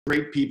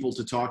great people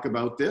to talk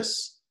about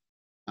this.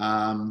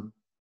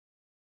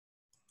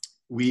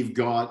 We've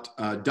got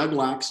Doug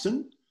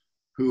Laxton,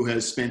 who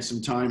has spent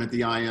some time at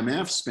the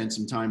IMF, spent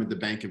some time at the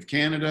Bank of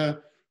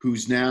Canada,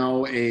 who's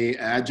now an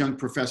adjunct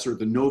professor at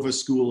the Nova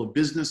School of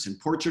Business in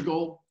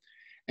Portugal.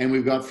 And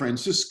we've got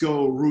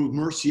Franciso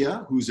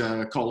Ruge-Murcia, who's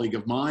a colleague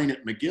of mine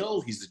at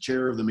McGill. He's the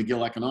chair of the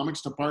McGill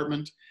Economics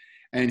Department.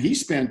 And he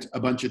spent a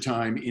bunch of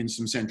time in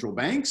some central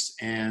banks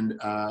and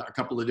a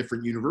couple of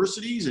different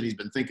universities, and he's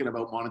been thinking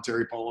about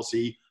monetary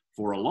policy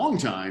for a long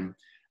time.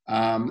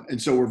 And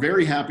so we're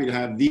very happy to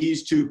have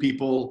these two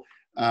people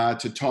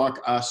to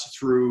talk us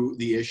through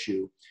the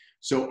issue.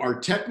 So our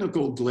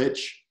technical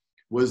glitch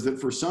was that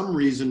for some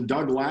reason,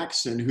 Doug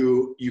Laxton,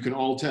 who you can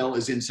all tell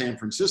is in San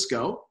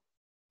Francisco,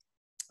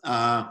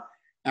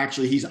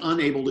 actually he's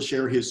unable to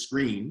share his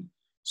screen.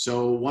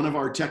 So one of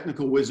our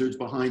technical wizards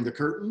behind the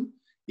curtain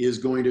is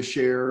going to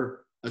share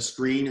a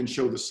screen and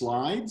show the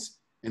slides.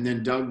 And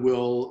then Doug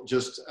will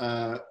just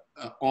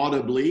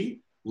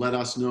audibly let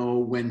us know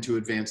when to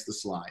advance the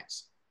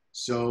slides.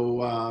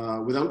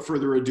 So without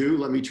further ado,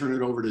 let me turn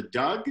it over to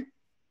Doug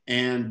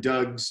and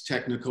Doug's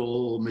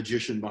technical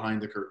magician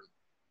behind the curtain.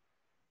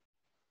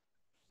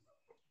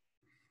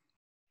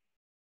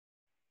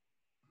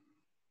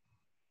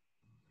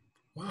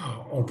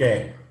 Wow,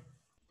 okay.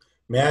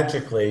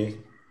 Magically,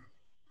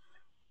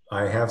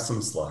 I have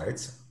some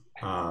slides,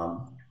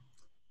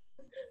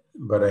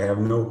 but I have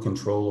no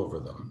control over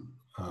them,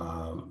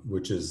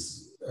 which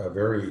is a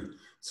very,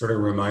 sort of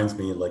reminds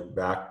me like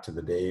back to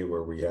the day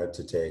where we had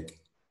to take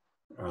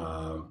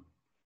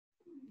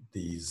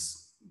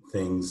these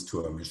things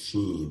to a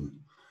machine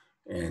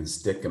and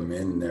stick them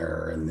in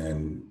there, and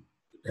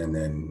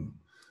then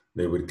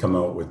they would come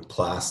out with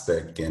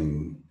plastic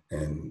and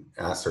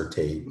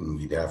acetate, and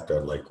we'd have to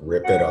like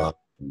rip it off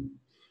and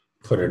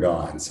put it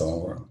on.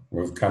 So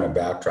we've kind of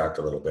backtracked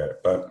a little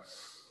bit, but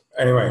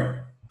anyway,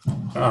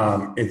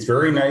 it's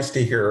very nice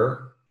to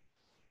hear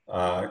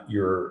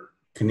your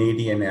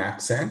Canadian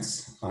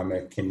accents. I'm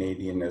a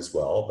Canadian as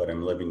well, but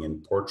I'm living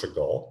in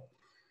Portugal.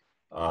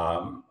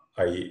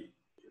 I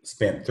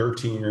spent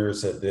 13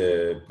 years at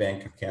the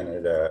Bank of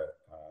Canada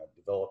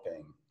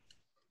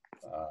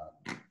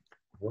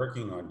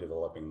working on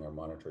developing their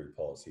monetary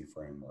policy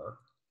framework.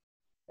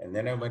 And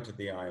then I went to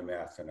the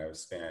IMF, and I've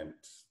spent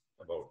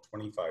about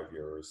 25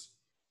 years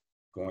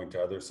going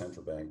to other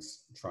central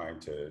banks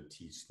trying to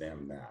teach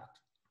them that.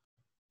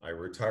 I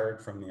retired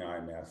from the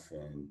IMF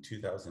in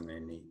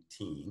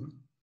 2018,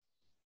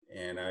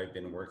 and I've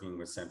been working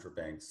with central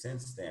banks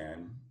since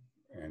then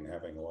and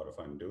having a lot of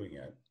fun doing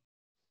it,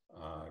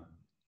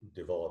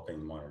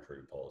 developing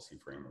monetary policy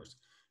frameworks.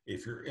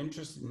 If you're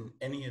interested in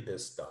any of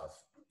this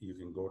stuff, you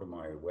can go to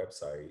my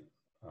website,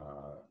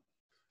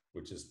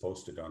 which is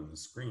posted on the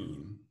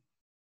screen.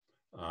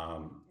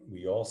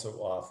 We also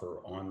offer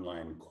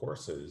online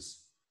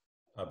courses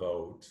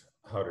about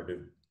how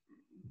to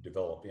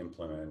develop,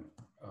 implement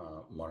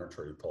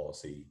monetary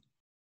policy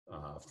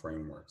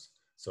frameworks.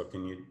 So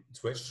can you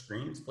switch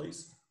screens,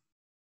 please?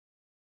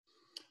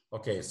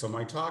 Okay, so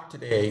my talk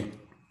today,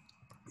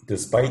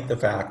 despite the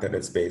fact that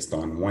it's based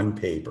on one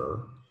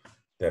paper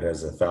that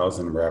has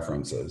 1,000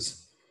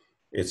 references,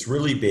 it's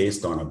really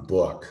based on a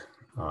book.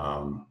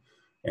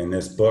 And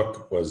this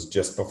book was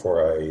just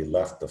before I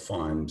left the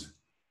fund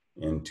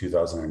in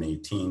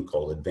 2018,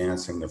 called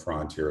Advancing the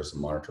Frontiers of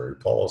Monetary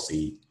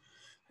Policy.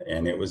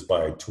 And it was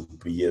by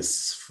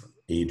Tobias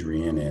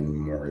Adrian and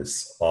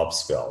Maurice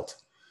Obstfeld.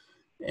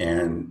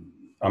 And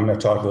I'm going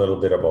to talk a little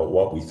bit about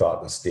what we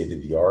thought the state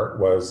of the art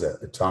was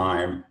at the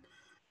time.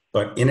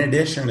 But in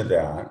addition to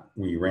that,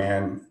 we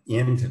ran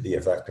into the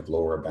effective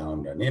lower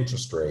bound on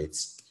interest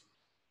rates.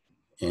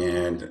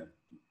 And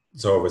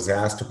so I was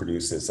asked to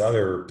produce this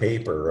other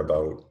paper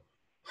about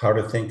how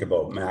to think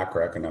about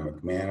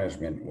macroeconomic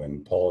management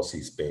when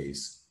policy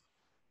space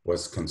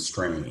was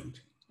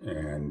constrained.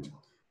 And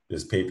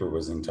this paper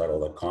was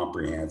entitled A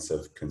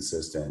Comprehensive,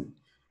 Consistent,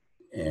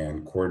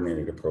 and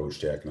Coordinated Approach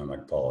to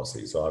Economic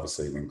Policy. So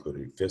obviously it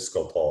included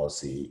fiscal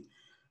policy,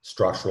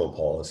 structural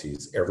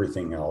policies,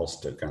 everything else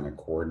to kind of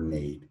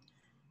coordinate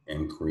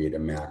and create a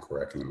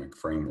macroeconomic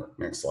framework.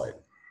 Next slide.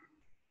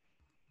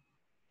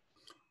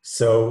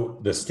 So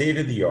the state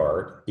of the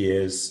art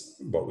is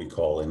what we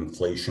call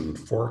inflation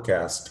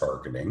forecast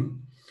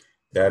targeting.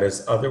 That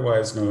is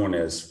otherwise known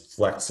as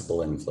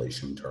flexible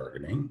inflation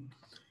targeting.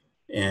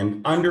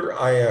 And under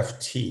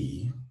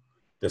IFT,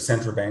 the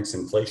central bank's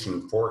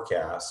inflation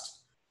forecast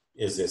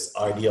is this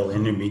ideal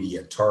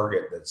intermediate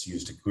target that's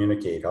used to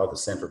communicate how the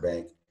central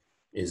bank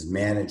is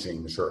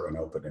managing the short run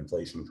output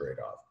inflation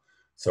trade-off.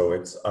 So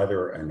it's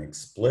either an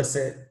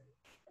explicit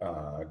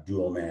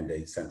dual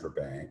mandate central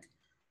bank,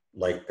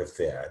 like the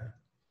Fed,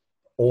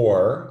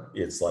 or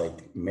it's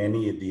like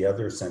many of the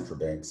other central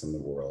banks in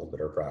the world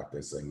that are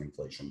practicing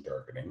inflation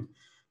targeting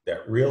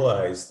that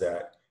realize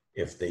that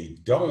if they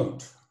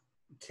don't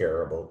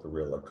care about the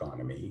real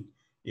economy,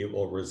 it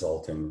will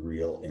result in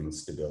real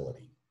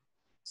instability.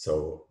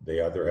 So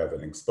they either have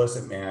an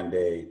explicit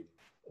mandate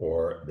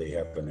or they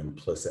have an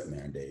implicit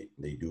mandate.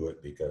 They do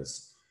it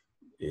because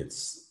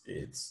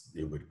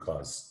it would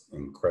cause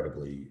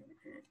incredibly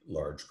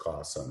large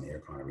costs on the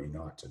economy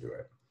not to do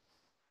it.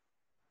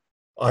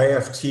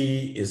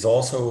 IFT is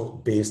also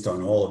based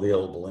on all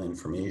available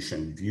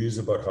information, views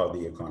about how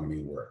the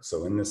economy works.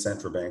 So in the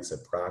central banks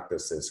that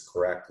practice this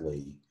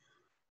correctly,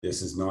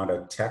 this is not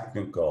a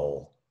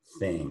technical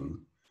thing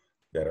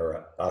that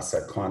us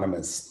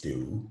economists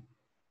do,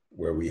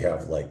 where we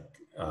have like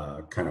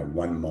kind of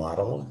one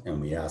model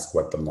and we ask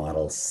what the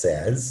model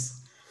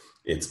says.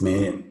 It's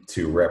meant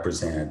to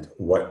represent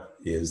what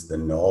is the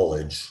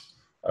knowledge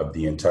of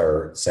the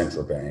entire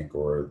central bank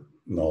or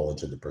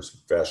knowledge of the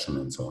profession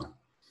and so on.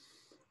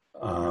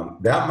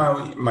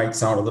 That might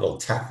sound a little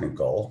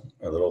technical,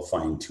 a little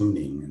fine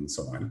tuning and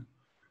so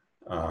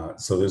on.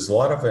 So there's a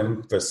lot of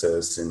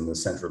emphasis in the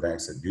central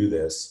banks that do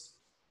this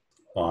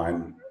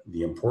on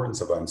the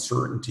importance of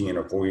uncertainty and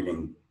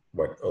avoiding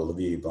what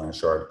Olivier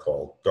Blanchard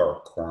called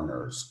dark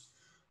corners,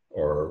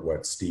 or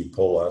what Steve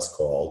Polas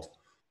called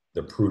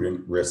the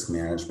prudent risk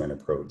management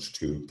approach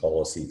to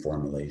policy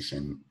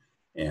formulation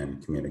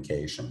and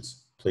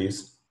communications.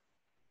 Please.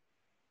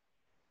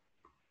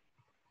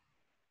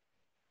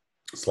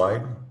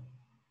 Slide.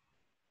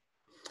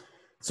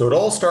 So it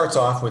all starts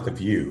off with a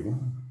view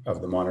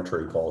of the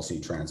monetary policy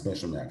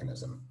transmission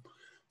mechanism.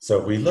 So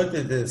we looked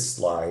at this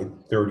slide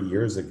 30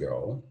 years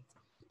ago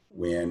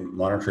when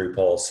monetary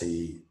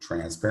policy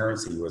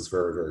transparency was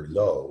very, very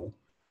low,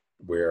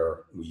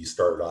 where we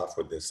started off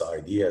with this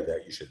idea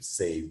that you should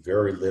say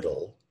very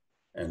little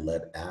and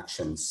let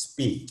actions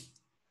speak.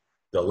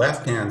 The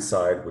left-hand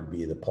side would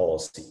be the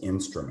policy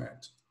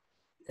instrument.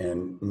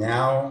 And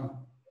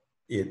now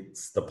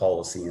it's the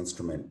policy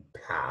instrument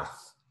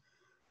path,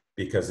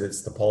 because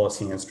it's the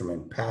policy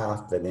instrument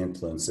path that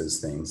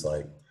influences things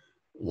like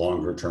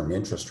longer term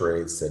interest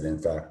rates that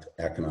affect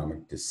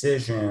economic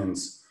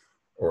decisions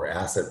or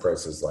asset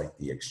prices like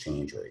the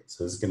exchange rate.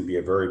 So this is going to be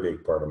a very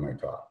big part of my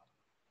talk.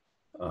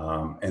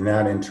 And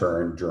that in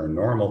turn, during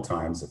normal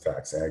times,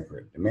 affects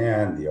aggregate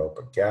demand, the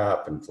output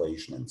gap,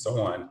 inflation, and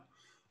so on.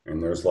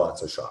 And there's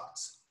lots of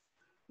shocks.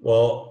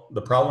 Well,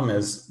 the problem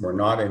is we're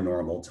not in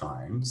normal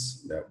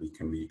times, that we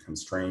can be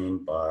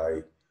constrained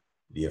by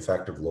the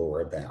effective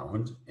lower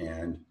bound.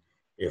 And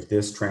if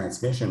this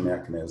transmission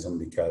mechanism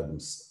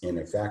becomes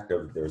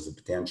ineffective, there's a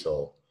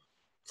potential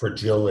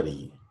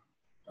fragility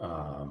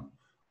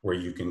where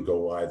you can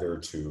go either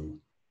to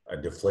a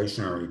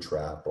deflationary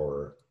trap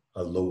or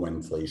a low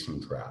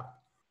inflation trap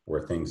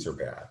where things are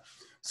bad.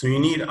 So you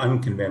need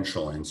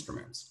unconventional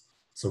instruments.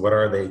 So what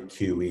are they?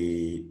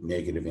 QE,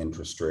 negative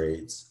interest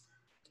rates,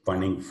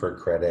 funding for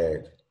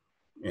credit,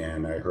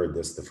 and I heard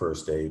this the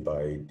first day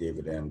by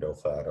David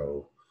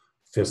Andolfato,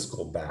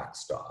 fiscal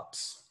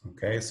backstops.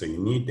 Okay, so you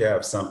need to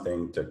have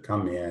something to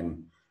come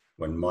in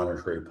when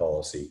monetary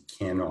policy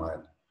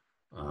cannot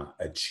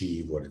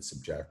achieve what its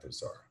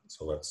objectives are.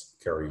 So let's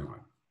carry on.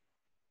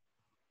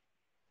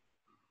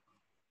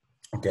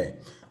 Okay,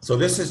 so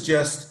this is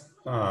just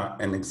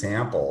an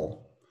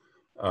example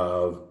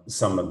of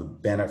some of the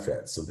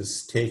benefits. So this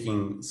is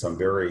taking some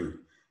very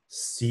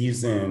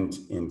seasoned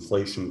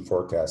inflation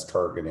forecast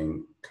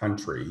targeting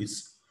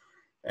countries,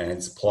 and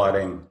it's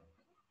plotting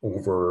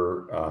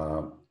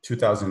over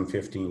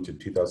 2015 to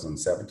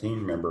 2017.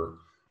 Remember,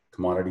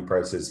 commodity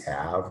prices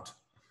halved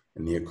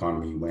and the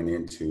economy went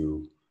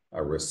into a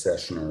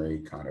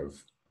recessionary kind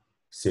of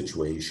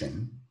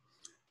situation.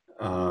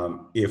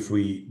 If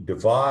we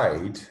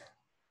divide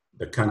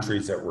the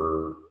countries that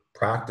were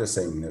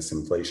practicing this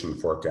inflation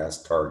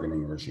forecast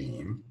targeting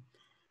regime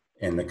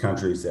and the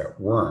countries that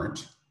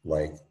weren't,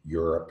 like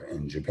Europe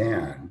and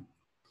Japan,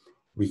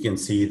 we can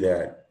see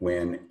that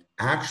when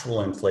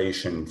actual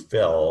inflation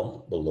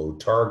fell below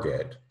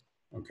target,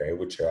 okay,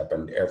 which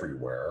happened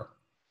everywhere,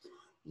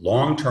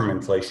 long-term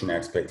inflation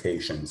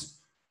expectations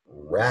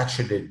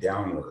ratcheted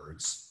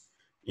downwards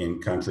in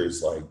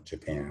countries like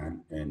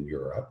Japan and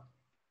Europe,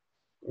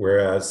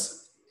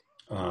 whereas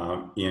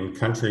in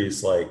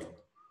countries like,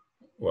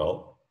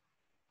 well,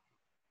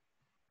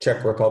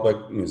 Czech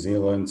Republic, New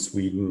Zealand,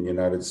 Sweden,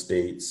 United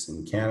States,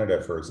 and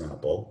Canada, for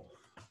example,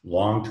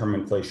 long-term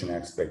inflation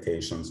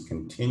expectations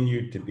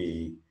continued to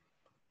be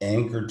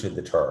anchored to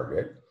the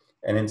target.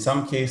 And in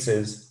some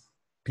cases,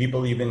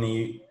 people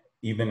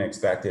even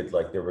expected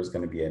like there was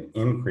going to be an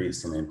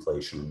increase in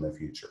inflation in the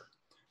future.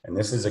 And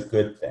this is a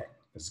good thing.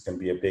 This is going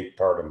to be a big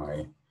part of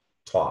my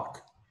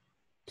talk.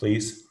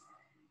 Please.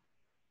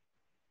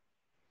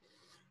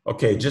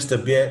 Okay, just a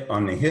bit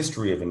on the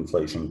history of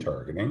inflation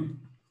targeting.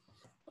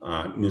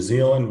 New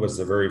Zealand was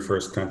the very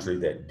first country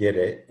that did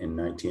it in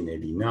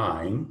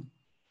 1989.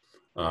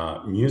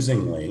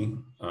 Amusingly,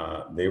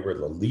 they were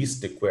the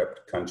least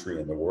equipped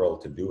country in the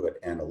world to do it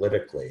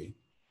analytically.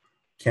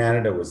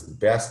 Canada was the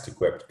best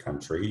equipped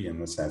country in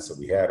the sense that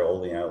we had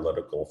all the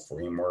analytical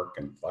framework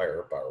and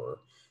firepower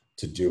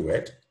to do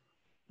it,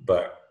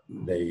 but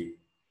they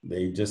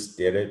just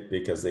did it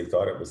because they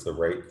thought it was the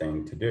right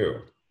thing to do.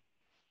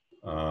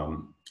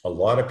 A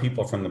lot of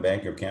people from the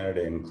Bank of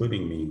Canada,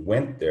 including me,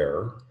 went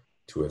there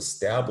to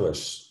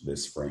establish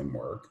this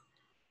framework.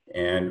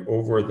 And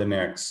over the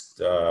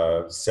next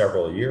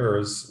several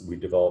years, we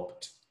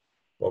developed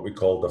what we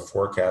call the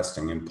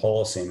forecasting and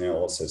policy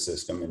analysis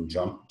system and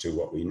jumped to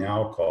what we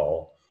now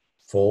call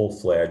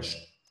full-fledged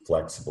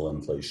flexible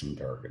inflation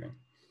targeting.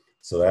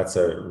 So that's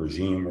a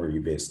regime where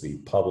you basically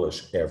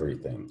publish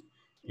everything,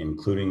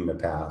 including the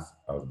path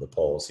of the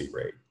policy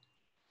rate.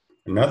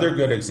 Another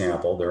good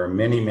example, there are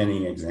many,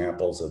 many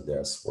examples of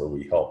this where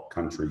we help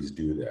countries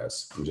do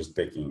this. I'm just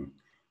picking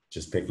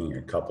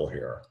a couple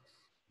here.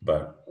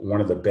 But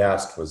one of the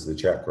best was the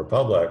Czech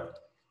Republic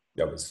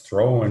that was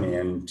thrown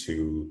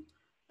into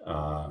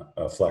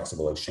a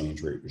flexible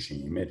exchange rate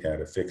regime. It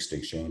had a fixed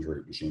exchange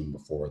rate regime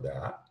before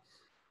that.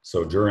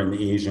 So during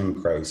the Asian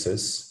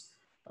crisis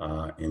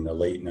in the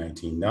late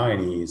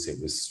 1990s,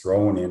 it was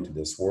thrown into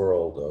this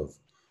world of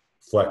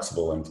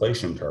flexible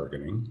inflation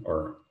targeting,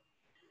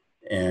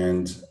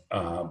 and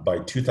by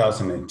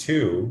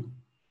 2002,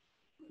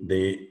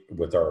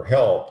 with our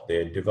help, they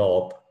had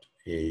developed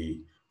a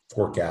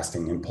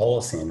forecasting and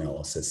policy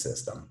analysis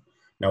system.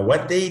 Now,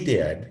 what they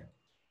did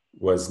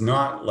was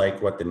not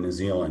like what the New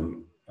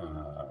Zealand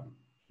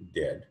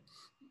did.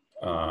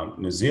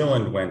 New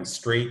Zealand went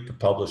straight to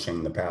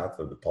publishing the path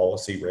of the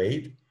policy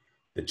rate.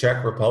 The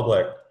Czech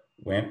Republic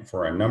went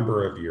for a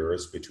number of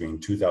years between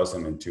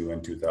 2002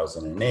 and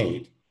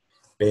 2008,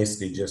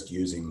 basically just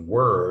using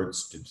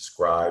words to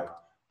describe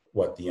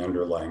what the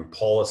underlying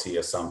policy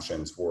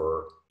assumptions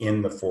were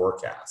in the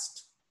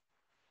forecast.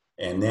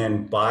 And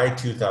then by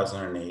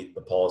 2008,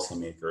 the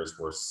policymakers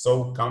were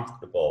so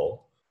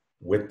comfortable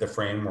with the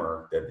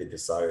framework that they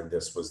decided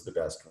this was the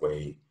best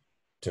way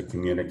to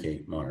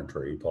communicate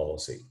monetary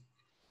policy.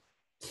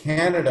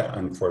 Canada,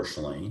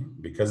 unfortunately,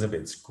 because of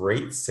its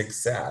great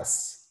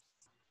success,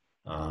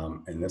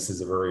 and this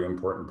is a very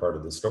important part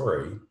of the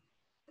story,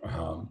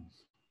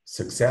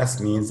 success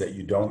means that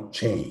you don't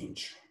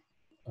change.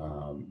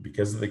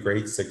 Because of the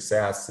great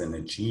success in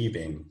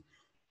achieving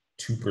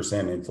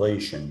 2%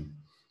 inflation,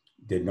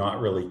 did not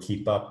really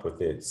keep up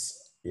with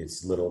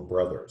its little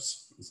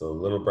brothers. So the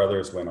little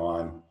brothers went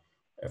on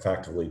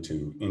effectively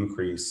to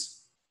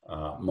increase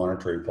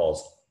monetary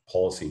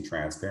policy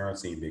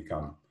transparency and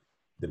become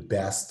the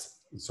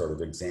best sort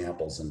of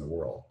examples in the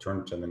world.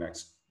 Turn to the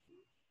next.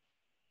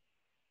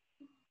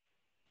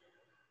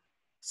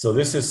 So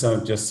this is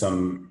just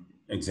some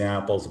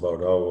examples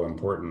about how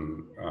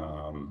important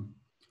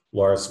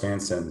Lars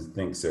Svensson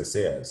thinks this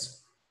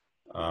is.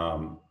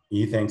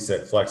 He thinks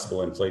that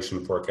flexible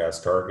inflation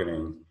forecast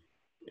targeting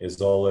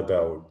is all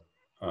about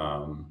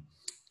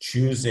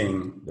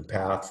choosing the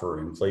path for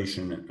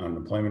inflation and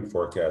unemployment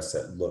forecasts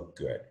that look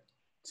good.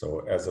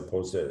 So as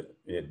opposed to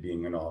it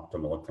being an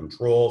optimal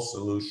control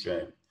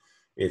solution,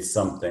 it's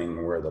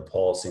something where the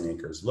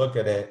policymakers look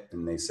at it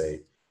and they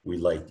say, we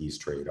like these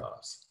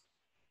trade-offs.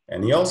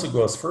 And he also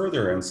goes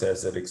further and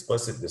says that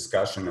explicit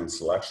discussion and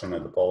selection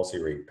of the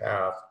policy rate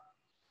path,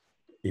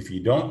 if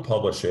you don't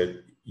publish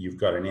it, you've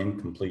got an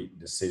incomplete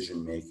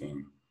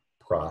decision-making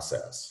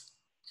process.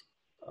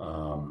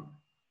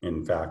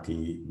 In fact,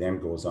 he then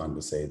goes on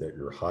to say that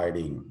you're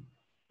hiding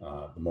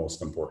the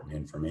most important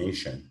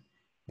information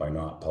by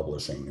not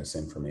publishing this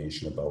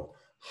information about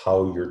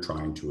how you're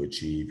trying to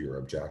achieve your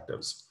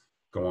objectives.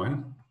 Go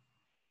on.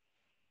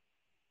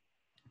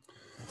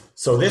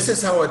 So this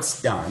is how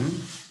it's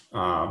done.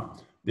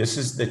 This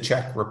is the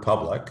Czech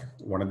Republic,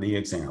 one of the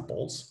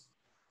examples.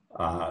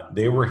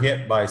 They were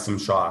hit by some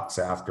shocks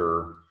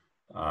after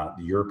the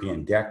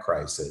European debt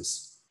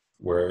crisis,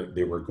 where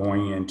they were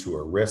going into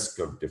a risk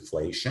of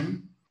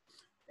deflation.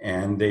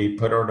 And they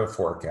put out a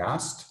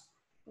forecast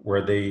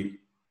where they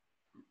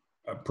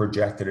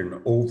projected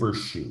an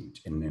overshoot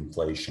in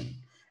inflation.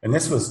 And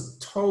this was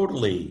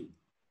totally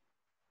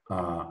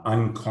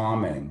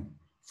uncommon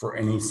for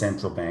any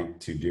central bank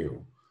to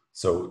do.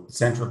 So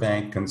central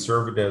bank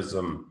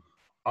conservatism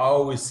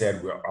always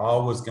said, we're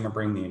always going to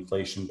bring the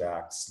inflation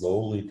back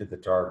slowly to the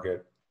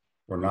target.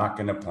 We're not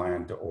going to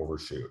plan to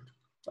overshoot.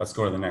 Let's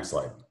go to the next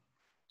slide.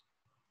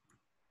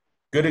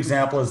 Good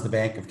example is the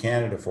Bank of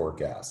Canada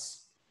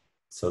forecasts.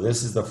 So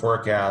this is the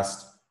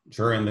forecast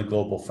during the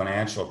global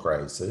financial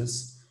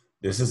crisis.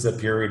 This is a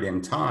period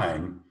in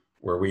time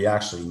where we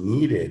actually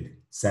needed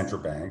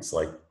central banks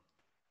like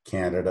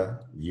Canada,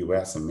 the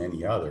US, and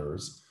many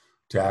others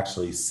to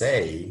actually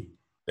say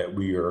that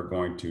we are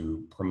going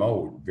to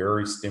promote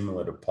very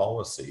stimulative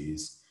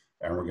policies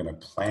and we're going to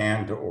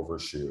plan to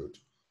overshoot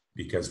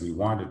because we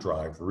want to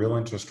drive real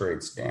interest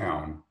rates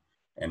down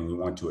and we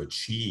want to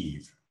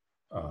achieve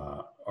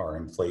our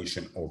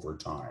inflation over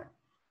time.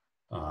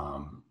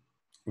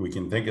 We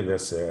can think of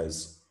this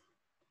as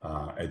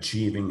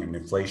achieving an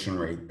inflation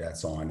rate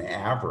that's on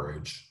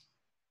average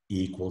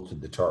equal to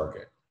the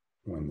target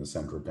when the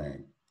central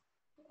bank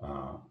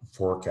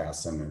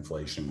forecasts an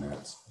inflation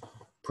that's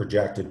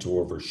projected to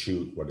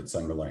overshoot what its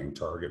underlying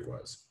target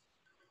was.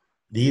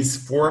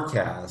 These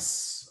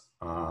forecasts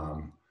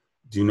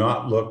do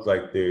not look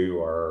like they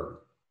are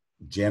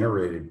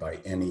generated by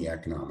any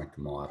economic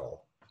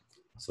model.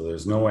 So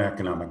there's no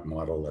economic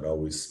model that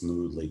always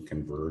smoothly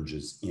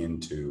converges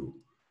into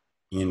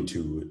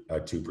a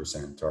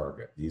 2%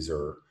 target. These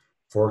are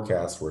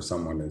forecasts where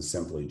someone is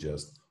simply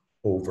just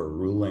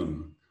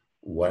overruling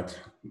what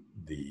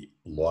the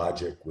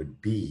logic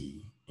would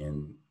be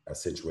in a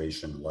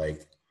situation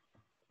like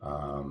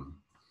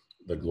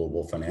the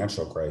global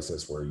financial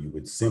crisis, where you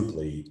would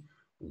simply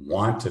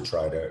want to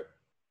try to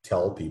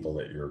tell people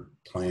that you're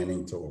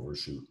planning to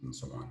overshoot and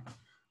so on.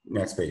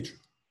 Next page.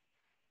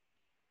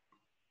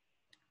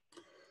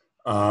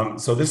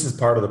 So this is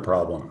part of the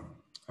problem.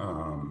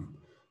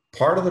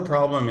 Part of the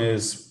problem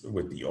is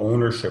with the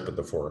ownership of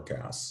the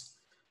forecasts.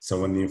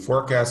 So when the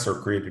forecasts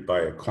are created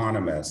by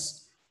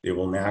economists, they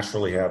will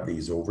naturally have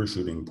these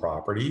overshooting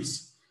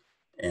properties.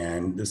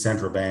 And the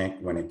central bank,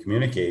 when it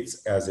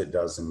communicates, as it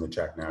does in the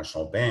Czech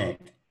National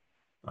Bank,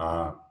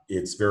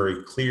 it's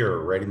very clear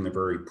right in the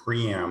very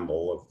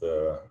preamble of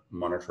the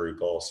monetary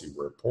policy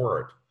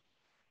report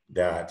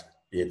that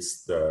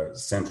it's the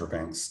central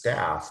bank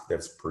staff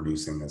that's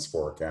producing this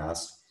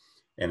forecast,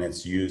 and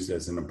it's used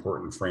as an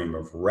important frame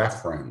of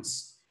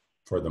reference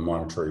for the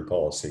monetary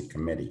policy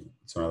committee.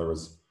 So in other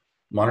words,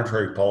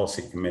 monetary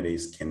policy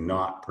committees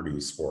cannot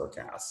produce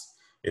forecasts.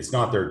 It's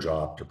not their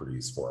job to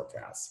produce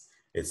forecasts.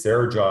 It's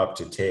their job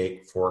to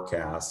take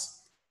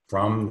forecasts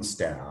from the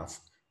staff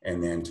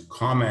and then to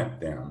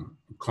comment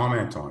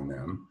on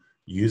them,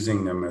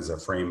 using them as a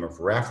frame of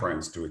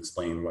reference to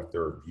explain what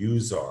their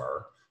views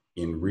are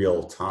in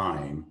real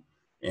time.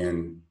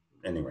 And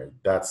anyway,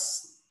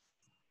 that's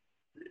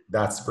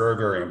very,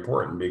 very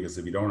important, because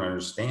if you don't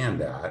understand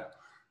that,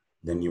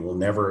 then you will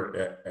never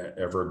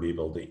ever be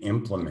able to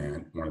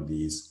implement one of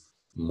these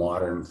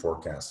modern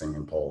forecasting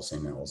and policy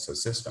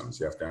analysis systems.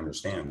 You have to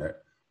understand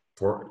that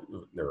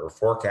there are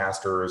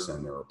forecasters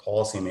and there are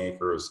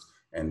policymakers,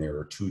 and there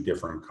are two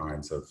different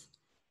kinds of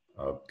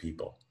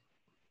people.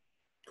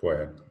 Go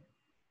ahead.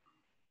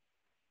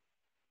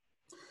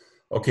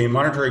 Okay,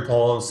 monetary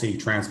policy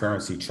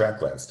transparency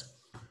checklist.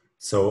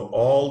 So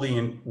all the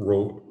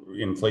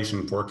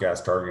inflation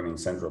forecast targeting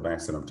central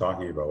banks that I'm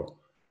talking about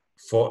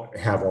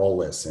have all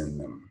this in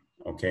them,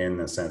 okay, in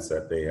the sense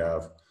that they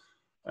have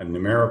a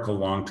numerical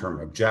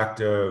long-term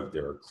objective,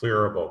 they're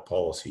clear about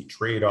policy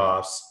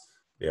trade-offs,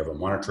 they have a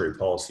monetary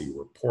policy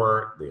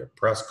report, they have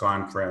press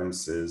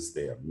conferences,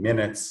 they have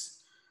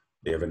minutes,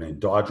 they have an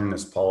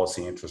endogenous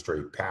policy interest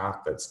rate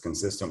path that's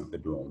consistent with the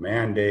dual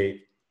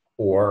mandate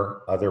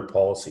or other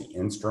policy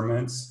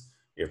instruments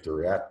if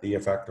they're at the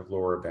effective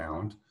lower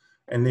bound,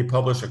 and they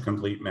publish a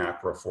complete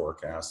macro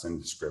forecast and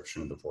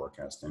description of the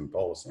forecast and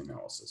policy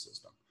analysis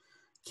system.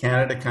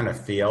 Canada kind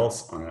of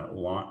fails on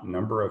a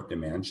number of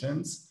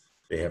dimensions.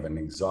 They have an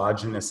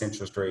exogenous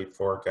interest rate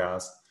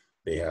forecast.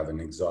 They have an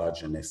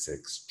exogenous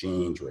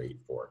exchange rate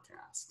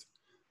forecast.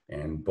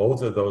 And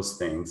both of those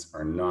things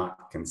are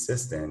not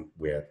consistent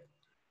with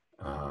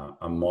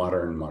a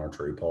modern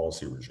monetary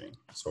policy regime.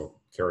 So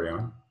carry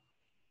on.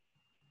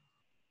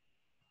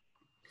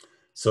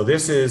 So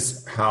this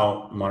is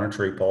how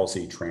monetary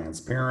policy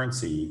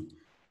transparency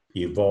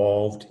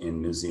evolved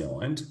in New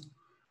Zealand.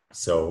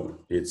 So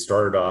it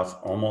started off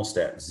almost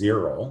at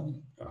zero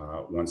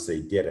once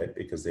they did it,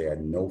 because they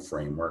had no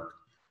framework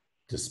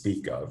to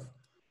speak of.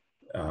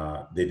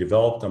 They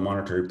developed a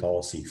monetary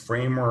policy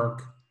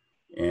framework,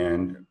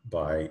 and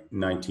by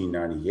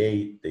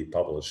 1998, they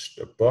published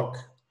a book.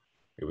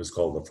 It was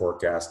called the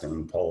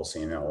Forecasting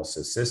Policy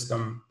Analysis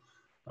System.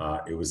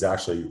 It was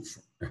actually,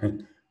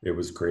 it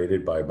was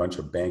created by a bunch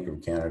of Bank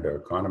of Canada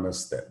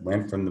economists that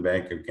went from the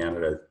Bank of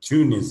Canada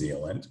to New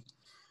Zealand.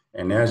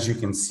 And as you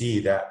can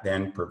see, that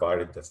then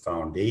provided the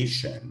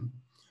foundation,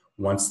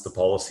 once the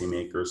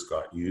policymakers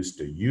got used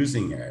to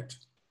using it,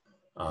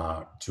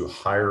 to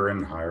higher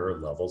and higher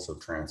levels of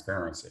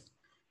transparency.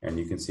 And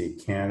you can see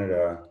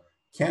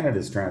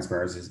Canada's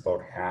transparency is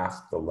about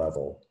half the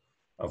level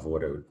of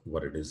what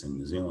it is in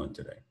New Zealand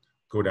today.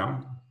 Go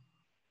down.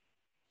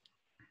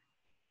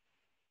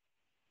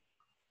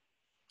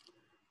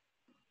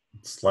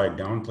 Slide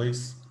down,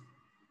 please.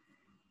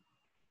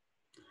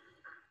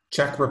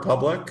 Czech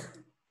Republic,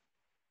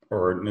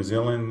 or New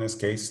Zealand in this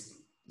case,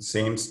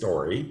 same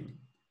story.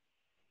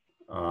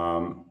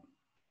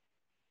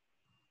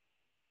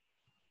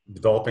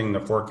 Developing the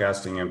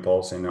forecasting and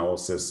policy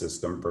analysis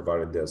system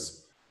provided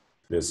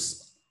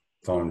this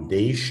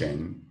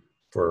foundation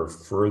for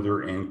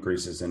further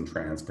increases in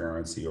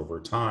transparency over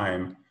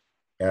time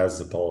as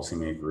the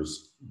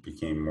policymakers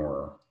became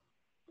more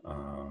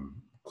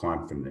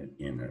confident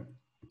in it.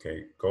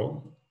 Okay,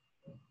 go.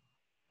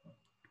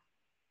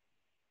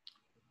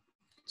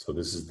 So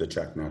this is the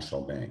Czech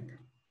National Bank.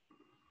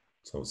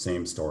 So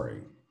same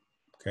story,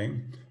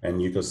 okay?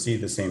 And you can see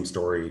the same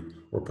story.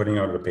 We're putting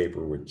out a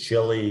paper with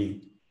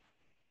Chile,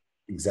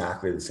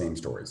 exactly the same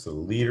story. So the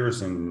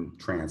leaders in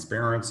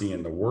transparency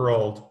in the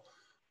world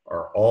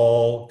are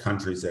all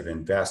countries that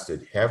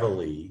invested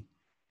heavily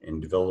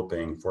in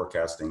developing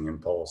forecasting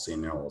and policy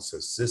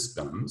analysis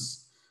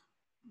systems.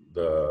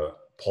 The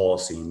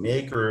policy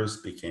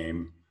makers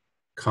became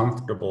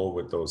comfortable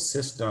with those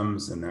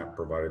systems, and that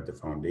provided the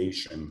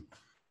foundation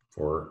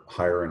for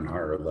higher and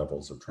higher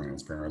levels of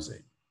transparency.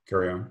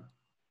 Carry on.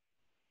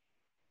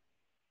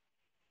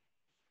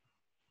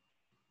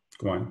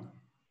 Go on.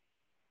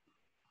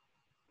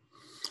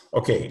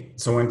 Okay,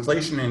 so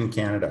inflation in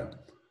Canada.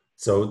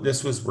 So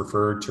this was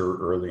referred to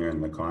earlier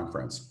in the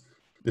conference.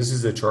 This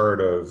is a chart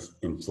of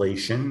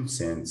inflation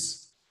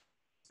since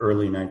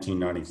early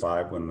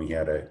 1995 when we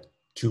had a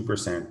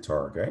 2%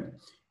 target.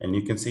 And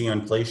you can see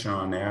inflation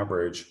on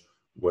average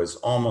was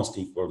almost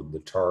equal to the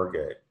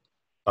target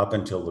up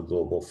until the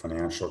global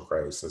financial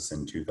crisis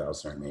in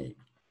 2008.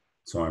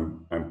 So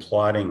I'm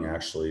plotting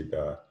actually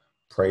the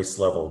price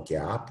level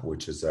gap,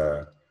 which is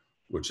a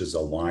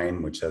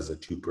line which has a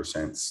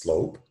 2%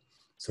 slope.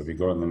 So if you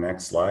go to the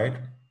next slide,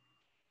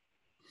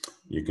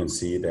 you can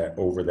see that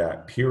over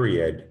that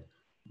period,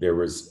 there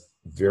was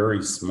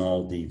very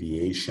small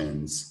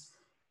deviations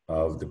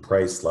of the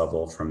price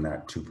level from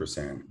that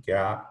 2%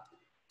 gap.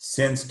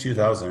 Since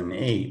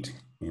 2008,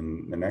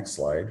 in the next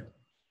slide,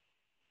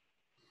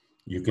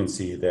 you can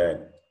see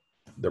that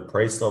the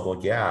price level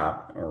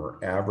gap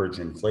or average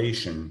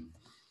inflation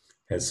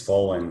has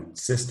fallen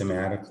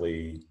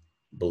systematically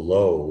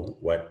below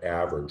what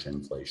average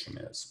inflation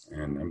is.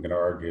 And I'm going to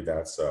argue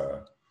that's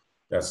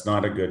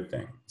not a good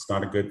thing. It's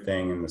not a good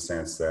thing in the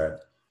sense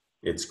that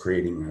it's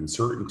creating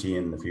uncertainty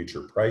in the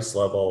future price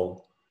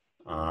level.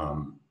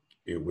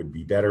 It would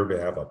be better to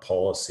have a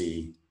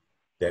policy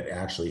that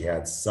actually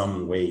had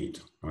some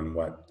weight on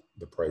what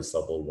the price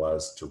level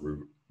was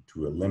to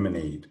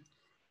eliminate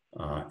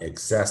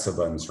excessive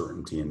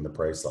uncertainty in the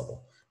price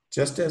level.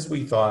 Just as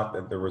we thought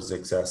that there was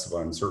excessive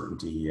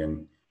uncertainty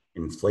in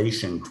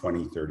inflation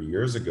 20, 30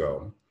 years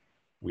ago,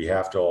 we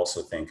have to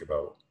also think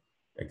about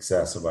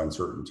excessive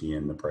uncertainty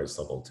in the price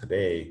level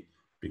today,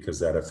 because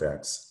that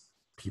affects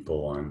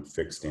people on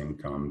fixed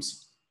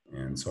incomes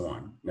and so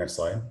on. Next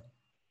slide.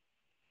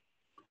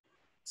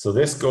 So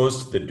this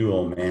goes to the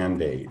dual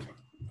mandate.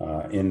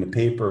 In the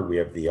paper, we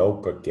have the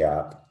output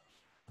gap,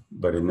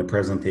 but in the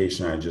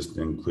presentation, I just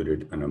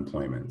included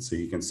unemployment. So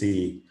you can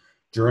see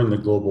during the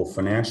global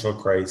financial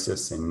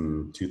crisis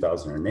in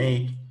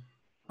 2008,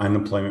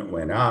 unemployment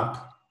went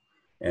up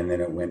and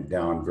then it went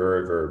down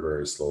very, very,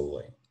 very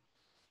slowly.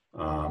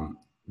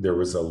 There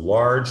was a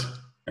large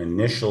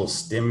initial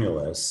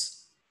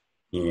stimulus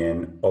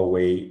in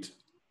 09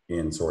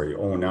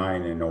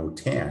 and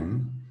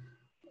 010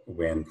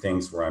 when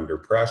things were under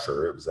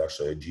pressure. It was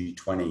actually a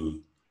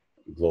G20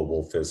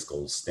 global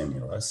fiscal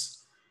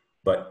stimulus.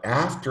 But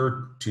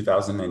after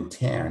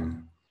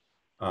 2010,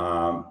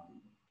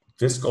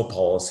 fiscal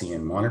policy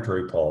and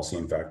monetary policy,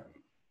 in fact,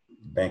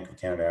 Bank of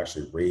Canada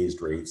actually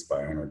raised rates by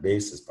 100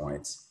 basis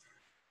points.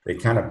 They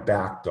kind of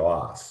backed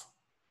off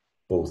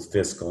both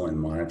fiscal and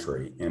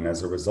monetary. And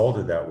as a result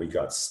of that, we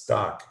got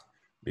stuck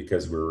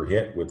because we were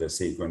hit with a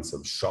sequence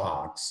of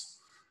shocks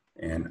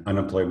and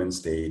unemployment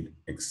stayed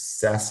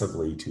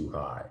excessively too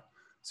high.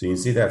 So you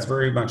can see that's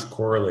very much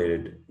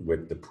correlated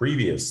with the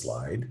previous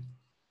slide,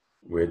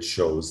 which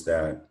shows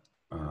that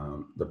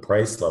the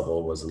price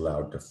level was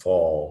allowed to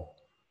fall,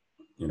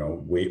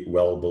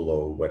 well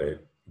below what a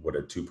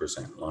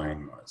 2%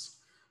 line was.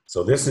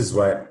 So this is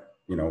what,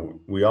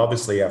 we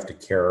obviously have to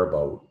care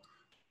about.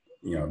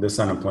 This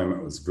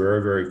unemployment was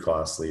very, very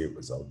costly. It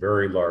was a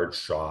very large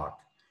shock,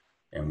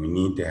 and we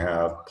need to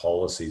have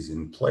policies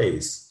in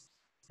place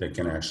that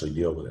can actually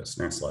deal with this.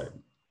 Next slide.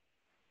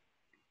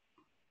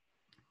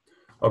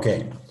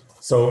 Okay,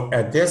 so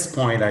at this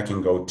point, I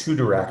can go two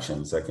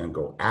directions. I can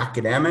go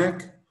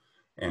academic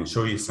and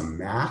show you some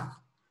math,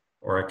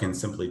 or I can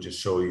simply just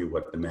show you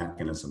what the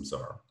mechanisms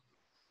are.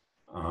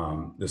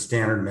 The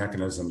standard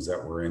mechanisms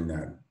that were in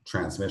that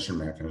transmission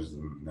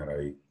mechanism that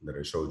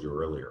I showed you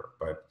earlier.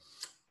 But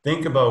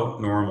think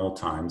about normal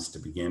times to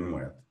begin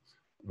with,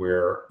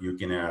 where you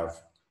can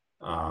have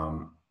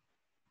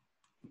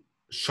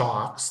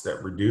shocks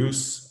that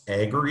reduce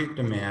aggregate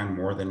demand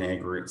more than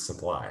aggregate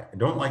supply. I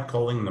don't like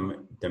calling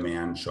them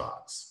demand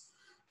shocks.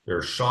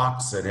 They're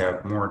shocks that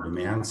have more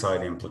demand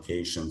side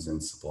implications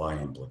than supply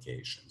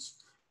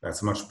implications.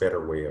 That's a much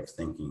better way of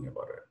thinking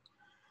about it.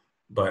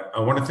 But I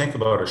want to think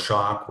about a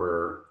shock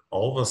where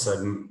all of a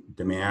sudden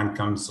demand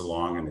comes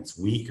along and it's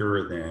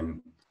weaker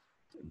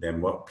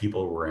than what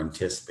people were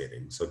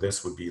anticipating. So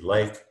this would be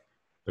like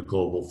the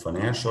global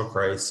financial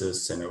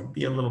crisis, and it would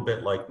be a little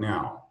bit like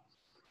now.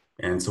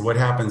 And so what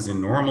happens in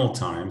normal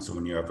times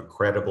when you have a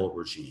credible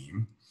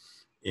regime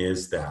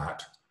is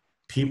that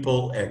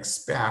people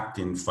expect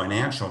in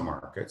financial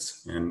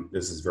markets, and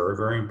this is very,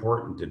 very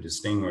important to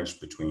distinguish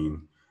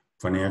between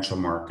financial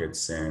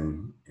markets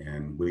and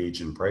wage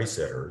and price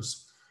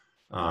setters,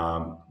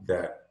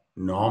 that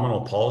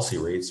nominal policy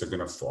rates are going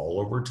to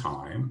fall over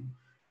time.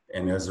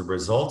 And as a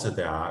result of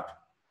that,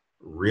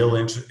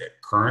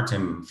 current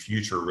and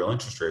future real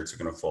interest rates are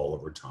going to fall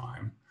over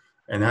time.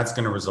 And that's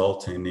going to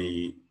result in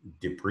a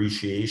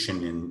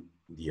depreciation in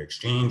the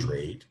exchange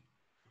rate.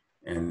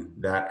 And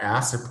that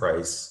asset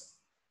price,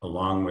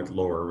 along with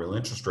lower real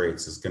interest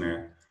rates, is going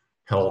to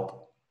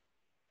help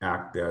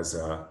act as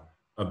a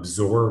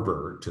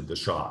absorber to the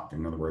shock.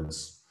 In other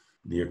words,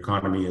 the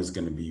economy is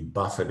going to be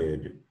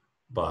buffeted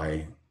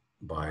by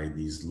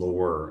these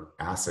lower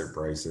asset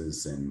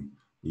prices and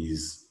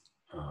these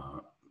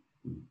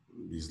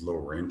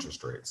lower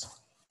interest rates.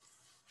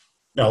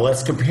 Now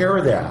let's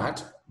compare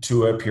that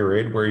to a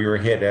period where you're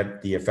hit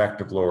at the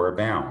effective lower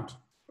bound.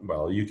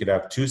 Well, you could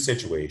have two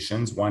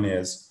situations. One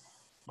is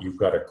you've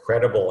got a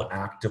credible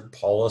active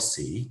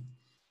policy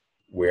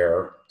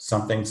where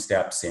something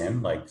steps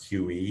in, like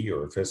QE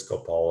or fiscal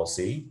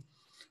policy,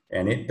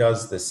 and it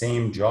does the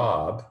same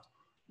job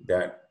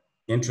that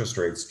interest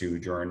rates do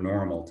during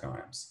normal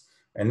times.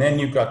 And then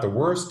you've got the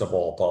worst of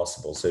all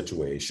possible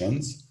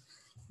situations,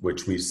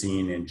 which we've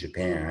seen in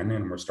Japan,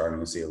 and we're starting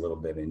to see a little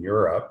bit in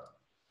Europe,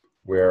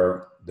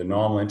 where the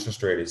nominal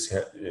interest rate is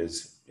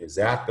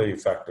at the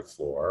effective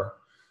floor,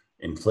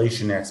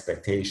 inflation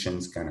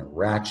expectations kind of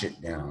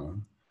ratchet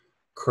down,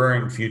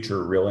 current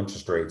future real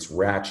interest rates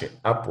ratchet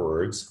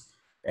upwards,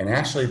 and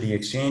actually the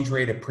exchange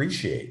rate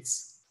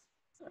appreciates,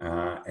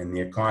 and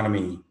the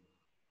economy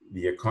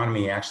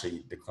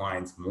actually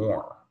declines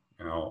more.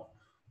 Now,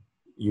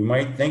 you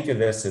might think of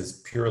this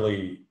as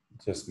purely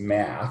just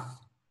math,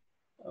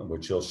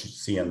 which you'll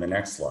see on the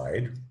next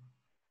slide,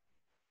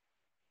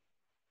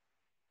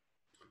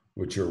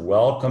 which you're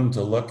welcome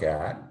to look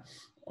at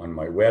on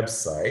my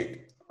website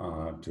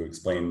to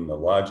explain the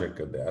logic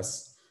of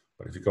this.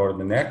 But if you go to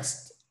the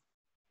next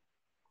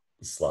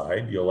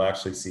slide, you'll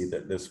actually see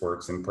that this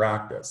works in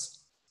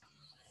practice.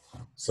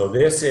 So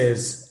this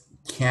is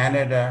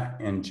Canada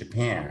and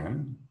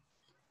Japan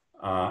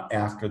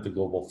after the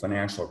global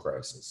financial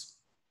crisis.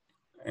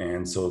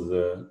 And so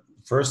the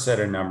first set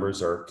of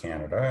numbers are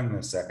Canada and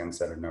the second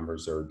set of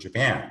numbers are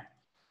Japan.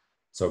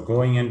 So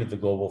going into the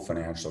global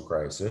financial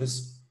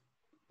crisis,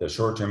 the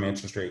short-term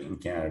interest rate in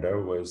Canada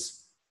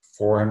was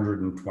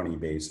 420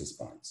 basis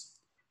points.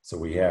 So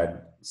we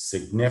had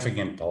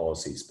significant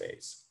policy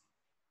space.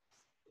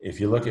 If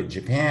you look at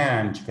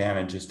Japan, Japan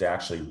had just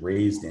actually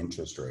raised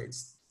interest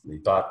rates. They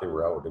thought they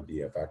were out of the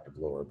effective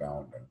lower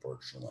bound,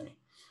 unfortunately.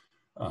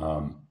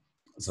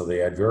 So they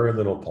had very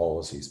little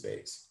policy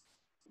space.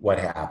 What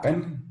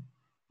happened?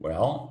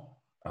 Well,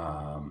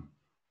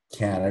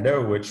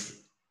 Canada, which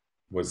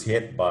was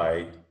hit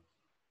by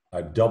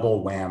a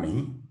double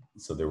whammy,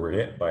 so they were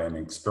hit by an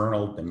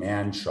external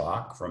demand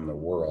shock from the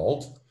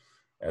world,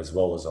 as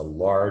well as a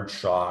large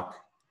shock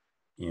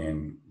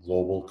in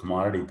global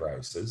commodity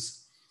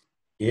prices.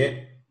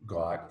 It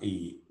got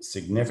a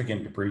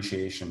significant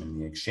depreciation in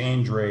the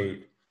exchange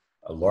rate,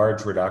 a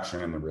large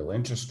reduction in the real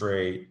interest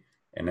rate,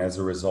 and as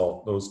a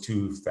result, those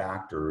two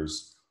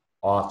factors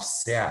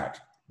offset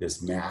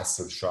this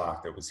massive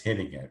shock that was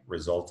hitting it,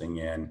 resulting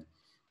in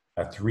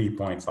a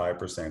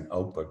 3.5%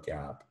 output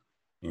gap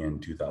in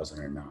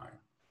 2009.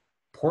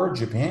 Poor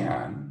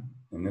Japan,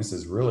 and this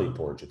is really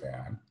poor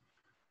Japan,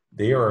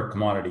 they are a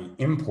commodity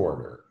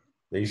importer.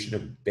 They should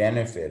have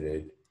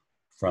benefited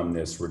from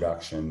this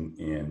reduction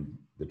in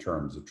the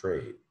terms of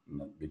trade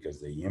because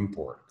they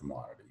import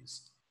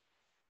commodities.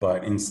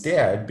 But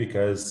instead,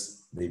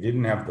 because they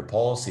didn't have the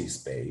policy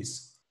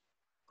space,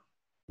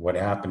 what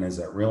happened is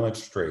that real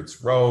interest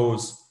rates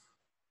rose,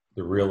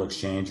 the real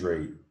exchange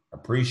rate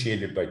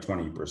appreciated by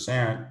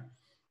 20%,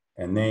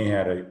 and they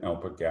had an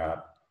output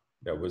gap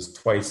that was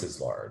twice as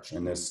large.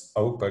 And this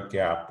output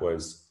gap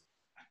was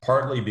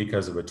partly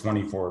because of a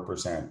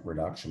 24%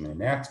 reduction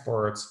in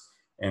exports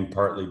and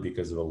partly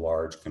because of a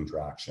large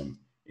contraction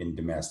in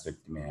domestic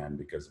demand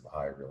because of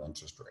high real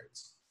interest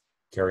rates.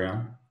 Carry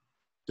on.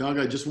 Doug,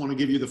 I just want to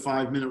give you the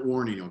 5-minute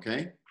warning,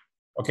 okay?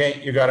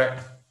 Okay, you got it.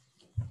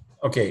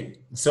 Okay,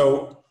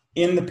 so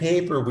in the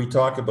paper, we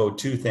talk about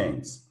two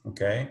things,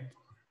 okay?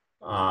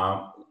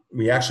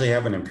 We actually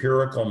have an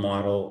empirical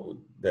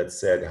model that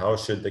said, how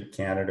should the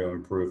Canada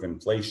improve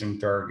inflation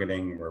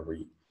targeting, where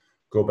we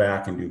go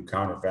back and do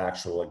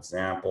counterfactual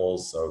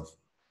examples of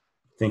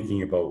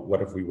thinking about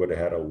what if we would have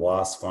had a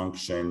loss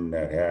function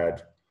that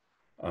had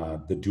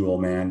the dual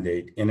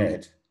mandate in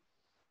it.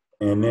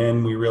 And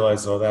then we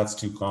realized, oh, that's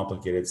too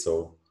complicated.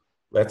 So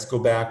let's go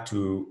back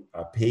to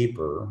a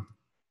paper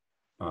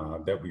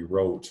that we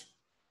wrote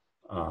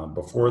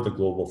before the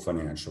global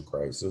financial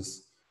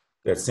crisis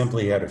that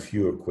simply had a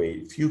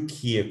few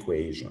key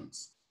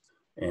equations.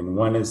 And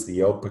one is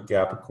the output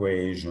gap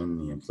equation,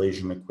 the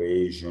inflation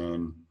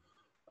equation,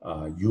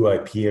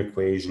 UIP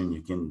equation.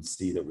 You can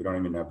see that we don't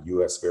even have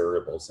US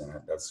variables in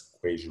it. That's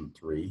equation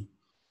 3.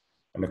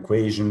 An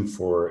equation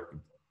for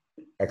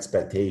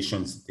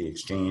expectations at the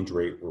exchange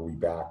rate, where we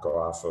back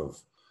off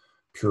of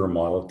pure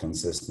model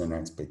consistent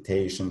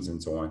expectations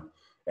and so on.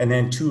 And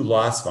then 2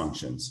 loss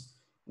functions.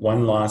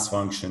 One loss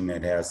function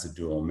that has the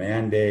dual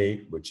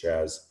mandate, which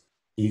has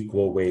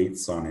equal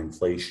weights on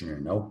inflation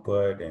and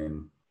output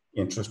and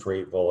interest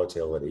rate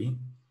volatility.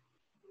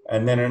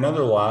 And then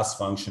another loss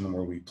function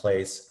where we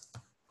place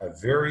a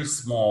very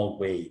small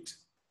weight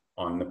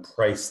on the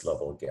price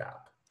level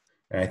gap.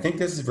 And I think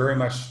this is very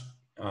much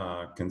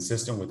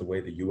consistent with the way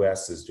the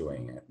US is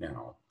doing it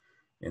now,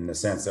 in the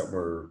sense that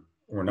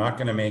we're not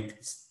going to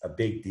make a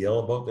big deal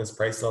about this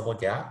price level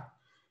gap.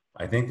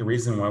 I think the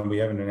reason why we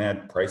haven't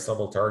had price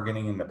level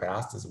targeting in the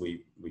past is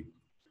we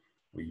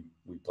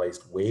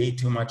placed way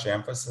too much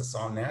emphasis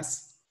on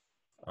this.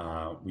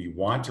 We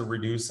want to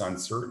reduce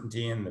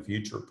uncertainty in the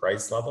future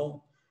price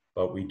level,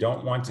 but we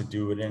don't want to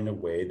do it in a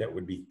way that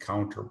would be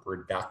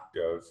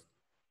counterproductive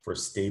for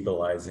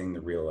stabilizing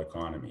the real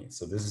economy.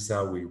 So this is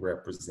how we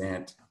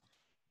represent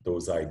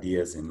those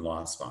ideas in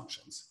loss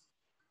functions.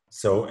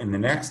 So in the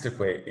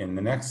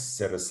next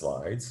set of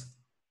slides,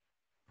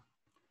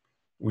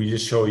 we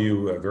just show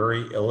you a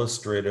very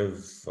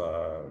illustrative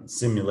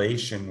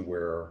simulation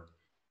where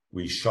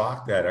we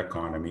shock that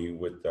economy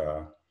with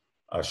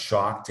a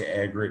shock to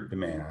aggregate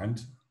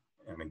demand,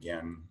 and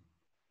again,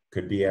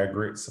 could be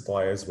aggregate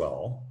supply as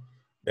well,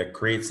 that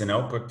creates an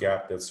output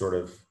gap that's sort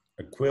of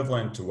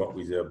equivalent to what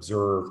we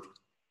observed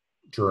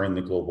during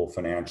the global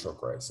financial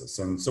crisis.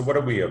 And so what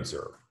do we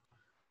observe?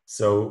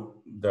 So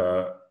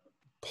the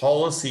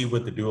policy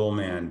with the dual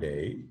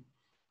mandate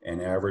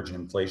and average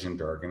inflation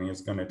targeting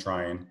is going to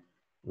try and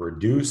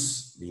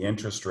reduce the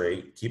interest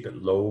rate, keep it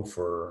low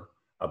for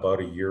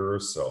about a year or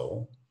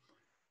so.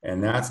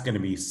 And that's going to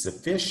be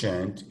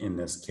sufficient in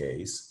this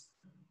case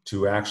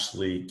to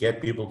actually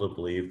get people to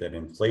believe that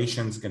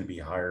inflation is going to be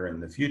higher in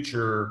the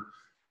future,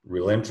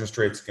 real interest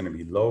rate's going to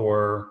be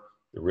lower,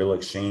 the real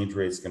exchange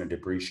rate is going to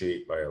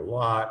depreciate by a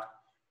lot.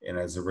 And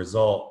as a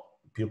result,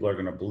 people are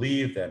going to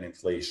believe that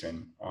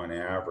inflation on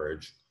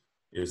average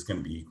is going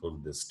to be equal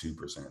to this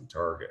 2%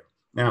 target.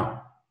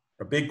 Now,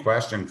 a big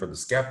question for the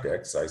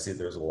skeptics, I see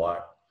there's a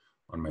lot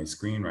on my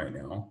screen right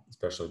now,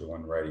 especially the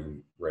one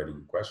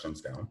writing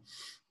questions down,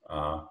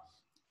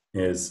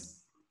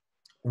 is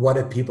what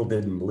if people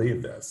didn't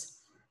believe this?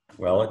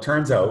 Well, it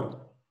turns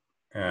out,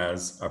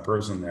 as a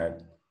person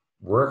that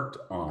worked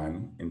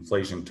on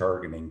inflation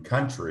targeting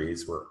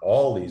countries where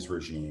all these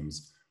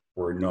regimes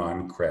were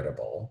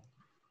non-credible,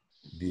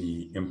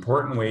 the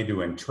important way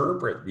to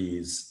interpret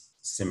these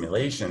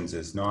simulations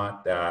is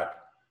not that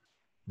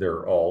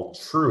they're all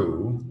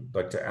true,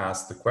 but to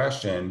ask the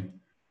question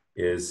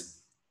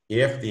is,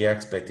 if the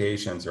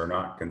expectations are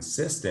not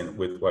consistent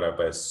with what I've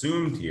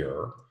assumed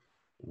here,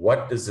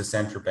 what does the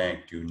central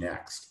bank do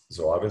next?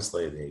 So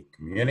obviously they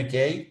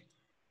communicate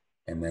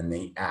and then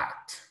they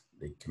act.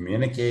 They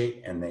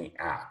communicate and they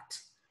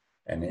act.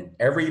 And in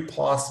every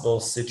possible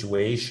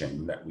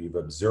situation that we've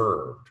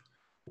observed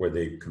where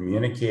they've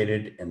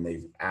communicated and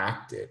they've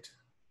acted,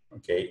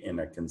 okay, in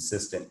a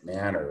consistent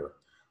manner,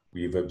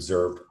 we've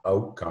observed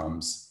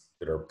outcomes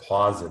that are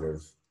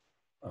positive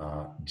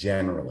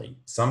generally.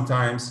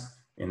 Sometimes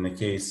in the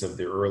case of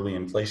the early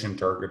inflation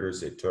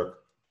targeters, it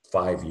took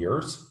 5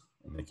 years.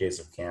 In the case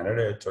of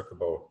Canada, it took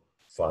about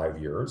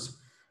 5 years.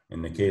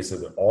 In the case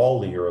of all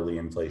the early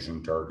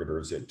inflation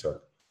targeters, it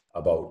took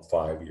about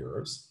 5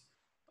 years.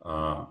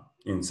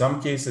 In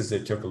some cases,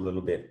 it took a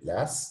little bit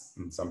less.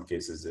 In some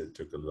cases, it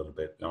took a little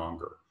bit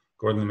longer.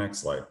 Go to the next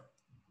slide.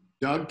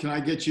 Doug, can I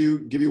give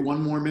you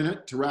one more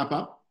minute to wrap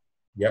up?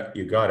 Yep,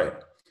 you got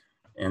it.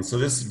 And so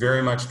this is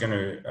very much going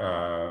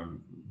to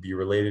be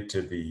related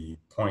to the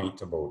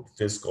point about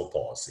fiscal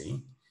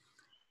policy,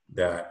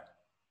 that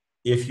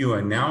if you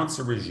announce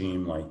a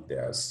regime like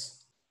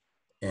this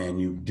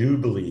and you do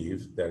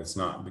believe that it's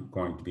not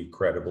going to be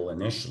credible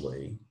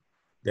initially,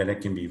 then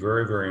it can be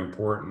very, very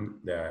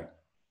important that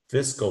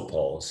fiscal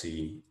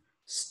policy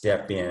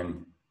step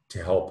in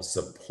to help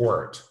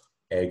support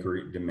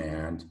aggregate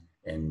demand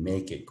and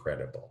make it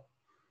credible.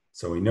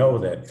 So we know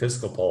that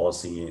fiscal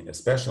policy,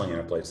 especially in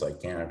a place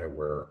like Canada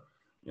where,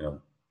 you know,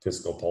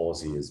 fiscal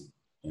policy is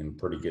in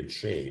pretty good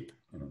shape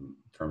in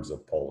terms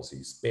of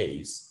policy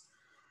space,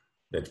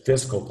 that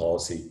fiscal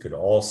policy could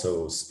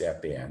also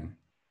step in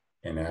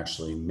and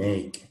actually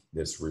make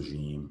this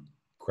regime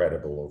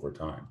credible over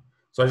time.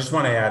 So I just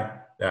want to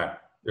add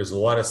that there's a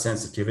lot of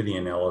sensitivity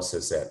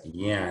analysis at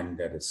the end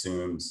that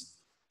assumes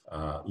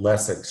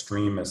less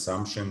extreme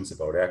assumptions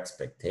about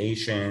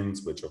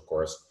expectations, which of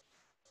course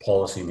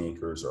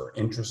policymakers are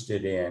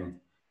interested in,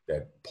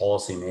 that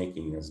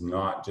policymaking is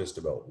not just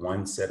about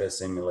one set of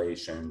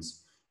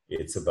simulations,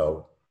 it's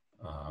about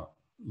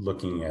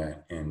looking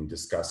at and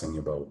discussing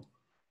about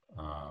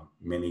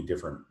many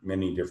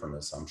different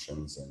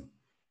assumptions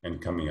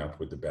and coming up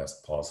with the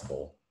best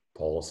possible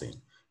policy.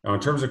 Now, in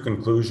terms of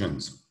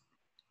conclusions,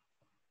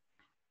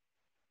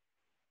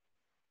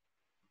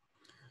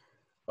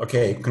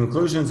 okay,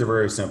 conclusions are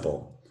very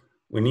simple.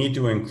 We need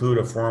to include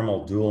a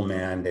formal dual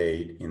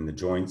mandate in the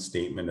joint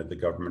statement of the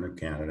Government of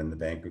Canada and the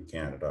Bank of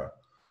Canada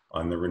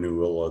on the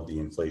renewal of the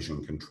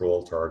inflation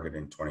control target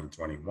in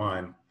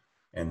 2021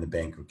 and the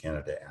Bank of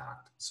Canada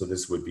Act. So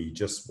this would be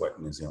just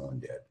what New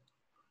Zealand did.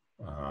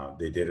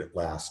 They did it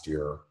last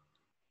year.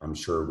 I'm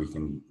sure we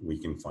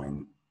can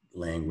find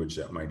language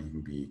that might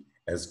even be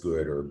as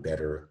good or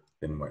better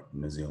than what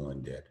New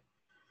Zealand did.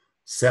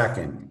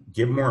 Second,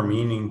 give more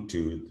meaning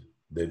to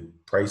the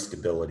price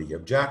stability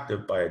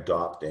objective by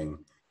adopting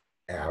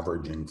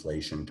average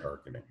inflation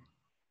targeting.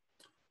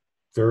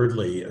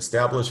 Thirdly,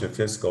 establish a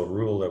fiscal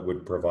rule that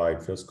would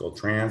provide fiscal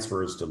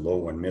transfers to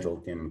low and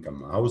middle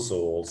income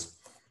households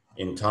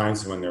in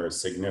times when there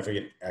is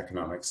significant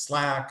economic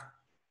slack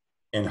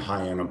and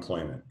high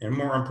unemployment. And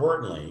more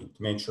importantly,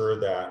 to make sure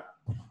that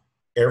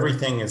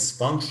everything is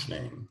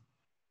functioning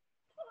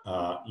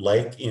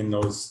like in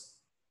those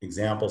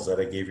examples that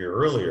I gave you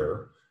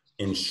earlier,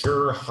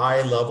 ensure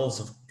high levels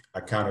of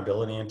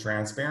accountability and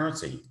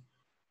transparency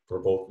for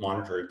both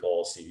monetary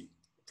policy,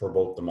 for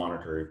both the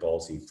monetary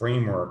policy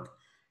framework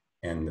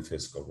and the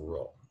fiscal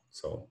rule.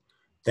 So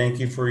thank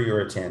you for your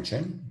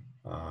attention.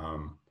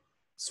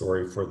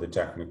 Sorry for the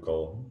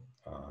technical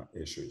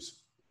issues.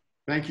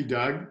 Thank you,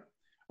 Doug.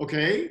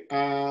 Okay,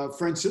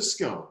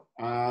 Francisco,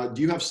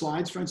 do you have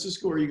slides,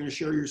 Francisco, or are you going to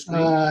share your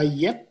screen?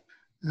 Yep.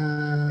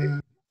 Okay.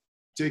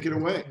 Take it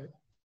away.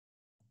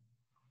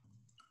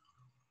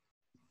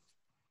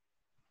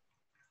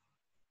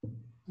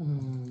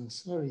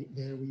 Sorry,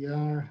 there we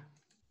are.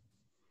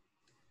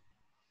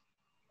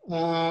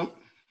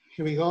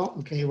 Here we go.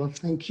 Okay, well,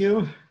 thank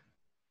you.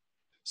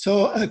 So,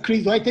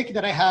 Chris, do I take it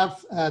that I have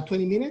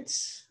 20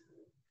 minutes?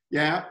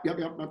 Yeah, yep.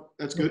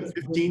 That's good.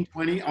 15,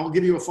 20. I'll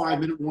give you a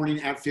 5-minute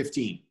warning at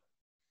 15.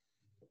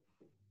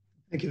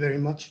 Thank you very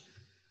much.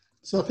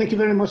 So thank you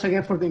very much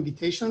again for the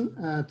invitation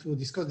to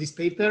discuss this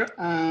paper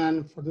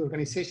and for the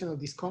organization of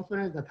this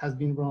conference that has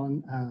been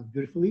run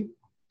beautifully.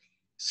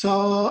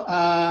 So,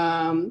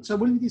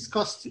 we'll be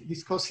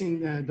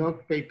discussing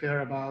Doug's paper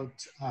about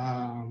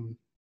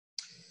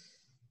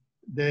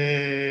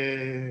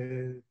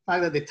the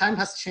fact that the time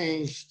has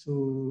changed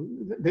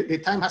the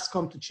time has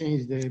come to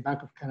change the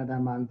Bank of Canada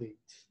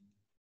mandate.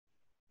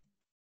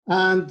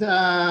 And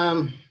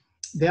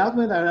the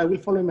outline that I will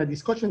follow in my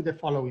discussion is the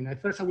following.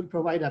 First, I will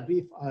provide a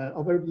brief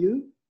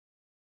overview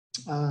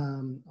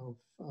of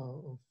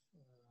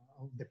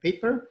the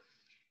paper.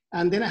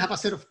 And then I have a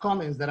set of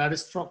comments that are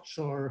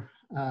structured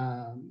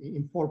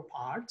in 4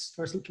 parts.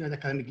 First, looking at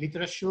academic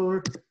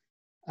literature.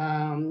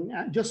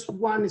 Just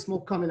one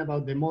small comment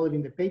about the model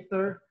in the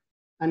paper,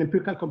 an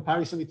empirical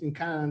comparison between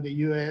Canada and the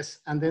US,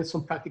 and then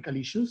some practical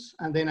issues.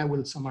 And then I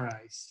will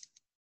summarize.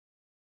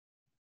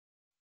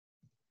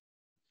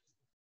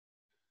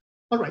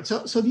 All right,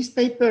 so this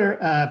paper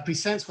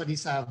presents what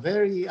is a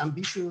very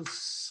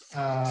ambitious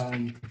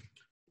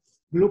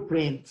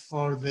blueprint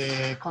for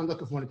the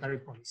conduct of monetary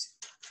policy.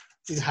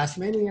 It has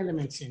many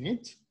elements in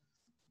it.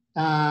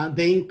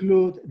 They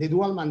include the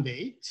dual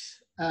mandate,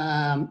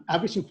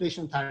 average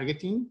inflation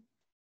targeting,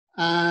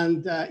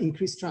 and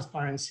increased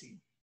transparency.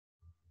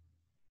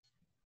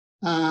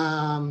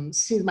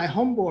 Since my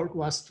homework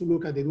was to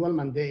look at the dual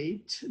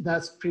mandate,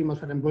 that's pretty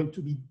much what I'm going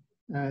to be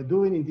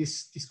doing in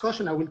this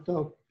discussion. I will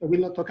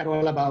not talk at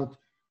all about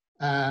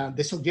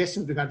the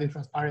suggestions regarding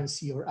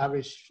transparency or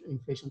average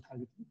inflation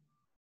targeting.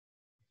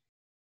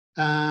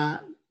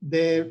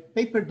 The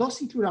paper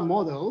does include a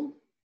model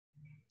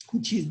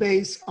which is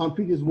based on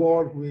previous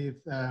work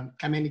with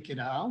Kamenik et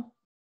al.,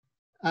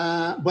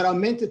 but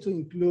augmented to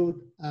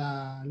include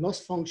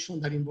loss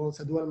function that involves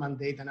a dual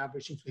mandate and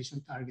average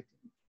inflation targeting.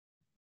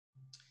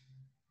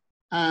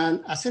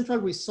 And a central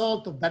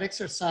result of that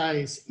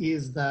exercise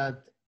is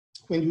that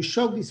when you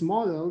show this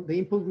model, the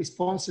input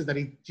responses that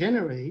it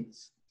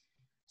generates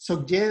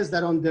suggest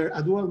that under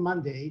a dual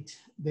mandate,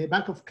 the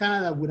Bank of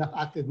Canada would have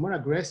acted more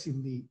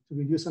aggressively to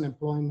reduce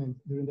unemployment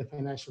during the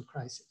financial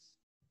crisis.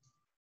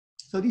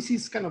 So this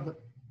is kind of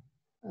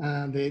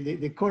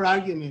the core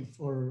argument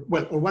for,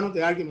 well, or one of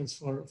the arguments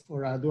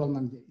for a dual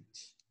mandate.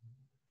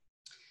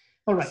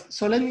 All right,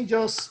 so let me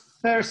just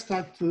first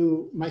start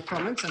to my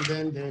comments, and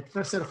then the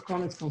first set of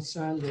comments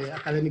concern the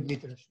academic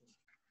literature.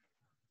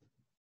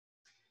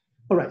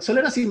 All right, so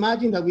let us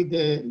imagine that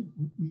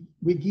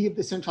we give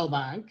the central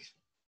bank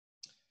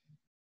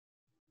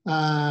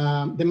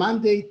the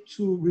mandate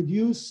to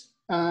reduce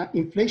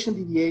inflation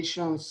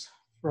deviations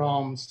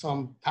from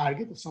some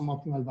target or some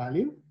optimal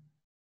value,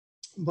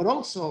 but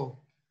also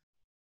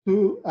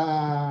to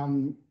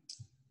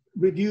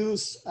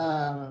reduce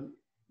the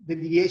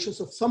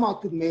deviations of some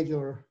output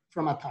measure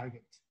from a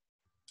target.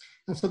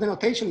 And so the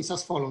notation is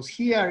as follows.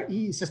 Here,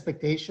 E is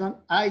expectation,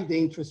 I the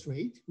interest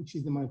rate, which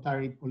is the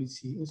monetary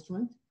policy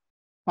instrument,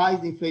 pi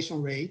is the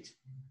inflation rate,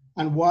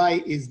 and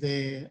Y is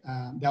the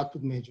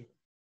output measure.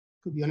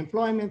 Could be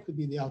unemployment, could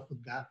be the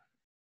output gap.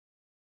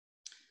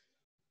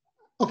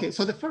 Okay,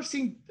 so the first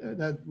thing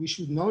that we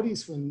should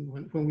notice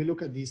when we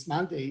look at this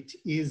mandate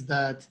is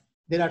that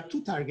there are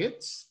 2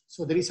 targets.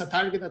 So there is a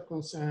target that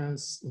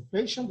concerns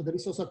inflation, but there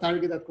is also a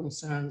target that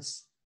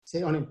concerns,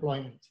 say,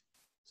 unemployment.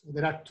 So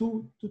there are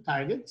two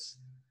targets,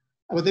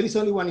 but there is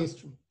only one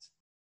instrument.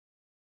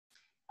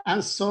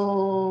 And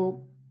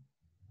so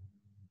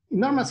in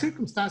normal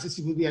circumstances,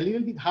 it would be a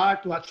little bit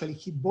hard to actually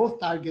hit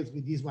both targets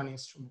with this one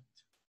instrument.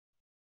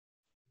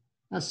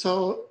 And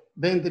so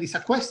then there is a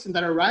question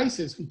that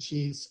arises, which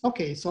is,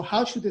 okay, so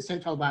how should the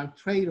central bank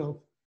trade off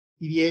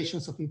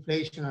deviations of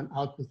inflation and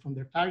output from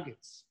their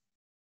targets?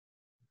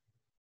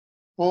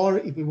 Or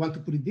if we want to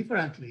put it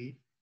differently,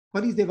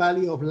 what is the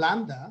value of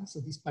lambda, so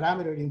this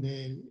parameter in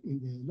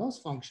the loss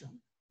function,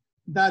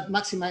 that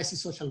maximizes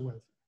social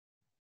welfare?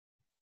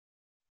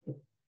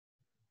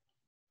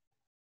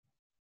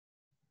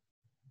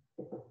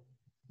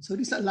 So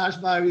this is a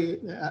large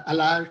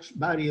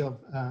body of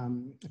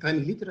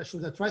academic literature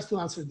that tries to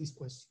answer this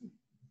question.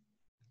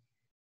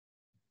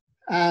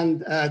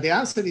 And the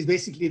answer is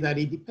basically that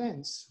it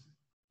depends.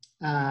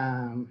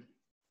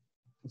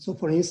 So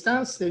for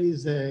instance, there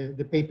is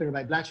the paper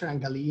by Blanchard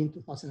and Galli in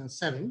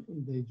 2007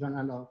 in the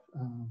Journal of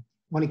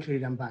Money,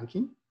 Credit and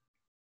Banking.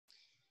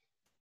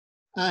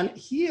 And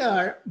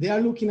here they are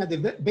looking at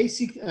the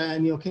basic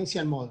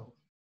Neo-Keynesian model.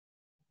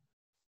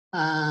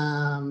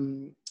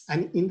 And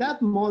in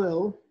that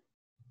model,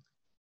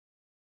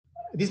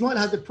 this model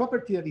has the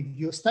property that if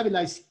you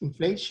stabilize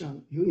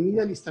inflation, you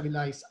immediately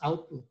stabilize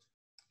output.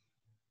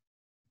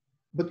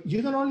 But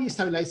you don't only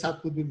stabilize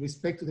output with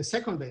respect to the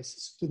second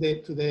basis, to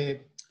the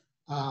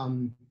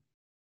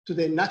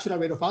natural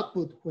rate of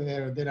output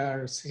where there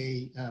are,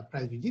 say,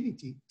 price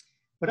rigidity.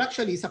 But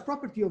actually, it's a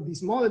property of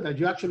this model that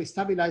you actually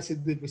stabilize it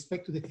with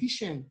respect to the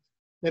efficient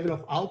level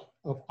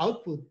of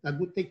output that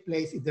would take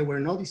place if there were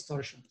no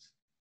distortions.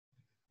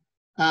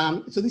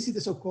 So this is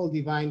the so-called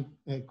divine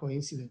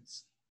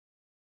coincidence.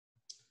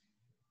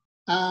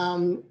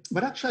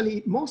 But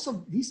actually, most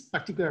of this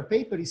particular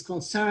paper is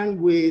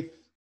concerned with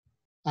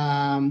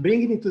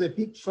bringing into the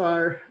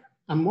picture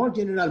a more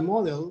general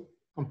model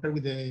compared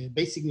with the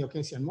basic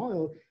Neo-Keynesian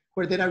model,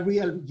 where there are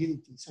real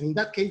rigidities. And in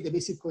that case, the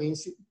basic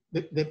coincidence,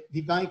 the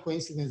divine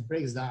coincidence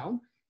breaks down.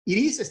 It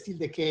is still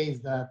the case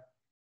that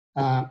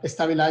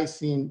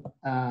stabilizing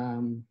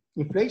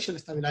inflation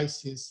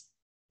stabilizes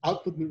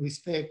output with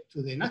respect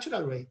to the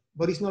natural rate,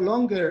 but it's no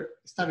longer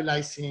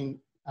stabilizing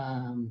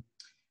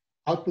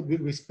output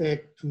with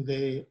respect to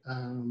the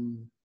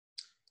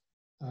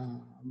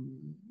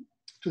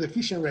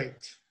efficient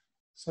rate.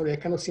 Sorry, I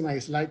cannot see my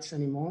slides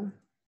anymore.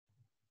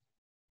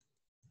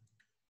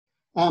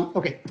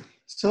 Okay,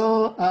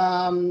 so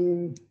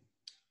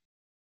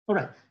all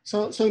right.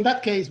 So in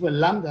that case, well,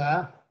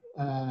 lambda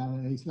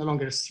is no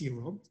longer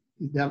zero.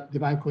 The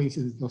divine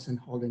coincidence doesn't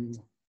hold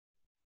anymore.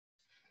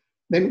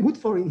 Then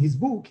Woodford, in his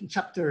book, in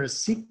chapter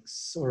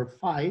 6 or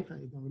 5,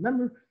 I don't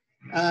remember,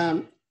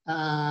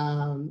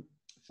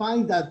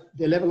 find that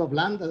the level of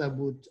lambda that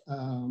would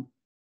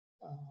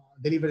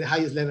deliver the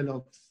highest level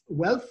of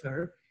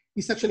welfare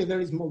is actually a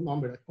very small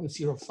number, like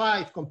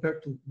 0.05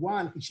 compared to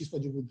 1, which is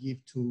what you would give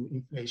to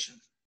inflation.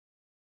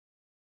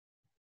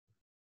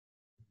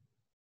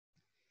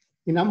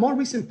 In a more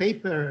recent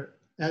paper,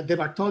 De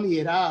Bartoli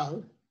et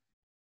al.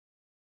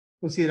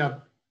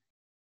 Consider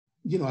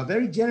a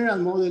very general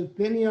model,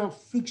 plenty of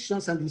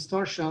frictions and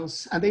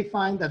distortions, and they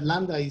find that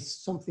lambda is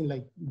something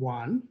like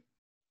 1.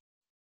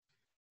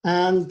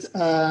 And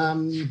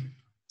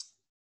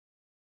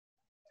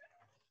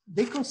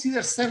they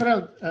consider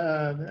several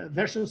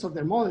versions of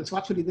their model. So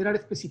actually there are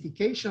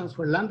specifications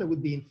where lambda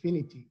would be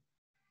infinity.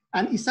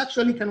 And it's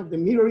actually kind of the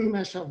mirror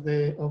image of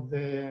the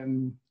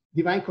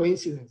divine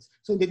coincidence.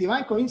 So in the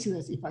divine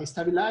coincidence, if I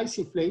stabilize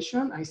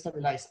inflation, I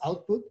stabilize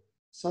output.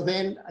 So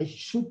then I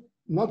should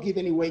not give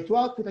any weight to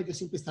output, I just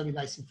simply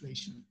stabilize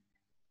inflation.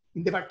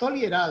 In the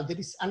Bartoli et al., there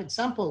is an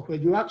example where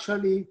you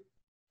actually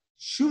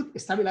should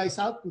stabilize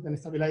output, and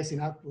stabilizing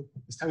output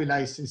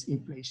stabilizes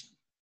inflation.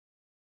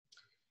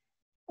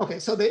 Okay,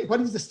 so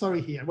what is the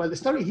story here? Well, the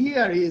story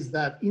here is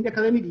that in the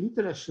academic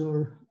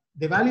literature,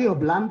 the value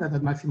of lambda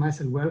that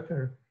maximizes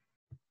welfare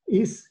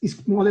is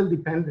model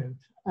dependent.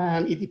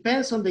 And it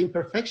depends on the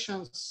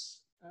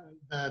imperfections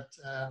the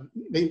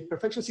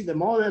imperfections in the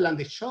model and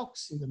the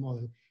shocks in the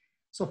model.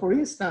 So for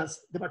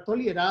instance, the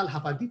Bartoli et al.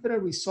 Have a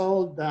different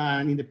result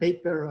than in the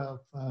paper of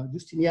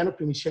Giustiniano,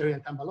 Primiceri,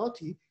 and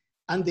Tambalotti.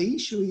 And the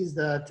issue is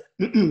that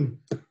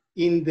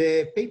in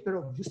the paper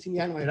of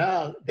Giustiniano et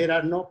al., there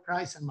are no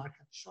price and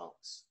market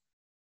shocks.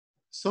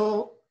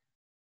 So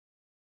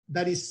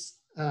that is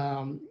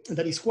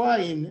why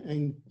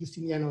in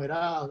Giustiniano et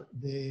al.,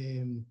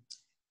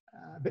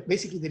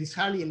 basically there is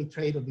hardly any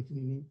trade-off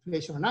between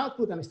inflation and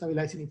output, and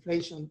stabilizing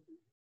inflation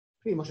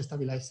pretty much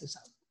stabilizes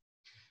output.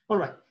 All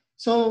right.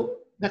 So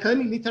the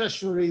academic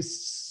literature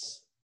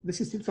there's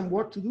still some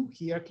work to do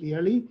here,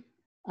 clearly.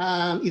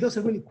 It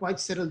doesn't really quite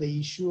settle the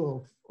issue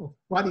of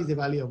what is the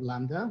value of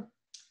lambda.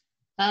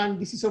 And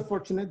this is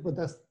unfortunate, but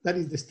that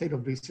is the state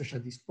of research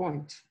at this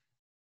point.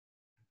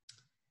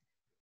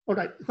 All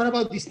right, what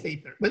about this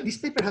paper? Well, this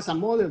paper has a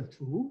model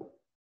too,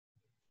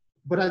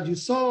 but as you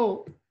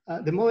saw,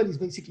 the model is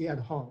basically ad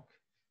hoc.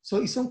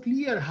 So it's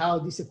unclear how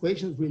these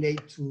equations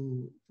relate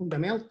to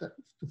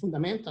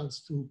fundamentals,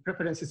 to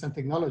preferences and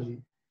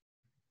technology.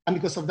 And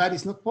because of that,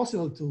 it's not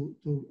possible to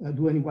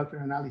do any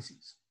welfare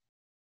analysis.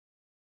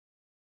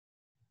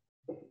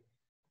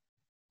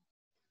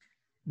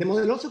 The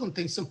model also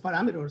contains some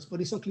parameters, but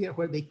it's unclear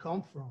where they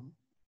come from,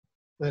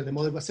 whether the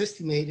model was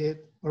estimated,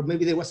 or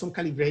maybe there was some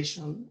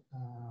calibration.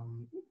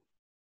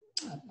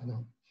 I don't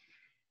know.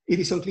 It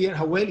is unclear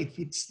how well it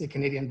fits the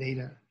Canadian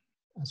data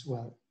as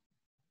well.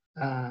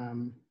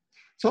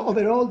 So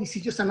overall, this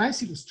is just a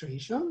nice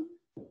illustration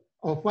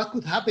of what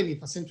could happen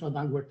if a central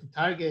bank were to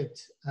target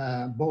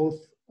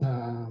both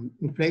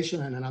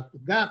inflation and an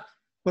output gap,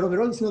 but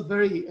overall it's not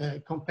very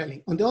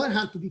compelling. On the other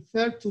hand, to be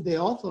fair to the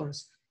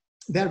authors,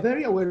 they're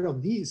very aware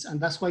of this, and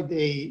that's why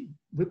they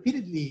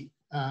repeatedly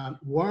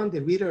warn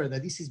the reader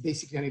that this is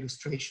basically an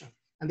illustration,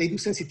 and they do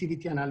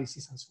sensitivity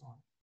analysis and so on.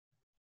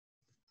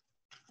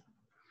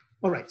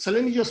 All right, so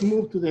let me just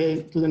move to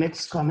the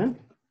next comment.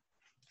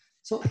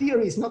 So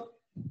theory is not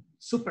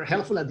super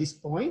helpful at this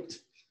point,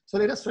 so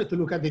let us try to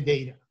look at the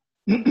data.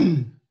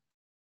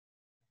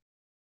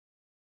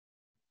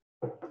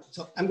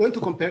 So I'm going to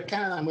compare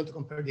Canada, I'm going to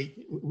compare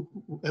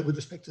with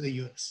respect to the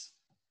US.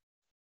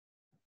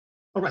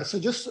 All right, so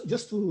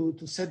just to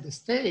set the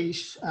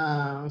stage,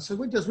 so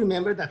we just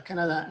remember that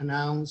Canada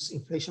announced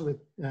inflation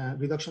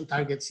reduction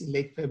targets in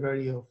late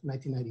February of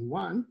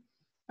 1991,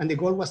 and the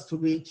goal was to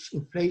reach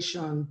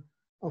inflation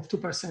of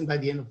 2% by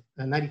the end of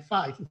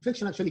 95.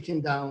 Inflation actually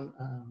came down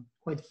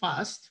quite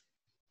fast.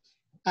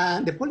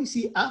 And the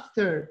policy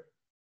after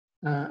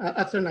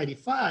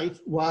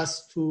 95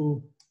 was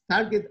to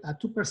target a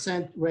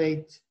 2%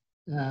 rate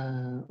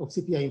of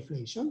CPI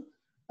inflation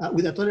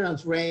with a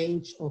tolerance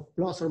range of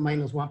plus or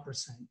minus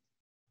 1%.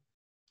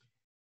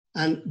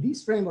 And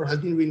this framework has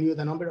been renewed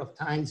a number of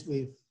times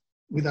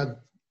without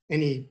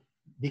any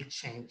big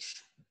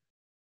change.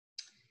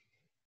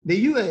 The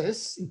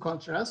US, in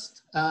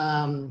contrast,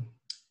 there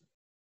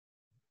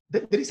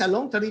is a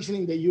long tradition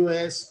in the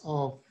US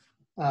of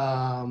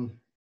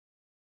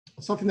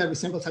something that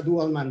resembles a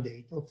dual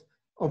mandate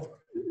of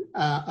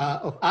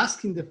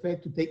asking the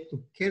Fed to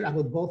care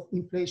about both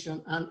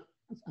inflation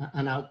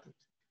and output.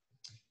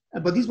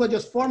 But this was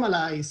just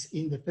formalized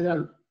in the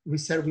Federal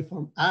Reserve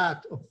Reform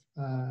Act of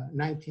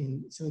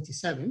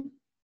 1977,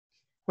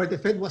 where the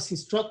Fed was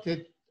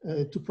instructed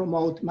to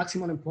promote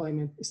maximum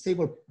employment,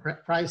 stable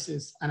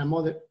prices, and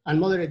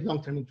moderate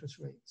long-term interest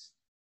rates.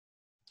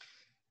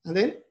 And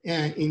then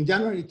in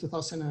January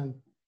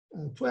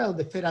 2012,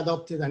 the Fed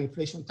adopted an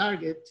inflation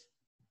target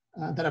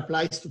that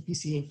applies to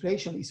PCE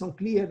inflation. It's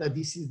unclear that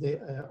this is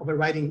the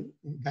overriding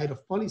guide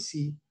of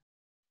policy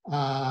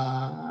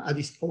at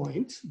this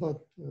point, but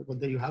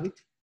there you have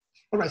it.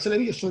 All right, so let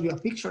me just show you a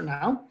picture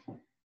now.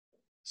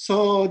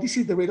 So this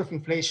is the rate of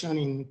inflation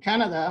in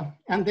Canada,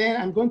 and then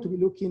I'm going to be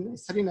looking,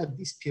 starting at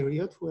this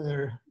period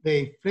where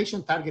the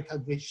inflation target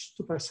had reached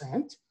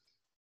 2%.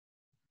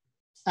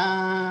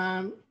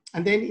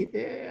 And then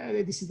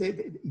this is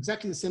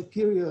exactly the same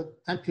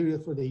time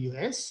period for the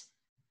US.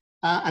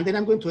 And then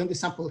I'm going to end the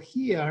sample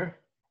here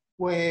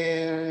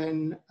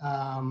when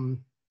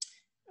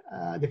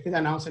the Fed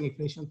announced an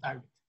inflation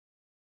target.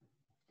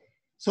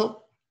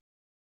 So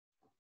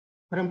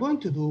what I'm going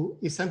to do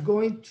is I'm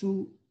going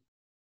to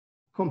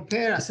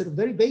compare a set of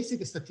very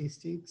basic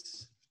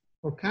statistics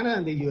for Canada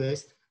and the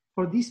US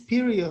for this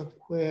period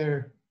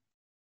where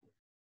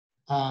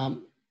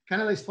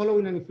Canada is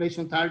following an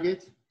inflation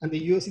target and the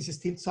US is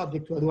still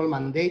subject to a dual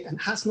mandate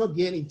and has not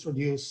yet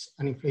introduced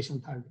an inflation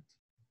target.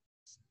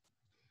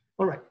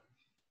 All right,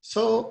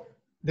 so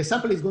the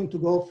sample is going to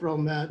go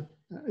from,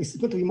 it's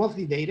going to be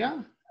monthly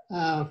data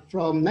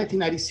from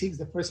 1996,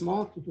 the first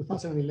month, to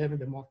 2011,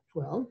 the month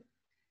 12.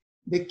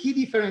 The key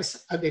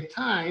difference at the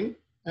time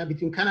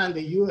between Canada and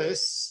the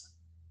US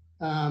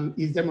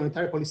is their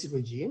monetary policy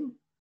regime.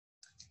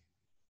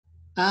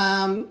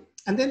 And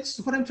then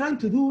so what I'm trying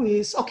to do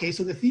is, okay,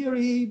 so the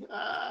theory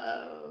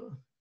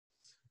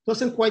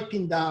doesn't quite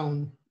pin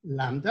down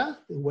lambda,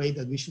 the way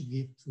that we should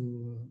give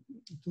to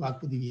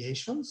output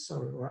deviations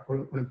or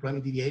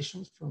unemployment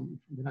deviations from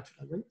the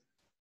natural rate.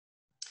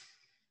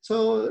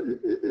 So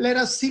let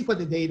us see what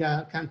the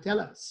data can tell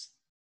us.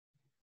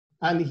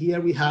 And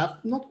here we have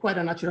not quite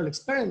a natural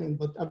experiment,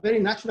 but a very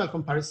natural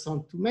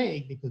comparison to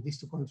make because these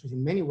two countries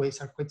in many ways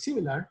are quite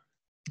similar.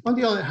 On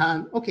the other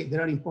hand, okay,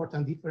 there are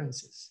important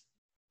differences.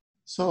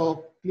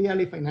 So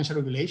clearly financial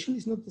regulation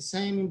is not the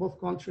same in both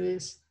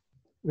countries.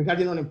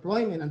 Regarding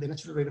unemployment and the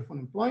natural rate of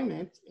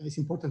unemployment, it's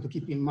important to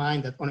keep in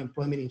mind that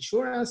unemployment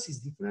insurance is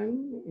different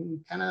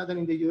in Canada than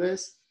in the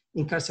US.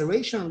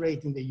 Incarceration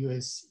rate in the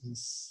US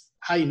is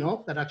high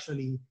enough that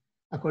actually,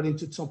 according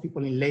to some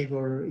people in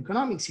labor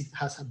economics, it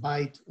has a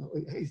bite,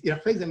 it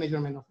affects the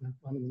measurement of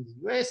unemployment in the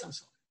US and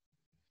so on.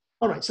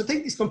 All right, so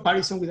take this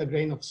comparison with a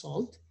grain of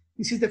salt.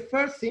 This is the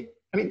first thing,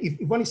 I mean,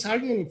 if one is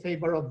arguing in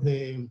favor of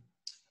the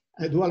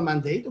dual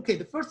mandate, okay,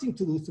 the first thing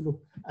to do is to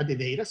look at the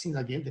data, since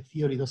again, the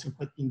theory doesn't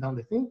quite pin down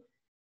the thing.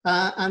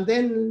 And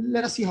then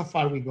let us see how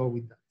far we go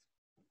with that.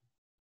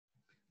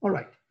 All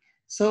right,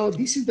 so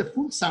this is the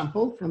full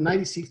sample from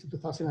 96 to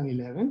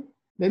 2011.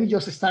 Let me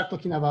just start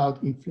talking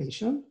about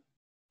inflation.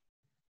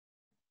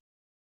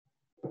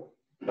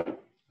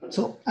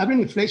 So average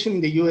inflation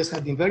in the US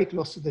has been very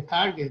close to the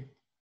target.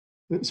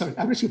 Sorry,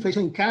 average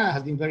inflation in Canada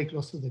has been very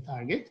close to the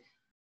target.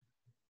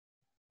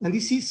 And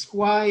this is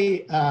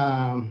why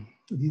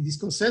this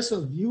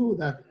consensus view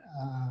that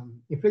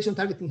inflation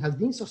targeting has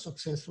been so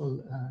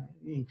successful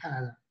in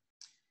Canada.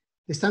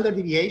 The standard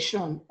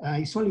deviation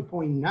is only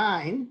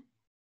 0.9.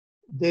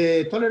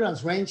 The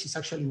tolerance range is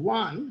actually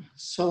 1.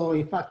 So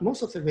in fact,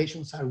 most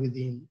observations are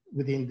within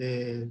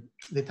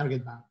the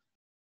target band.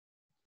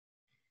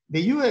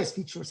 The US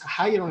features a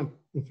higher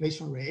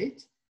inflation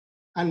rate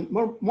and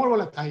more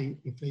volatile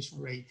inflation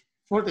rate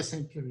for the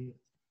same period.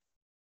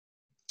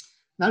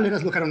 Now let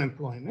us look at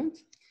unemployment.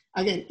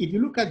 Again, if you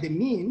look at the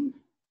mean,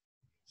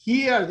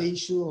 here the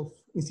issue of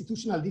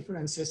institutional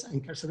differences,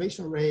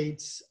 incarceration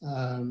rates,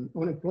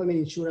 unemployment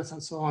insurance,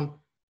 and so on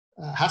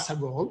has a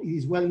role. It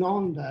is well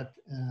known that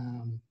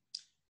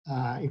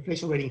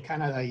inflation rate in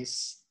Canada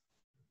is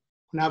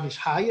on average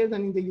higher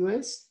than in the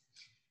US.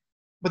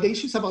 But the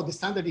issue is about the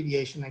standard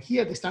deviation. And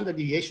here the standard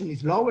deviation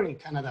is lower in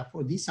Canada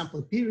for this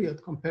sample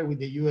period compared with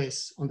the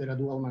US under a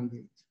dual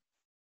mandate.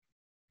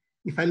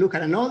 If I look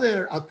at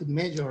another output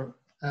measure,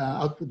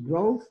 output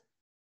growth,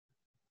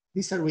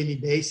 these are really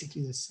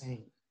basically the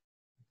same.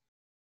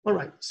 All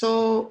right,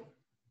 so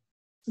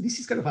this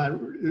is kind of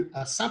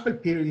a sample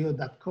period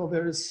that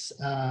covers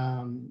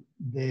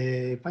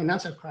the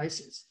financial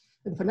crisis.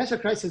 And the financial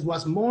crisis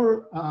was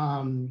more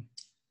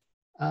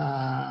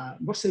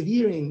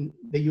severe in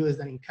the US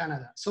than in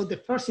Canada. So the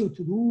first thing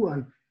to do,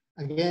 and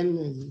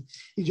again,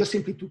 is just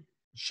simply to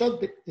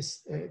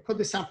cut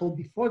the sample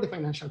before the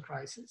financial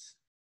crisis.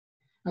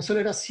 And so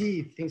let us see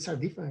if things are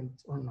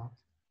different or not.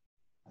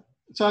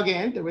 So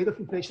again, the rate of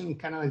inflation in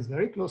Canada is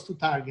very close to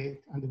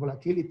target, and the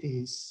volatility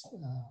is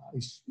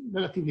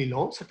relatively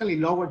low, certainly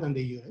lower than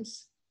the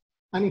US.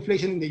 And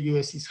inflation in the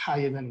US is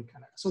higher than in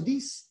Canada. So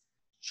this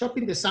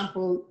chopping the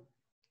sample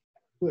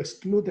to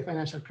exclude the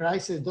financial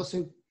crisis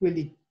doesn't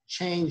really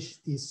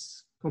change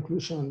this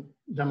conclusion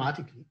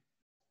dramatically.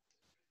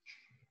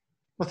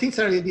 But things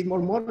are a little bit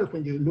more moderate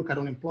when you look at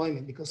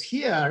unemployment, because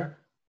here,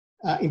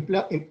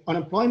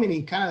 unemployment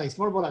in Canada is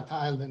more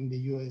volatile than the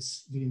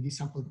US during this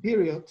sample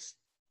period.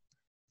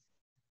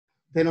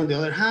 Then on the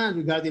other hand,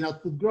 regarding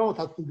output growth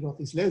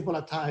is less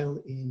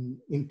volatile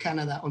in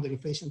Canada under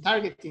inflation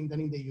targeting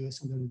than in the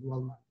US under the dual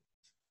mandate.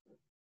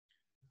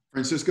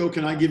 Francisco,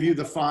 can I give you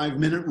the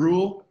 5-minute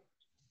rule?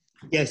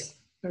 Yes.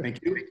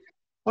 Thank you.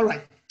 All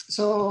right.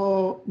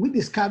 So with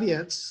these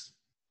caveats,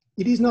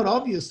 it is not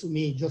obvious to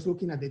me, just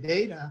looking at the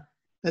data,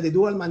 that the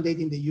dual mandate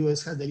in the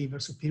US has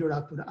delivered superior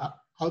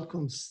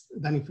outcomes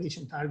than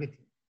inflation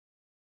targeting.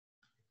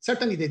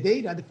 Certainly the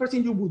data, the first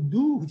thing you would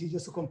do, which is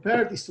just to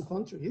compare these two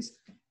countries,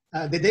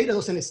 the data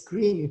doesn't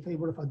screen in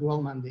favor of a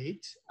dual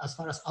mandate as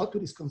far as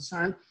output is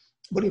concerned,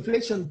 but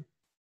inflation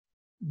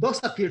does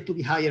appear to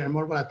be higher and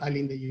more volatile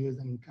in the US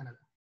than in Canada.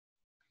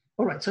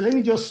 All right, so let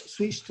me just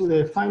switch to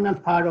the final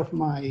part of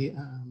my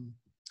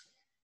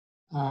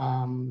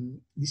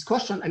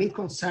discussion, and it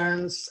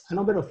concerns a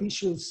number of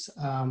issues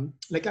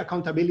like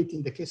accountability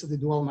in the case of the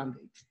dual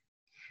mandate.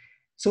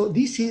 So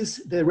this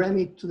is the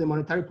remit to the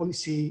Monetary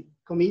Policy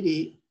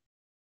Committee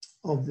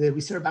of the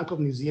Reserve Bank of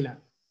New Zealand.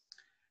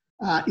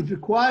 It's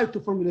required to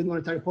formulate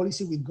monetary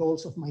policy with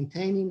goals of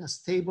maintaining a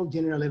stable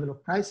general level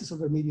of prices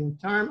over medium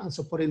term and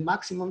supporting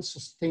maximum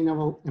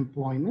sustainable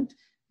employment.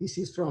 This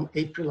is from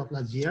April of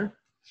last year.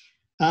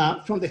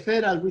 From the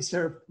Federal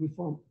Reserve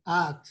Reform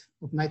Act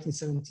of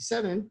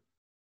 1977,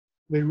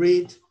 we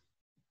read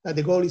that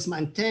the goal is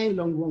maintain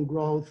long-run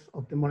growth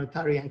of the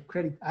monetary and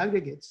credit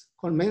aggregates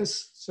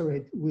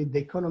commensurate with the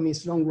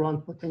economy's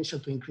long-run potential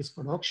to increase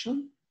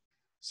production,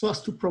 so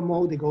as to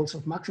promote the goals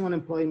of maximum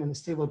employment and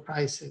stable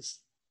prices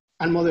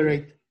and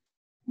moderate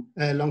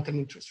long-term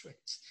interest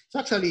rates. So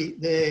actually,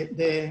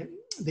 the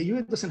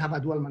US doesn't have a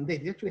dual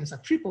mandate. It actually has a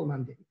triple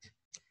mandate.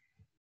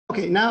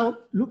 Okay, now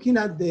looking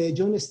at the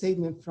joint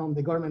statement from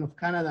the Government of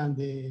Canada and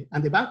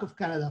the Bank of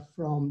Canada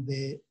from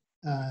the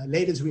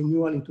latest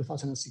renewal in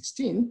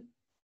 2016,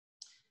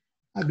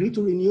 agreed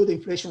to renew the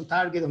inflation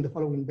target on the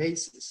following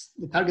basis.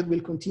 The target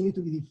will continue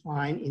to be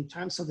defined in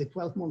terms of the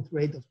 12-month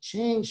rate of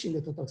change in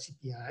the total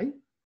CPI.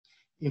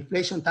 The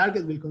inflation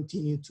target will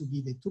continue to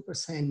be the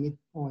 2%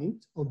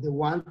 midpoint of the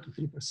 1 to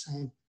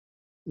 3%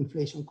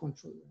 inflation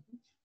control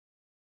range.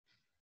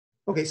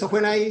 Okay, so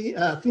when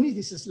I finish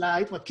this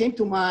slide, what came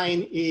to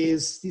mind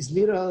is this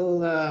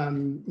little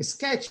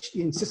sketch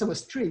in Sesame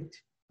Street,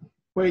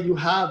 where you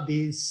have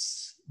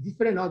these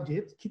different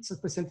objects, kids are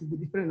presented with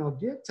different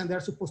objects, and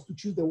they're supposed to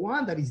choose the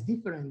one that is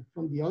different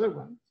from the other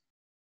one.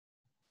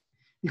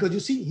 Because you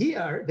see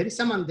here, there is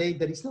a mandate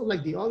that is not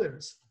like the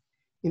others.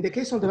 In the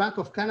case of the Bank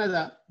of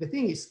Canada, the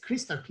thing is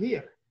crystal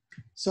clear.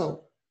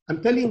 So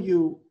I'm telling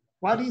you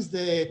what is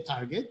the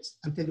target,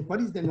 I'm telling you what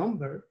is the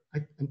number,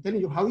 I'm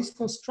telling you how it's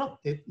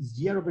constructed, is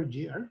year over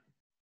year,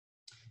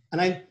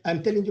 and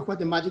I'm telling you what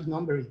the magic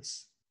number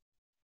is.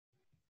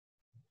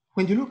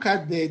 When you look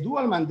at the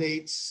dual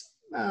mandates,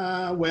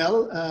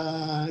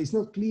 it's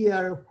not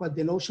clear what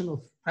the notion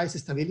of price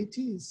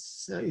stability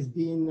is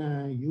being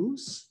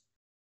used.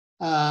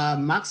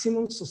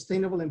 Maximum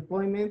sustainable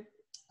employment,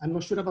 I'm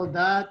not sure about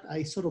that.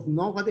 I sort of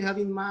know what they have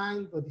in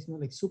mind, but it's not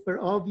like super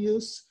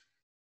obvious.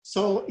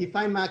 So if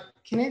I'm a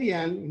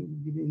Canadian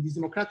in this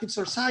democratic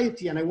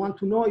society and I want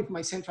to know if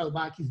my central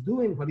bank is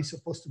doing what it's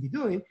supposed to be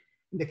doing,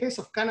 in the case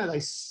of Canada,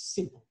 it's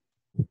simple.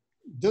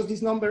 Just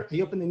this number,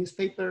 I open the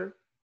newspaper.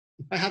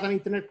 If I have an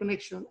internet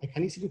connection, I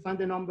can easily find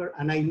the number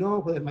and I know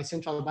whether my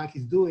central bank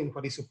is doing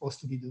what it's supposed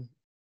to be doing.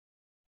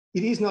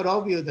 It is not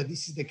obvious that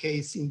this is the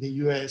case in the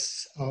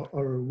US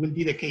or will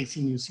be the case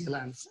in New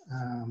Zealand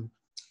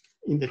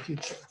in the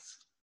future.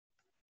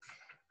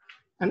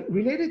 And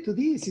related to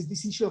this is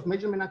this issue of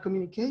measurement and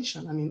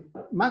communication. I mean,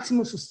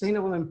 maximum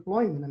sustainable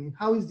employment. I mean,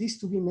 how is this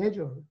to be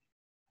measured?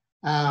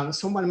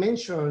 Someone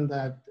mentioned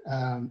that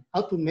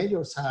output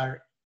measures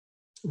are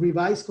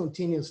revised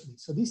continuously.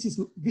 So this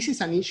is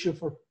an issue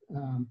for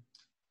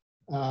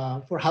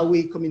how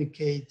we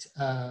communicate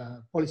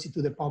policy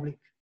to the public.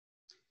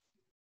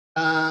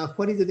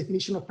 what is the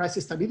definition of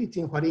price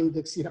stability and what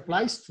index it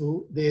applies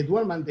to. The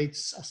dual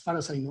mandates, as far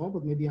as I know,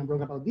 but maybe I'm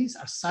wrong about this,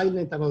 are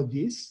silent about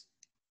this.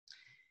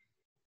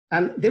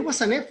 And there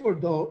was an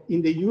effort, though,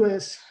 in the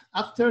US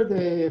after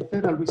the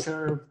Federal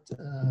Reserve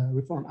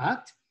Reform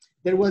Act.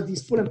 There was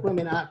this Full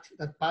Employment Act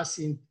that passed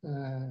in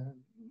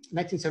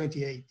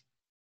 1978.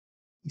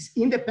 It's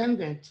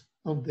independent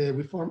of the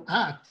Reform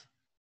Act,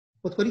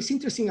 but what is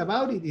interesting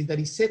about it is that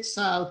it sets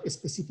out a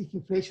specific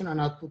inflation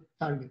and output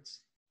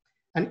targets.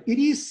 And it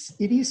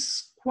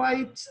is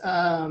quite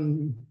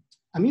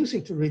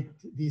amusing to read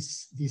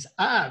this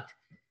act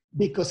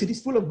because it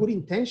is full of good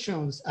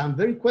intentions and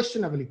very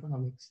questionable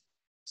economics.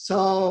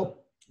 So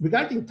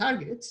regarding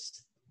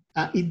targets,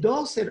 it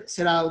does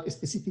set out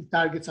specific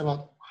targets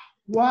about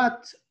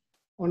what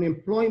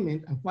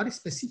unemployment and what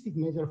specific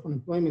measure of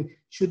unemployment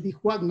should be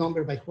what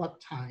number by what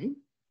time.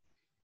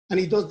 And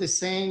it does the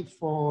same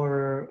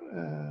for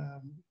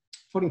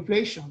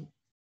inflation.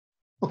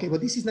 Okay,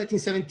 but this is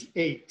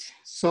 1978.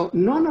 So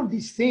none of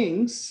these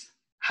things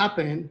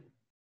happened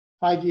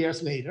 5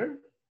 years later.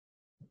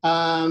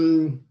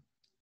 Among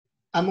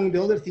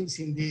the other things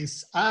in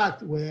this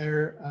act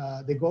were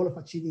the goal of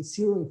achieving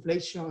zero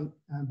inflation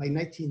by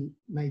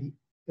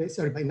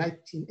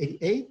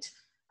 1988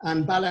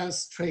 and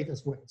balanced trade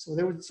as well. So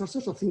there were all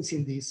sorts of things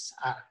in this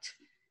act.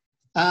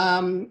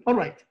 All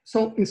right,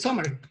 so in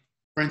summary.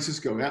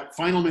 Francisco, yeah,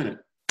 final minute.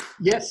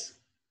 Yes.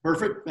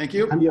 Perfect, thank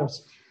you. And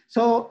yours.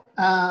 So,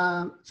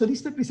 so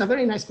this paper is a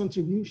very nice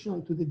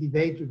contribution to the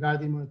debate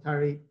regarding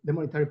the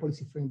monetary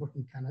policy framework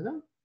in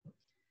Canada.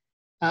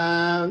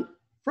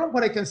 From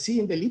what I can see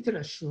in the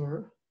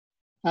literature,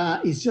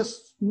 it's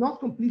just not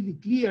completely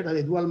clear that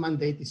the dual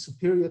mandate is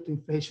superior to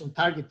inflation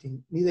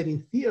targeting, neither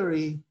in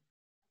theory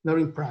nor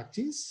in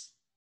practice.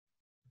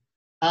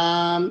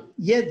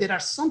 Yet there are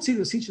some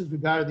serious issues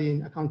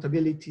regarding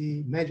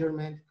accountability,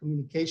 measurement,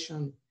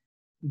 communication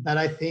that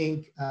I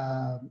think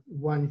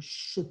one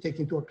should take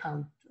into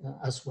account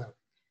as well.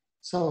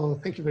 So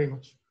thank you very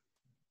much.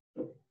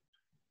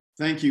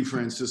 Thank you,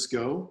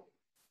 Francisco.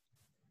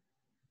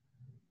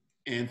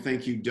 And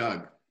thank you,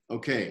 Doug.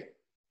 Okay,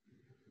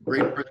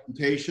 great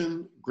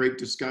presentation, great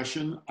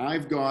discussion.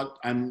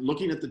 I'm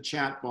looking at the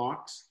chat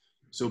box,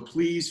 so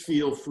please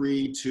feel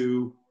free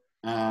to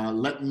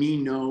let me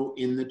know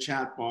in the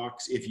chat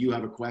box if you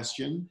have a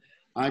question.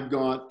 I've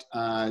got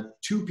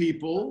 2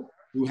 people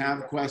who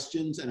have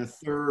questions and a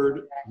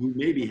third who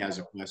maybe has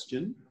a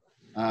question.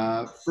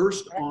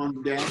 First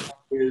on deck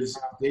is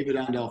David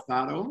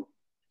Andelfato,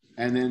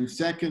 and then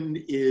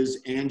second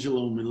is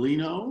Angelo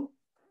Molino.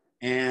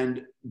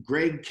 And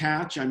Greg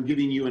Catch, I'm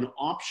giving you an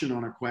option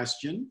on a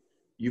question.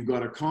 You've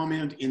got a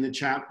comment in the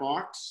chat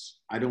box.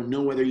 I don't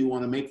know whether you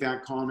want to make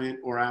that comment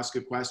or ask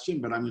a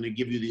question, but I'm going to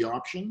give you the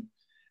option.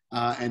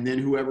 And then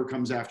whoever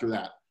comes after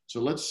that.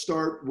 So let's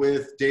start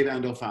with David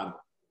Andelfato.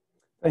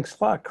 Thanks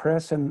a lot,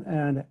 Chris.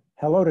 And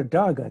hello to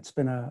Doug. It's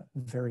been a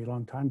very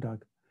long time,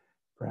 Doug.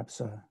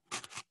 Perhaps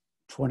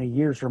 20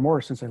 years or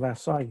more since I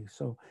last saw you.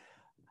 So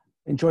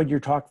enjoyed your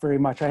talk very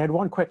much. I had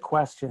one quick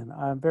question.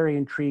 I'm very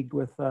intrigued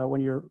with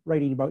when you're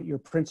writing about your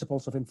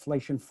principles of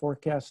inflation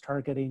forecast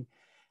targeting.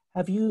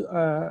 Have you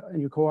and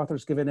your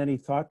co-authors given any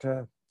thought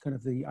to kind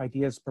of the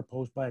ideas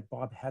proposed by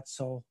Bob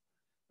Hetzel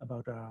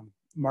about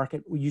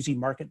using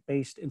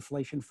market-based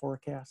inflation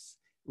forecasts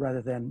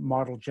rather than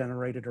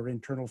model-generated or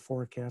internal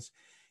forecasts?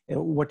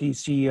 What do you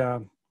see?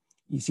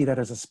 You see that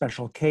as a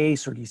special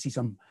case, or do you see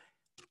some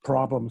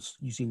problems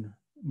using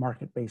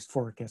market-based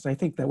forecasts? I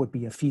think that would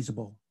be a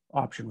feasible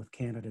option with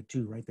Canada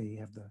too, right? They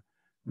have the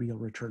real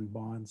return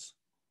bonds.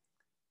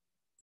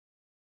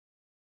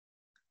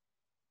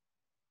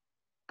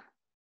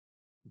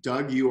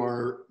 Doug, you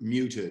are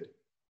muted.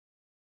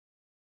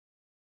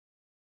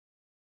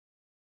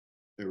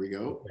 There we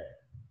go.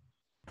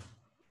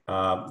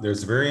 Okay.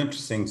 There's a very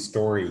interesting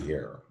story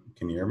here.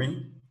 Can you hear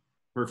me?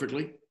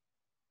 Perfectly.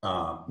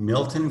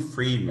 Milton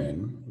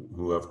Friedman,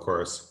 who of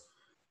course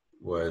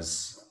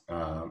was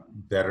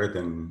better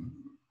than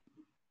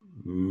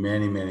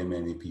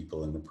many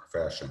people in the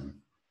profession,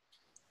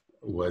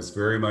 was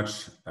very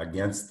much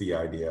against the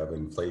idea of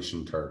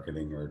inflation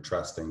targeting or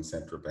trusting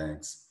central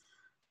banks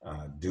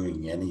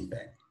doing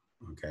anything,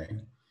 okay?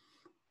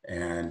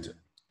 And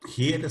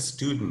he had a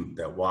student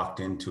that walked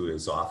into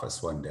his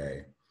office one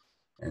day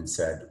and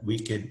said, we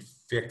could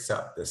fix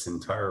up this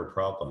entire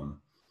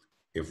problem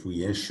if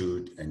we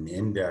issued an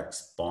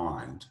index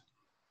bond.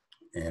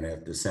 And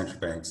if the central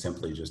bank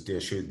simply just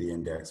issued the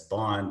index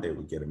bond, they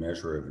would get a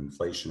measure of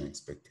inflation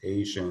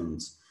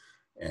expectations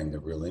and the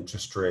real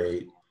interest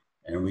rate.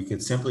 And we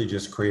could simply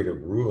just create a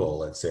rule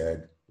that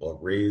said, well,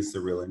 raise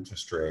the real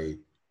interest rate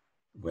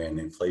when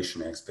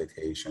inflation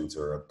expectations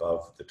are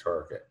above the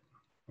target,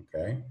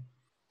 okay?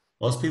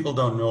 Most people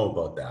don't know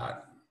about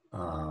that.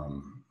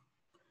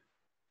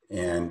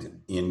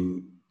 And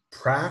in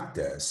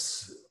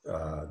practice,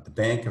 the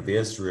Bank of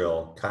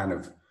Israel kind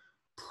of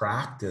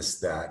practiced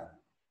that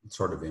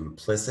sort of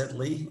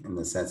implicitly, in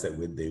the sense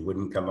that they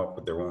wouldn't come up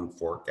with their own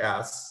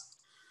forecasts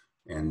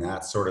and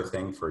that sort of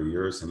thing for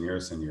years and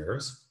years and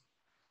years.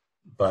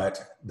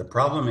 But the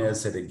problem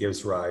is that it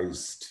gives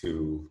rise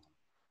to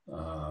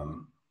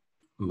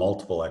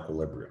multiple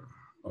equilibrium,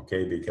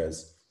 okay?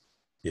 Because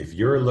if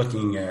you're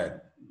looking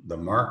at the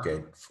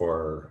market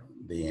for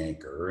the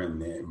anchor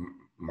and the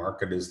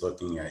market is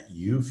looking at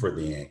you for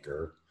the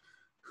anchor,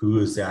 who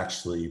is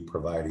actually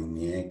providing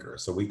the anchor?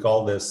 So we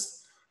call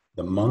this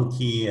the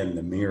monkey and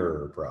the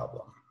mirror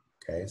problem,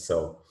 okay?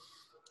 So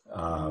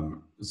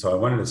I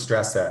wanted to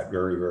stress that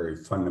very, very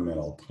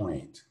fundamental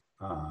point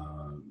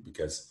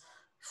because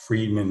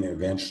Friedman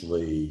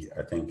eventually,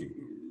 I think,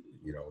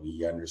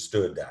 he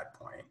understood that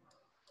point.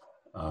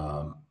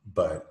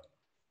 But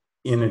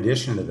in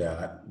addition to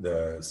that,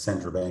 the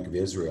Central Bank of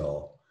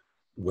Israel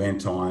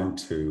went on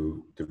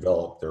to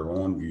develop their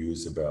own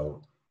views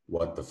about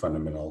what the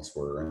fundamentals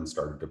were and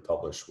started to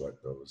publish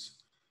what those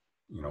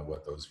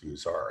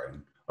views are.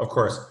 And of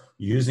course,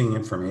 using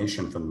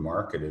information from the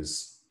market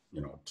is,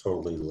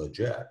 totally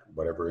legit.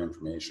 Whatever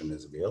information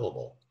is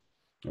available,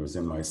 it was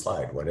in my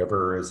slide,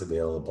 whatever is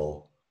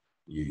available,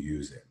 you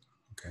use it,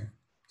 okay?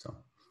 So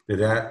did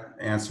that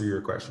answer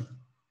your question?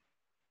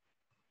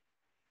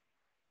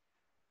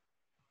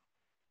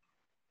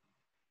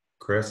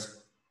 Chris?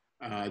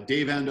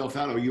 Dave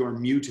Andolfato, you are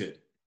muted.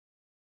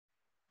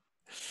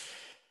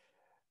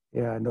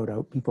 Yeah, no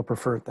doubt. People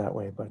prefer it that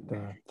way, but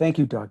thank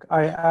you, Doug.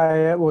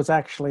 I was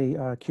actually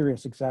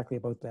curious exactly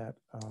about that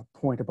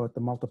point about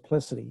the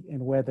multiplicity and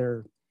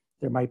whether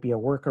there might be a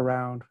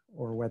workaround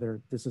or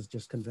whether this is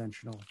just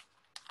conventional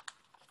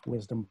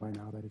wisdom by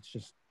now, that it's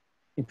just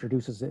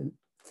introduces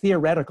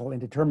theoretical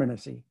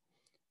indeterminacy.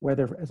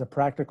 Whether as a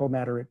practical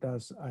matter it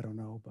does, I don't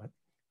know, but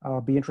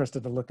I'll be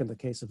interested to look in the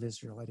case of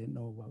Israel. I didn't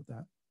know about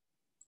that.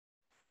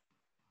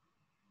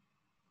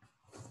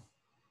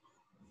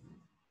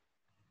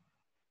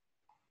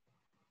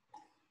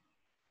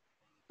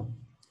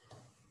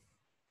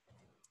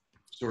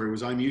 Sorry,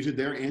 was I muted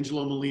there?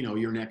 Angelo Molino,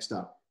 you're next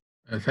up.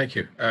 Thank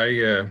you.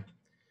 I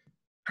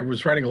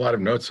was writing a lot of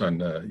notes on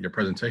your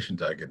presentation,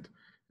 Doug, and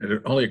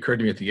it only occurred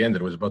to me at the end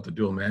that it was about the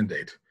dual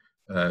mandate.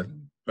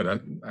 But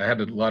I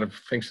had a lot of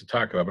things to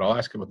talk about, but I'll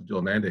ask about the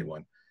dual mandate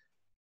one.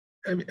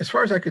 I mean, as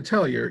far as I could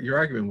tell, your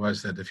argument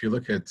was that if you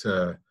look at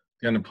the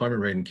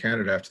unemployment rate in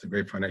Canada after the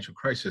great financial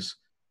crisis,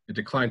 it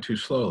declined too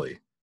slowly.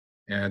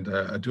 And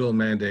a dual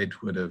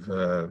mandate would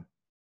have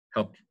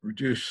helped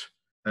reduce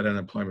that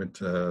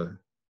unemployment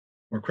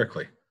more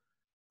quickly.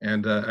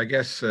 And I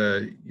guess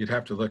you'd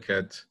have to look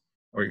at,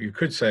 or you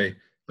could say,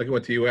 look at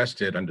what the US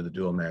did under the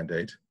dual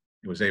mandate.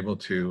 It was able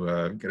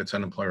to get its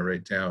unemployment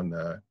rate down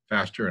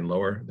faster and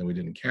lower than we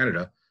did in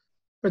Canada.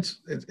 But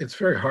it's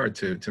very hard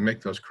to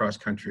make those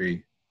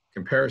cross-country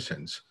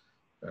comparisons.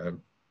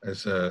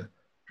 As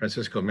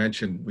Francisco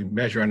mentioned, we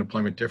measure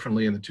unemployment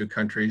differently in the two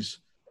countries.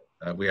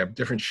 We have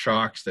different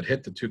shocks that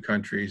hit the two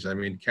countries. I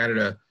mean,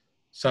 Canada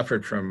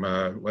suffered from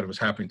what was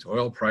happening to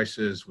oil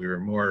prices. We were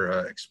more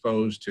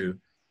exposed to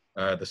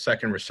the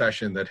second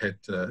recession that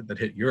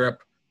hit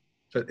Europe.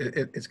 So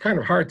it's kind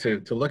of hard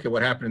to look at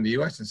what happened in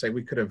the US and say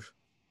we could have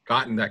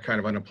gotten that kind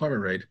of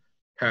unemployment rate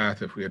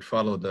path if we had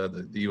followed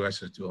the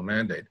US's dual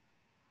mandate.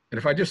 And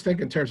if I just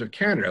think in terms of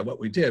Canada, what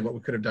we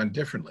could have done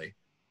differently,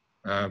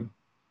 I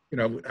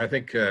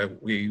think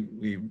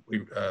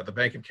the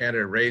Bank of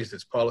Canada raised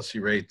its policy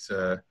rate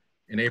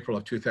in April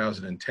of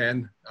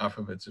 2010 off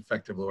of its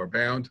effective lower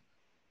bound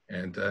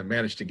and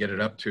managed to get it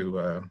up to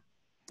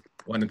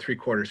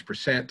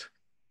 1.75%.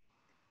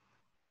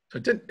 So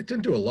it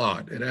didn't do a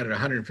lot. It added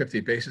 150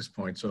 basis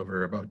points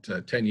over about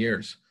 10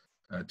 years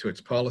to its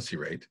policy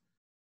rate.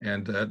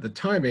 And the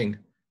timing,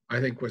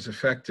 I think, was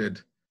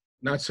affected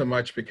not so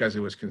much because it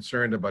was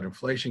concerned about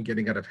inflation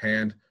getting out of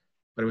hand,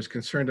 but it was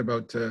concerned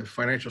about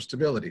financial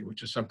stability,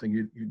 which is something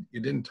you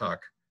didn't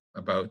talk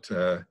about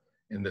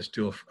in this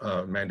dual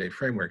mandate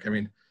framework. I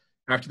mean,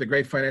 after the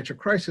great financial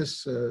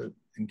crisis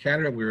in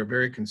Canada, we were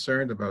very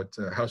concerned about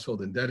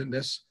household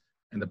indebtedness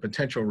and the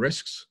potential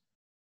risks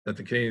that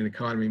the Canadian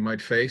economy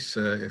might face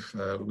if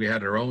we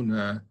had our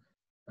own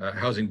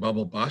housing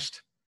bubble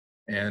bust.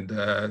 And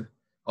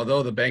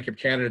although the Bank of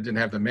Canada didn't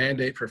have the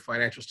mandate for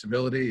financial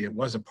stability, it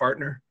was a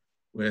partner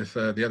with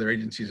the other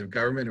agencies of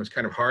government. It was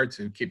kind of hard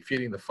to keep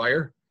feeding the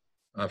fire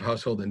of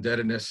household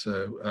indebtedness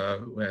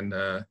when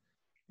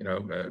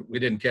we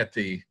didn't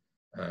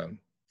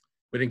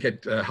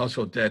get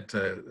household debt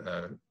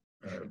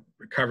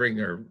recovering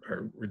or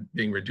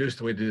being reduced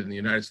the way it did in the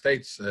United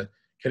States.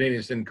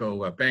 Canadians didn't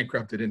go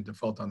bankrupt, they didn't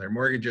default on their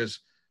mortgages.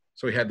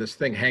 So we had this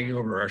thing hanging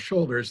over our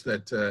shoulders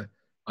that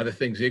other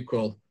things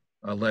equal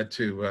led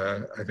to,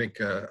 I think,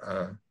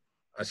 a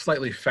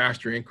slightly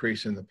faster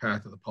increase in the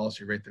path of the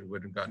policy rate that we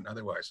would have gotten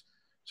otherwise.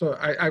 So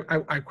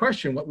I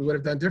question what we would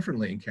have done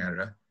differently in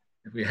Canada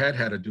if we had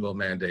had a dual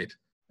mandate,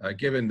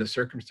 given the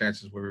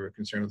circumstances where we were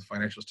concerned with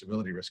financial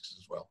stability risks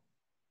as well.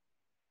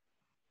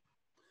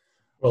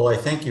 Well, I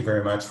thank you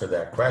very much for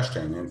that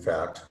question. In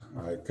fact,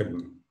 I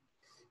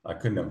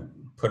couldn't have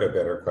put a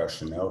better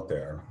question out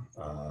there.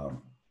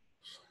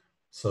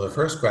 So the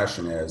first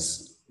question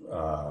is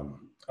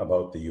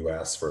about the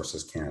US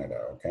versus Canada,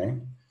 okay?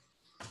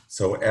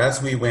 So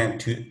as we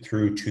went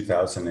through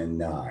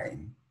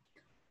 2009,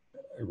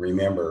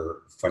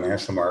 remember,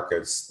 financial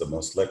markets, the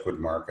most liquid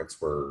markets,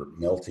 were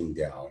melting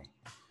down.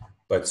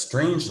 But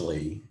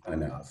strangely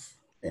enough,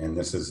 and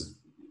this is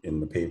in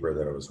the paper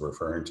that I was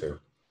referring to,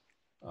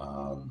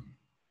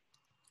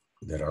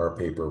 that our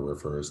paper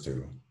refers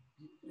to,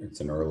 it's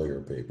an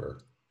earlier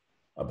paper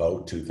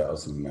about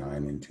 2009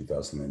 and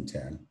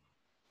 2010.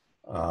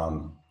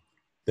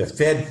 The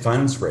Fed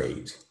funds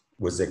rate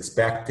was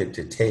expected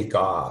to take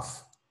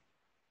off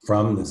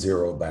from the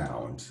zero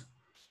bound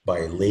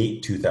by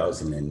late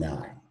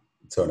 2009.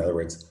 So in other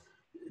words,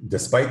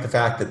 despite the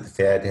fact that the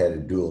Fed had a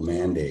dual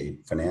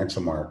mandate,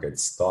 financial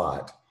markets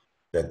thought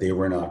that they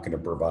were not going to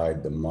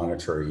provide the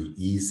monetary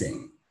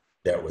easing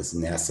that was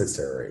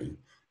necessary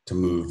to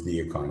move the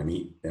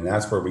economy. And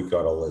that's where we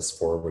got all this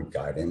forward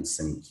guidance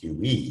and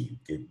QE,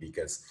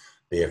 because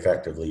they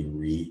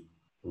effectively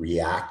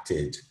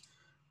reacted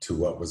to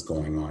what was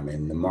going on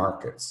in the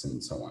markets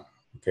and so on.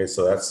 Okay,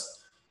 so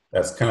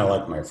that's kind of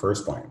like my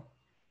first point.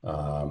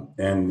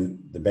 And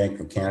the Bank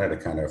of Canada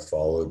kind of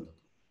followed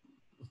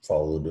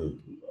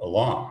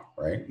along,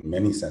 right?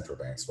 Many central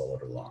banks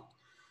followed along.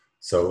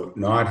 So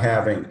not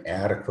having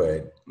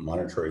adequate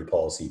monetary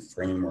policy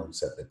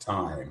frameworks at the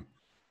time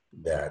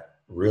that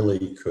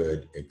really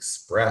could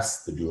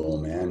express the dual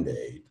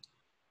mandate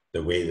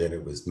the way that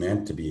it was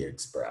meant to be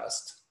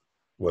expressed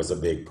was a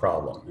big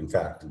problem. In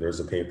fact, there's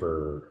a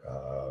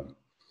paper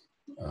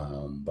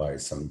by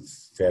some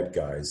Fed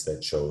guys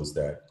that shows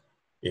that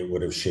it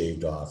would have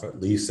shaved off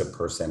at least a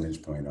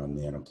percentage point on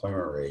the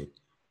unemployment rate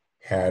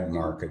had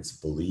markets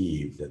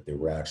believed that they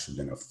were actually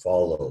going to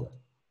follow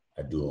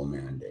a dual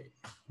mandate,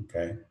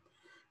 okay?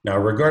 Now,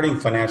 regarding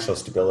financial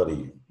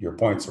stability, your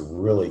points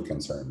really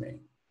concern me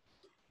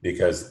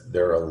because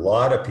there are a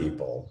lot of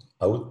people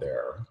out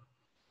there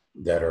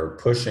that are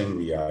pushing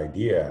the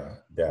idea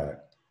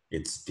that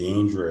it's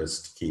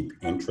dangerous to keep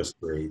interest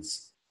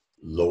rates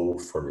low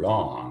for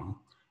long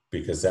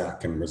because that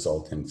can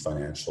result in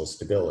financial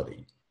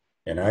stability.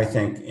 And I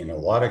think in a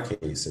lot of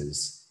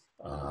cases,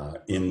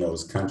 in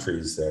those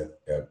countries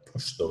that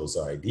push those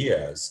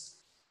ideas,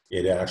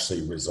 it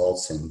actually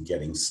results in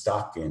getting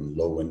stuck in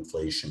low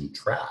inflation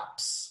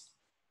traps.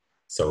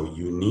 So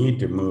you need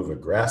to move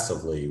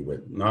aggressively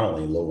with not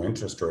only low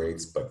interest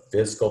rates, but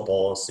fiscal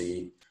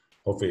policy.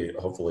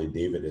 Hopefully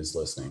David is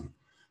listening,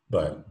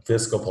 but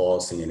fiscal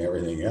policy and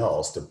everything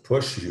else to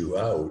push you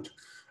out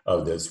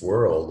of this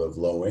world of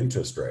low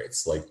interest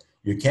rates. Like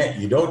you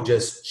don't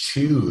just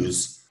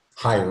choose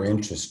higher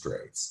interest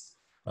rates.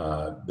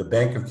 The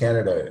Bank of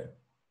Canada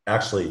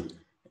actually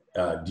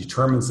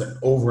determines an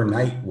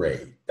overnight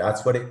rate.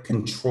 That's what it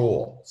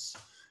controls.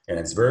 And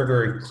it's very,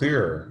 very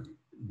clear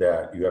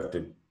that you have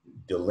to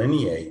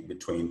delineate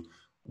between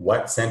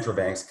what central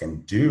banks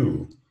can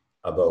do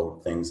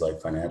about things like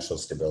financial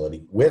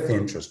stability with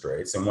interest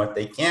rates and what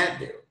they can't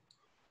do.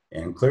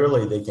 And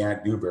clearly they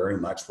can't do very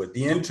much with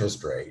the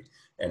interest rate.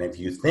 And if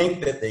you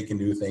think that they can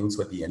do things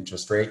with the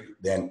interest rate,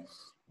 then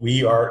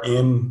we are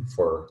in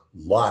for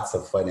lots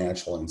of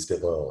financial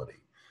instability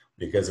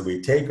because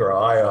we take our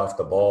eye off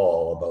the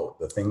ball about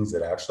the things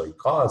that actually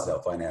cause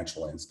that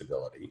financial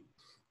instability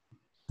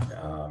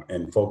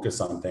and focus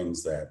on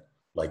things that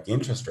like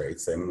interest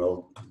rates, then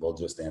we'll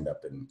just end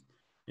up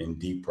in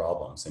deep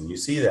problems. And you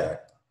see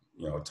that,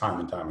 time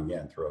and time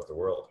again throughout the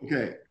world.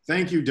 Okay,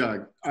 thank you,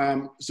 Doug.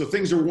 So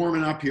things are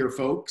warming up here,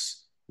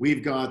 folks.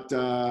 We've got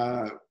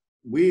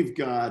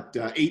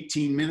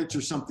 18 minutes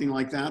or something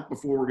like that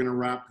before we're going to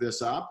wrap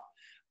this up.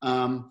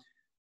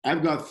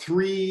 I've got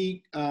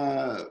 3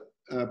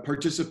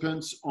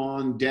 participants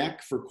on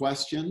deck for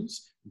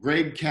questions.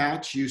 Greg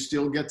Catch, you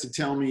still get to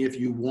tell me if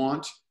you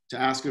want to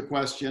ask a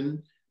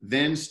question,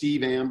 then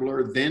Steve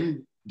Ambler,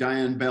 then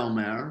Diane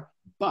Belmer.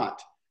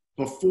 But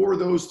before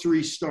those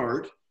 3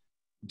 start,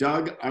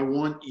 Doug, I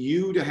want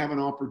you to have an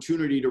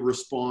opportunity to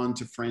respond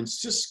to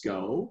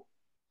Francisco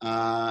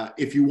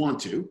if you want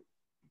to.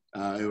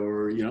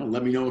 Or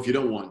let me know if you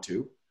don't want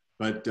to,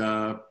 but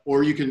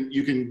or you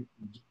can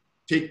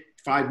take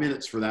 5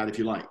 minutes for that if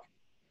you like.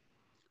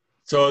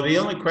 So the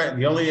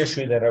only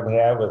issue that I would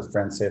have with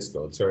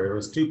Francisco, so there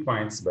was 2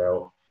 points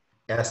about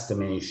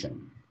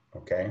estimation,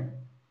 okay,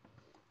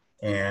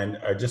 and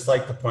I'd just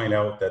like to point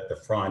out that the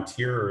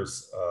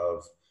frontiers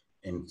of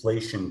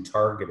inflation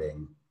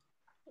targeting,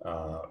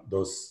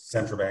 those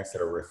central banks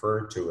that are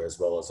referred to, as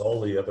well as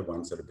all the other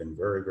ones that have been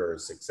very, very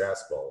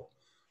successful,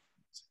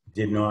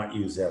 did not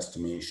use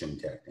estimation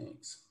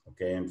techniques,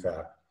 okay? In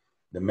fact,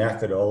 the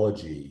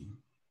methodology,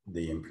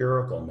 the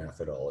empirical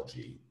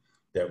methodology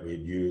that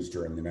we'd used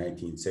during the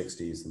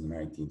 1960s and the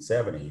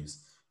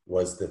 1970s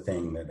was the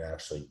thing that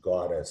actually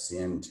got us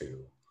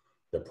into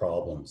the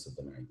problems of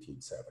the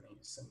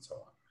 1970s and so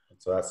on. And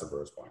so that's the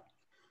first point.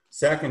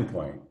 Second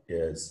point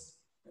is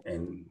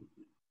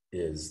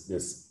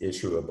this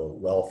issue about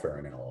welfare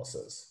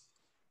analysis.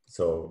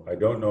 So I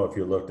don't know if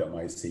you looked at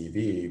my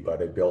CV,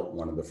 but I built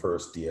one of the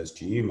first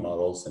DSGE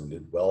models and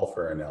did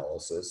welfare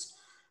analysis.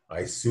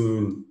 I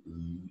soon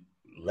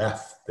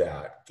left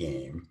that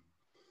game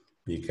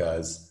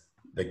because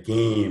the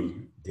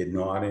game did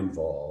not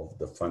involve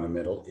the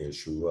fundamental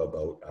issue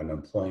about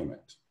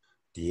unemployment.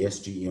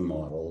 DSGE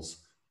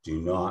models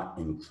do not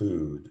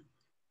include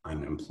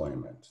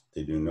unemployment.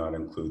 They do not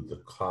include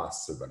the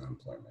costs of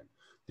unemployment.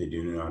 They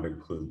do not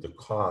include the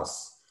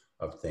costs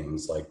of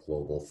things like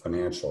global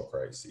financial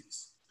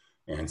crises.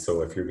 And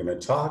so if you're going to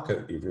talk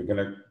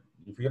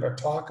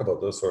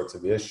about those sorts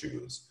of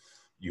issues,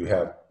 you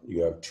have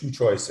two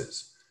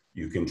choices.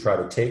 You can try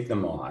to take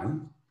them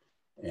on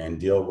and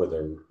deal with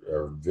a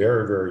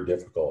very, very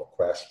difficult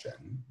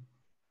question,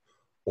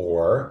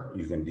 or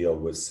you can deal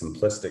with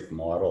simplistic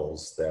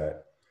models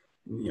that,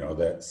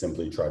 that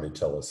simply try to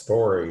tell a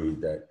story,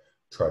 that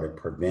try to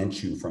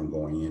prevent you from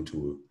going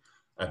into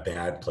a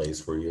bad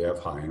place where you have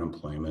high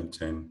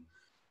unemployment and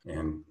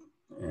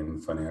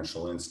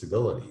financial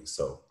instability.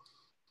 So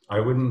I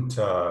wouldn't,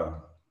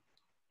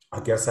 I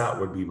guess that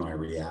would be my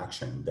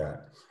reaction.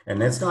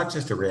 And it's not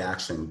just a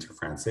reaction to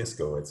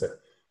Francisco,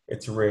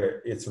 it's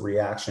a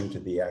reaction to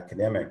the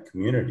academic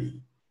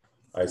community.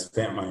 I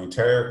spent my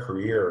entire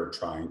career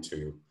trying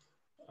to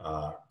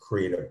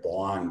create a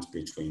bond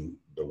between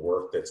the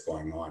work that's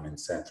going on in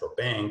central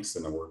banks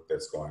and the work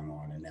that's going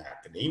on in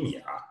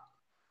academia.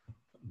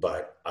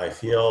 But I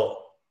feel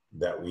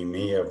that we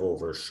may have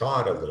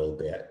overshot a little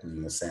bit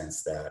in the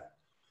sense that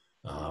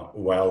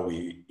while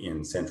we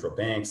in central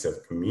banks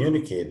have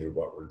communicated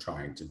what we're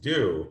trying to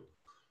do,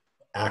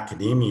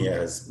 academia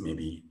has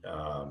maybe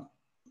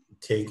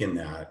taken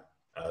that,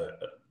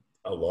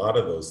 a lot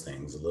of those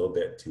things a little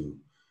bit too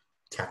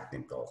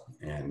technical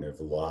and have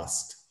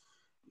lost,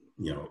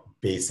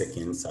 basic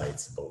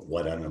insights about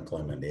what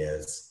unemployment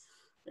is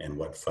and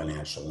what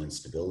financial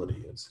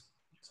instability is.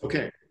 So,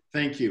 okay,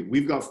 thank you.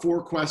 We've got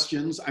 4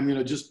 questions. I'm going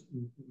to just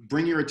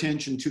bring your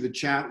attention to the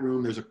chat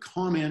room. There's a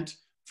comment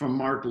from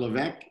Mark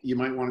Levesque you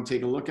might want to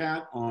take a look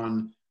at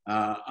on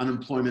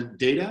unemployment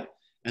data.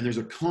 And there's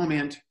a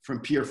comment from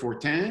Pierre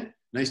Fortin.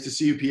 Nice to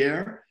see you,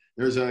 Pierre.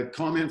 There's a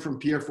comment from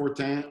Pierre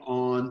Fortin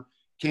on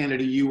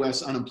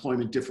Canada-US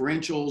unemployment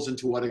differentials and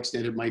to what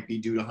extent it might be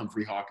due to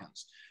Humphrey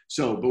Hawkins.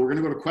 So, but we're going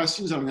to go to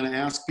questions. I'm going to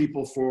ask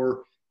people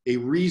for a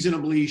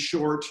reasonably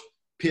short,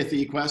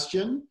 pithy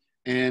question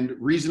and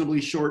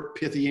reasonably short,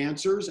 pithy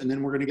answers, and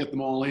then we're going to get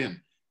them all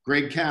in.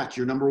 Greg Katz,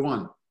 you're number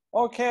 1.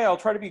 Okay, I'll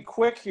try to be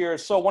quick here.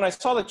 So when I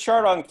saw the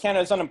chart on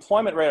Canada's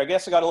unemployment rate, I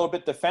guess I got a little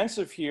bit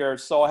defensive here.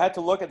 So I had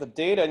to look at the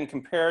data and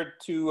compare it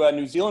to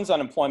New Zealand's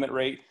unemployment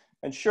rate.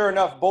 And sure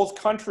enough, both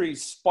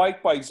countries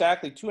spiked by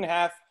exactly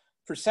 2.5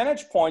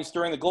 percentage points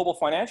during the global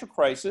financial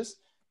crisis.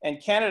 And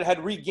Canada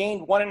had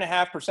regained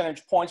 1.5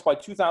 percentage points by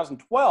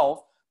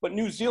 2012, but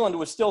New Zealand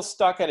was still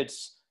stuck at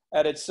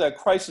its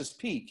crisis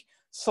peak.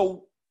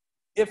 So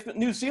if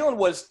New Zealand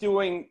was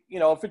doing,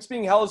 if it's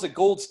being held as a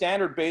gold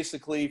standard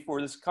basically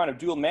for this kind of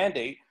dual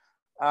mandate,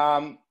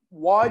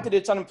 why did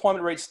its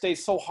unemployment rate stay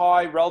so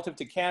high relative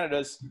to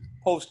Canada's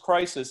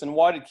post-crisis? And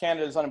why did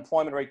Canada's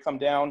unemployment rate come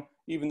down,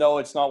 even though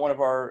it's not one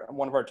of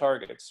our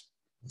targets?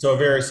 So a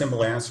very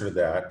simple answer to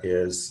that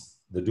is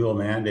the dual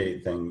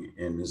mandate thing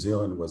in New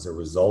Zealand was a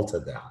result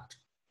of that.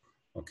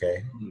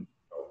 Okay,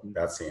 so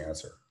that's the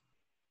answer.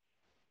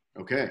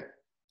 Okay.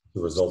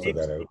 The result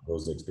of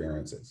those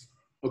experiences.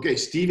 Okay,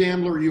 Steve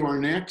Ambler, you are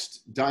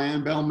next.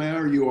 Diane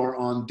Belmer, you are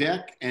on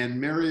deck, and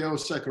Mario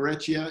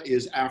Saccareccia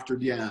is after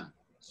Diane.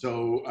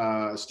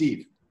 So,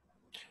 Steve.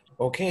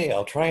 Okay,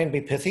 I'll try and be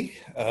pithy.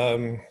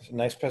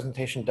 Nice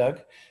presentation,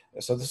 Doug.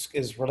 So this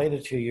is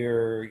related to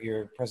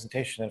your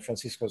presentation and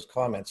Francisco's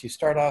comments. You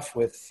start off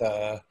with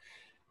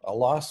a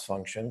loss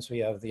function. So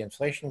you have the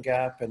inflation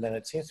gap, and then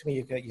it seems to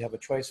me you have a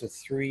choice of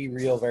 3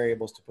 real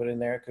variables to put in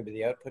there. It could be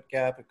the output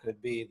gap, it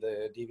could be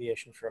the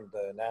deviation from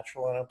the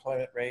natural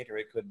unemployment rate, or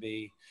it could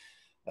be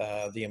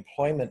the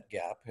employment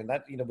gap. And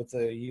that, with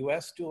the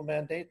US dual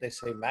mandate, they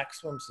say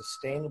maximum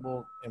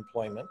sustainable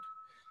employment.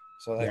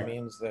 So that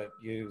means that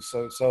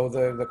so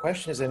the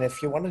question is, and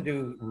if you want to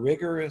do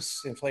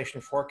rigorous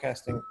inflation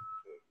forecasting,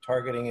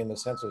 targeting in the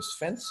sense of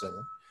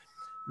Svensson,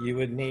 you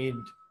would need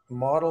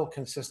model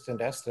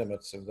consistent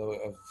estimates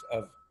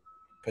of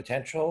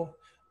potential,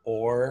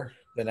 or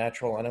the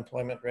natural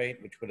unemployment rate,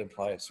 which would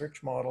imply a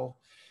search model,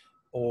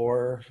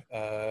 or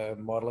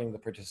modeling the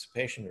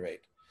participation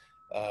rate.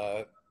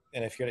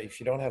 And if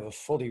you don't have a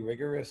fully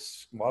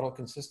rigorous model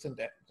consistent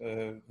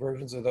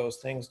versions of those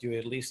things, do you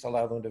at least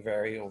allow them to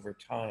vary over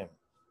time?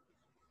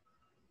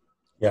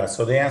 Yeah,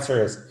 so the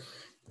answer is,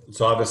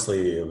 so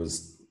obviously I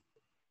was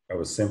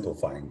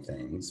simplifying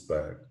things,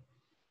 but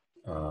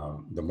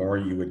the more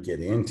you would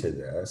get into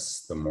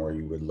this, the more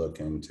you would look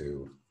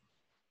into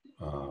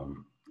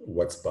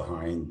what's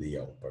behind the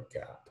output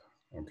gap,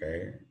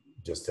 okay?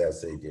 Just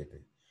as they did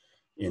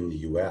in the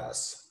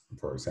US,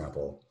 for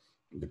example,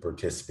 the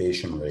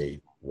participation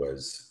rate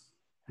was,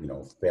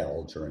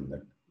 fell during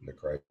the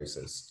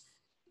crisis.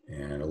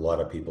 And a lot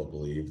of people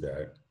believe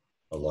that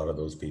a lot of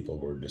those people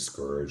were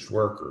discouraged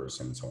workers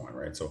and so on,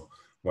 right? So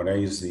when I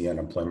use the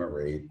unemployment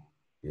rate,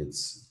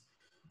 it's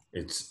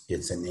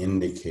an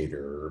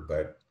indicator,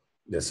 but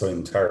this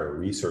entire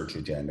research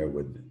agenda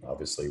would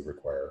obviously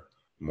require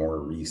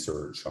more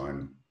research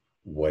on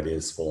what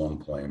is full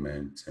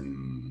employment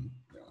and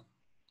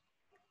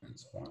and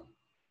so on.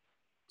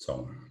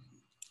 So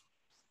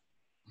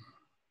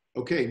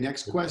Okay,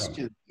 next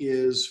question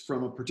is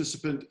from a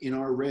participant in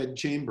our red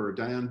chamber,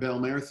 Diane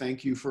Belmer.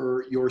 Thank you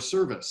for your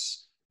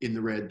service in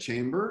the red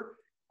chamber.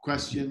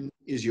 Question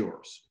is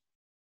yours.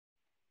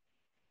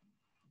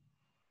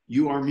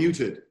 You are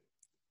muted.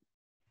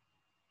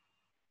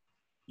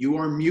 You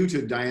are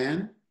muted,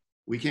 Diane.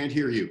 We can't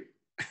hear you.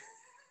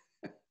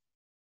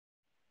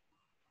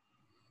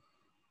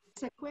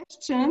 It's a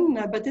question,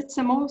 but it's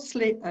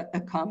mostly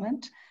a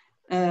comment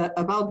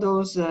about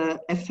those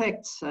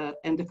effects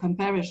and the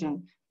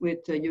comparison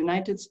with the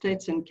United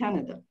States and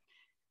Canada.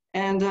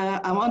 And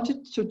I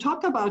wanted to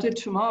talk about it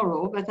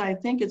tomorrow, but I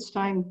think it's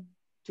time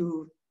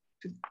to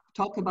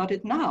talk about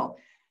it now.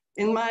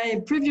 In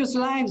my previous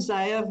lives,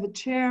 I have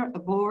chaired a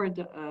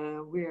board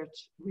where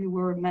we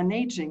were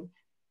managing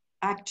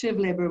active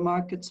labor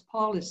markets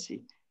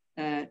policy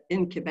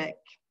in Quebec,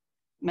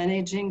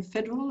 managing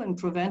federal and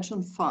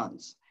provincial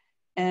funds.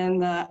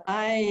 And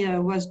I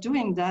was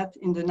doing that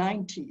in the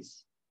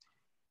 90s.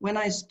 When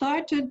I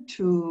started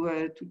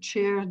to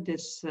chair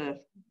this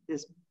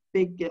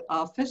big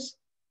office,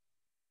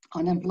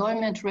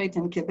 unemployment rate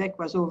in Quebec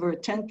was over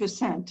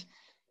 10%.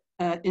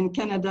 In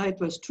Canada, it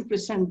was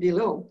 2%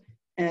 below.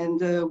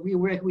 And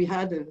we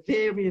had a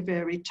very,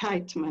 very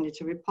tight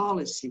monetary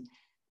policy.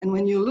 And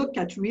when you look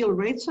at real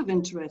rates of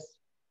interest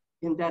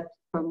in that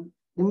from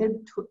the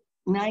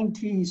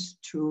mid-90s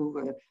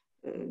to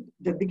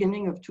the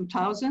beginning of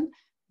 2000,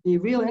 the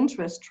real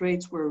interest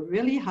rates were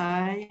really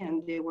high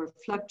and they were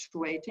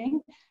fluctuating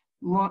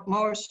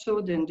more so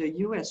than the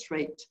US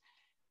rate.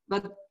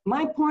 But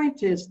my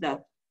point is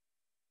that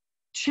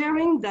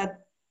sharing that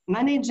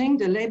managing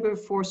the labor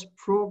force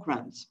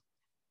programs,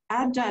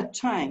 at that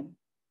time,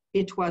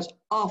 it was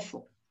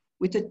awful.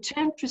 With a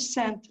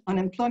 10%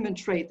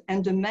 unemployment rate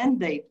and the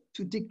mandate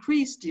to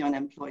decrease the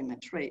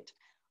unemployment rate,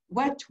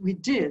 what we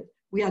did,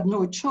 we had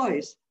no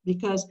choice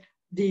because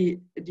the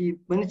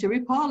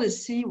monetary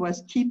policy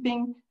was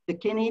keeping the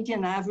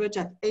Canadian average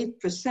at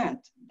 8%.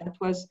 That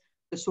was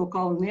the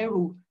so-called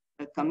Nehru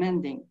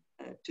commanding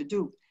to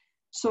do.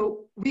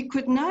 So we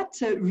could not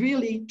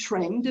really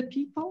train the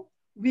people.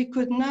 We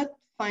could not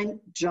find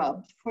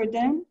jobs for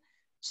them.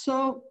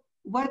 So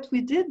what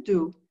we did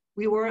do,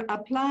 we were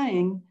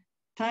applying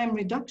time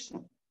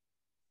reduction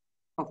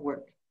of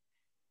work.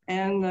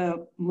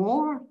 And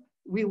more,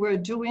 we were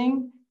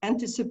doing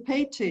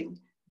anticipating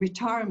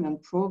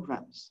retirement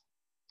programs.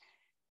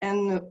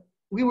 And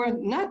we were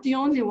not the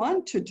only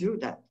one to do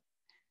that.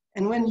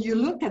 And when you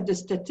look at the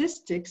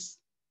statistics,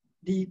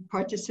 the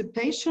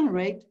participation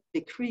rate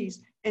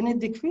decreased, and it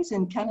decreased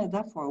in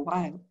Canada for a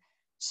while.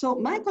 So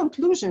my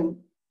conclusion,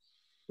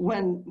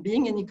 when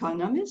being an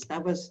economist, I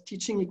was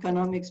teaching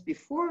economics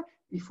before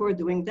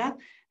doing that,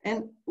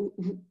 and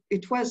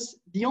it was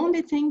the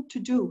only thing to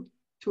do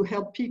to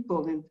help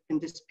people in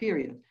this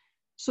period.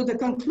 So the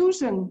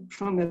conclusion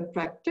from a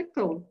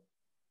practical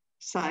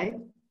side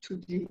to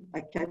the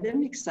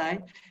academic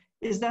side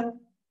is that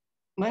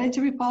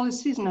monetary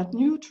policy is not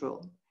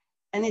neutral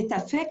and it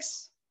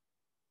affects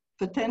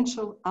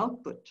potential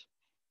output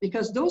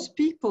because those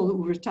people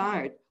who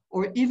retired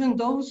or even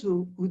those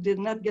who did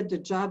not get the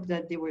job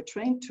that they were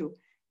trained to,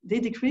 they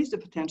decrease the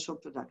potential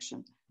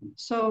production.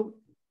 So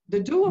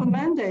the dual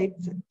mandate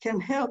can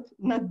help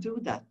not do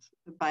that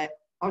by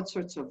all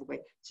sorts of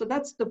ways. So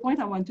that's the point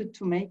I wanted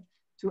to make,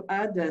 to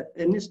add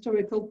an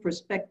historical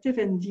perspective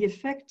and the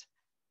effect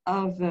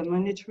of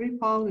monetary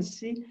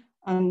policy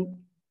on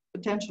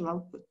potential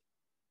output.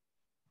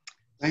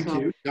 Thank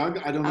you. Doug,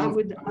 I don't know. I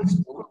would ask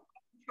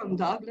from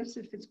Douglas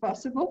if it's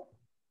possible.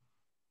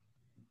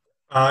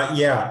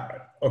 Yeah,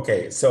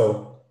 okay,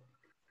 so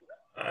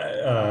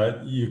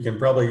you can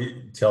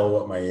probably tell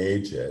what my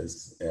age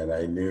is, and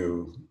I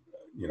knew,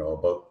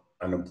 about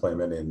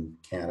unemployment in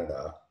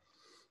Canada.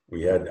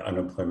 We had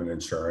unemployment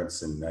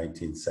insurance in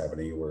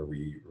 1970 where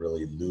we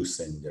really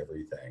loosened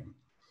everything,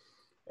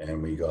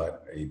 and we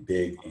got a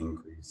big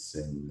increase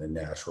in the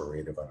national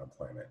rate of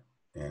unemployment.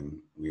 And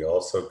we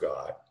also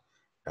got,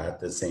 at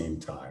the same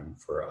time,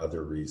 for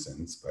other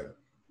reasons, but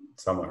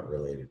somewhat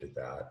related to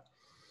that,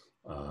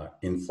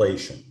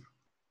 inflation.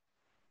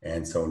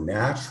 And so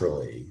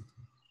naturally,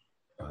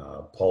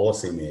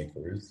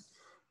 policymakers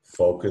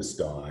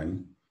focused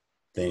on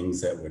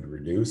things that would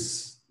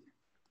reduce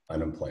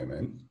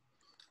unemployment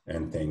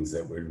and things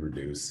that would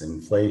reduce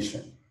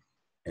inflation.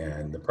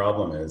 And the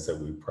problem is that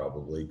we've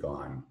probably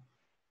gone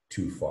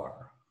too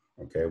far.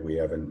 Okay, we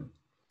haven't.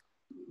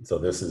 So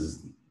this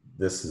is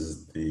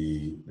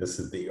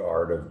the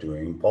art of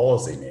doing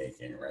policy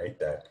making, right?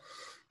 That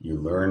you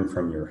learn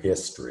from your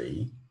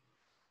history.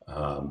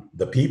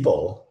 The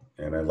people,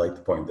 and I'd like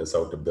to point this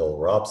out to Bill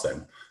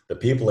Robson, the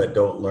people that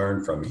don't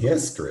learn from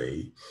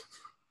history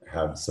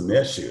have some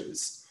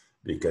issues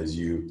because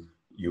you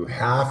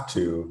have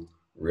to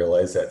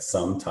realize that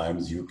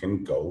sometimes you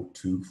can go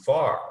too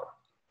far.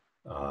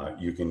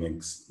 You can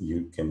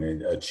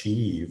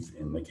achieve,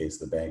 in the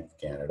case of the Bank of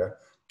Canada,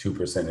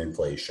 2%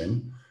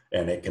 inflation,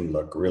 and it can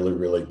look really,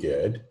 really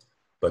good.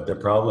 But the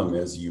problem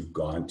is you've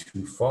gone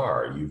too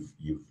far.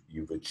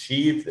 You've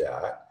achieved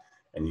that,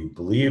 and you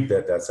believe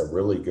that that's a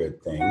really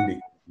good thing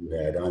because You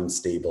had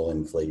unstable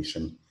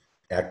inflation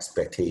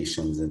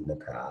expectations in the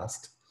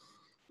past.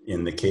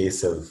 In the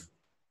case of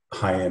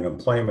high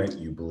unemployment,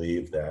 you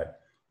believe that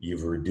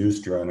you've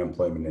reduced your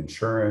unemployment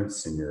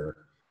insurance and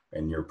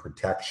your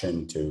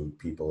protection to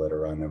people that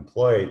are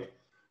unemployed,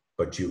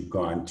 but you've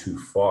gone too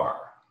far.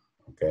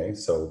 Okay,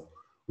 so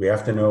we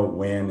have to know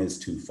when is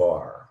too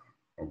far.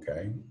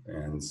 Okay,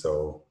 and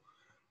so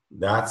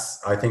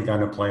that's, I think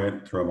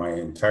unemployment through my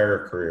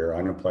entire career,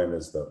 unemployment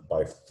is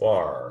by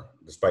far,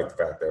 despite the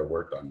fact that I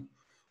worked on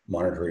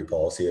monetary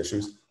policy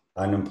issues,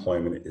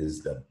 unemployment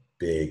is the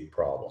big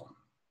problem.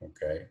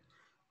 Okay,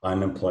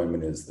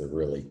 unemployment is the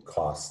really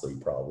costly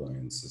problem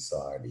in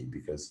society,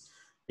 because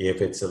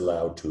if it's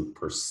allowed to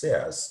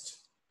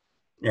persist,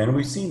 and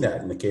we've seen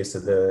that in the case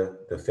of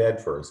the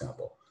Fed, for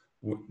example,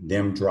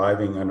 them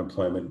driving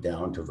unemployment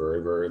down to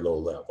very, very low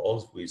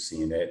levels. We've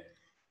seen it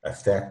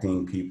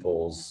affecting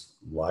people's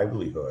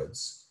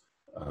livelihoods.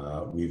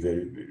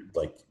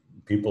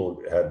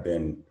 People have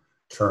been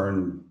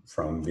turned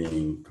from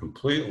being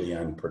completely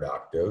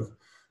unproductive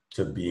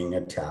to being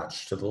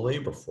attached to the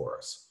labor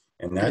force.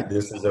 And that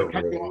this is a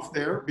really off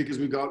there because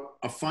we've got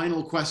a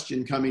final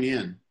question coming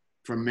in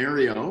from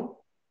Mario.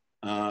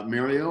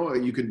 Mario,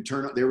 you can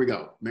turn up. There we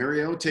go.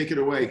 Mario, take it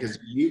away because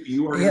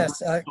you are.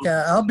 Yes,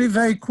 I'll be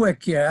very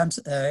quick here.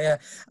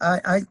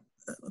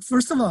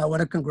 First of all, I want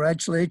to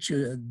congratulate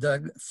you,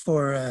 Doug,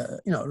 for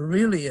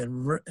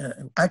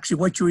actually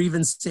what you're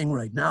even saying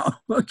right now.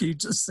 What you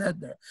just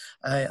said there,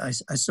 I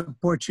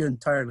support you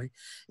entirely,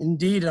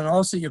 indeed, and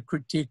also your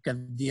critique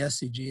of the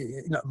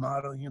SCG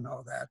model,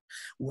 that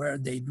where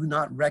they do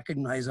not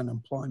recognize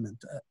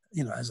unemployment,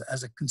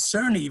 as a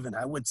concern. Even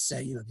I would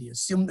say, they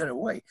assume that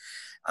away.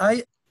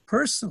 I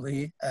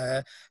personally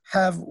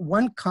have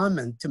one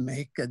comment to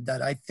make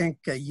that I think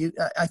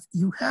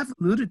you have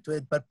alluded to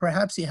it, but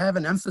perhaps you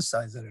haven't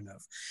emphasized it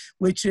enough,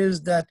 which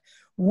is that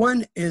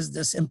one is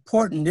this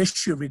important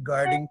issue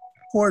regarding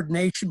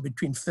coordination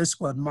between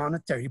fiscal and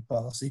monetary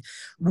policy.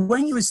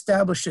 When you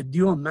establish a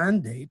dual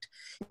mandate,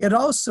 it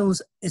also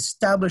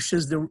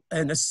establishes,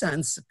 in a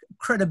sense,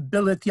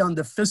 credibility on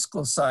the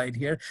fiscal side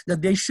here,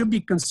 that they should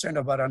be concerned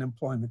about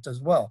unemployment as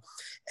well,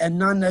 and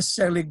not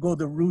necessarily go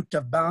the route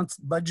of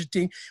balanced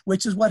budgeting,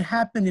 which is what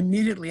happened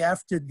immediately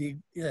after the,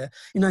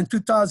 in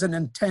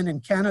 2010 in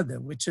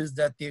Canada, which is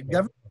that the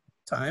government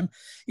time,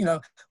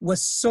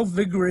 was so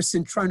vigorous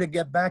in trying to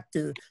get back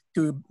to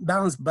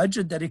balanced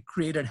budget that it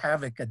created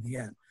havoc at the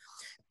end.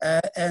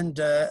 And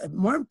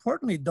more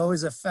importantly, though,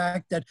 is the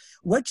fact that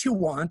what you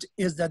want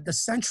is that the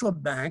central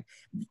bank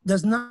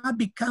does not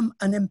become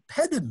an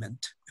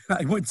impediment,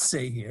 I would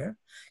say here,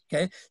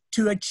 okay,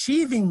 to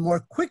achieving more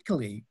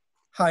quickly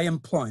high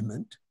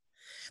employment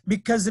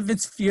because of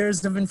its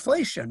fears of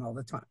inflation all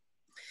the time.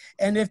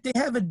 And if they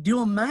have a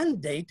dual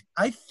mandate,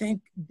 I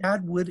think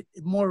that would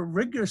more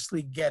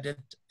rigorously get it,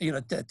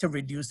 to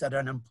reduce that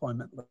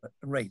unemployment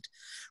rate,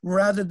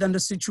 rather than the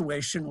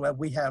situation where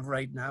we have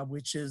right now,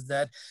 which is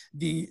that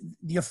the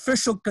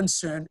official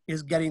concern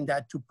is getting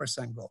that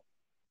 2% goal.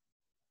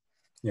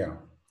 Yeah,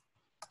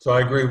 so I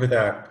agree with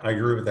that. I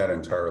agree with that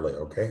entirely.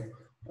 Okay,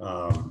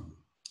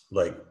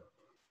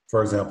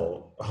 for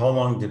example, how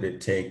long did it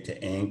take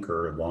to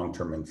anchor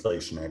long-term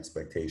inflation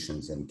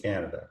expectations in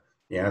Canada?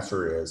 The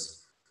answer is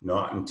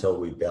not until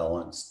we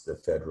balanced the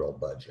federal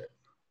budget.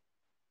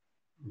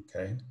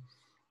 Okay,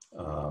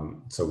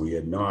 so we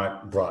had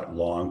not brought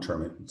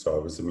long-term. So I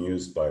was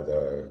amused by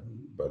the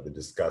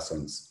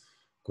discussants'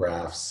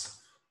 graphs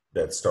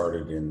that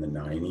started in the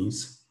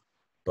 90s,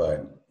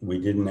 but we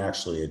didn't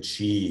actually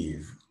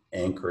achieve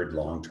anchored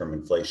long-term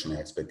inflation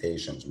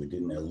expectations. We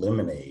didn't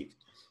eliminate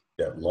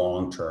that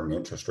long-term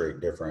interest rate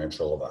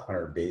differential of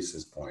 100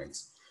 basis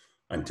points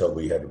until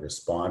we had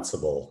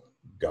responsible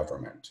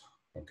government.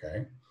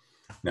 Okay.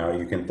 Now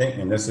you can think,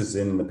 and this is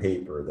in the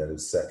paper, that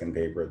is second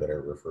paper that I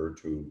referred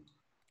to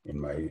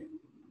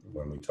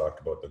when we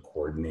talked about the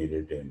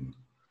coordinated and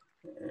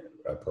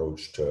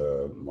approach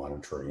to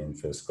monetary and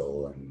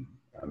fiscal and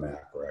a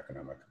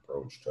macroeconomic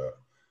approach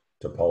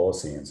to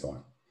policy and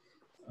so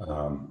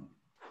on.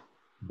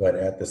 But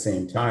at the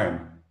same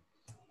time,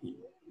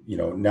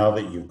 now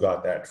that you've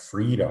got that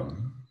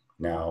freedom,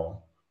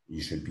 now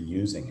you should be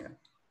using it.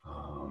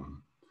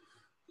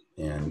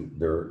 And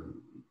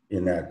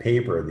in that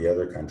paper, the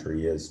other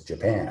country is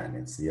Japan.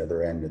 It's the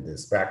other end of the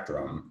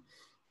spectrum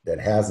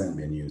that hasn't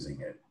been using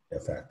it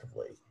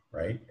effectively,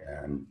 right?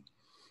 And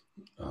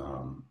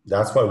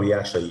that's why we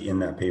actually, in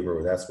that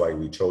paper, that's why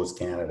we chose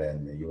Canada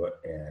and the US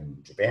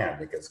and Japan,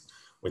 because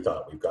we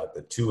thought we've got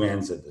the two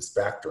ends of the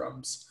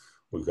spectrums.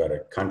 We've got a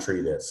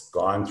country that's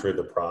gone through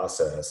the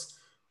process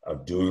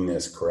of doing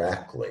this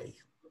correctly,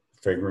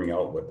 figuring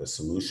out what the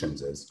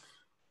solutions is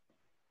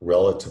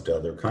relative to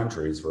other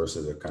countries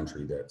versus a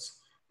country that's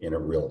in a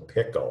real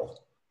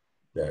pickle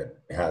that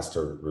has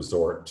to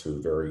resort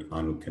to very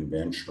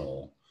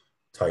unconventional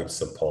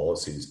types of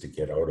policies to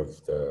get out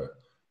of the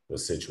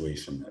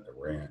situation that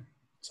we're in.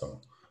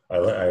 So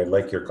I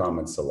like your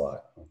comments a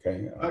lot,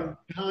 okay?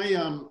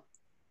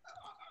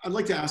 I'd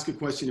like to ask a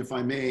question if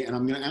I may, and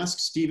I'm gonna ask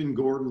Stephen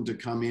Gordon to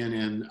come in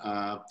and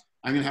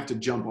I'm going to have to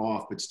jump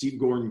off, but Steve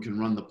Gordon can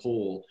run the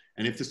poll.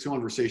 And if this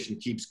conversation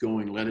keeps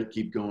going, let it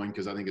keep going,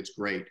 because I think it's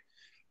great.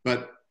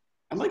 But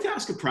I'd like to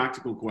ask a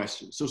practical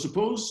question. So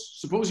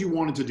suppose you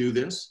wanted to do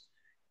this.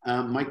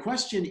 My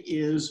question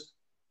is,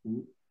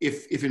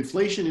 if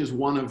inflation is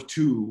one of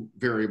two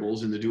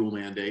variables in the dual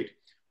mandate,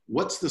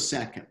 what's the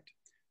second?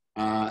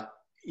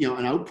 You know,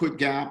 an output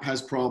gap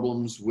has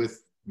problems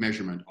with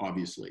measurement,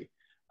 obviously.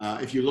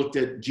 If you looked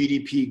at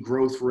GDP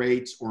growth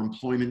rates or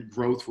employment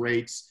growth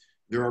rates,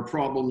 there are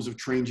problems of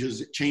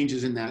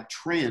changes in that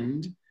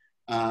trend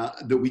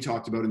that we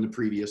talked about in the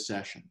previous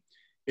session.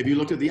 If you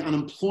look at the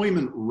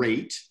unemployment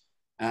rate,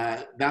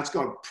 that's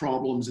got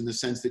problems in the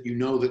sense that you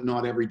know that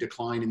not every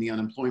decline in the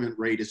unemployment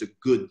rate is a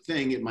good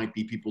thing. It might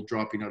be people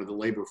dropping out of the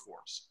labor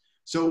force.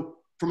 So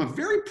from a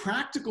very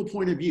practical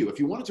point of view, if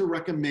you wanted to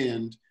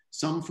recommend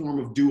some form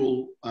of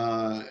dual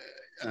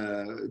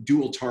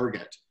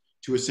target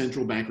to a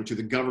central bank or to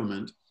the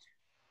government,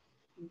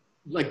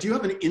 like, do you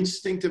have an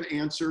instinctive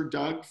answer,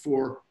 Doug,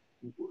 for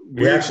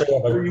we actually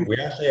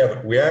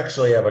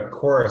have a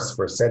course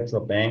for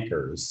central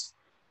bankers.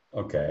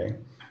 Okay.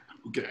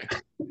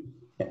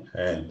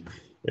 And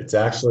it's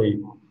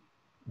actually,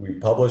 we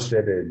published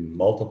it in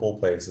multiple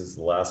places.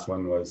 The last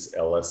one was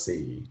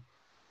LSE,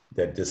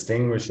 that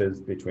distinguishes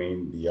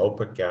between the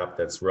output gap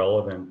that's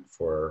relevant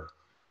for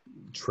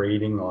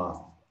trading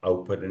off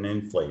output and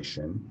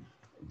inflation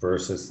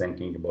versus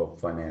thinking about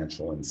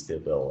financial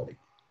instability.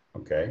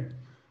 Okay.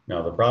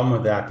 Now, the problem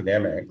with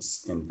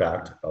academics, in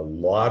fact,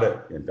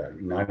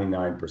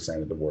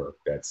 99% of the work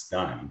that's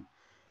done,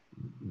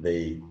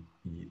 they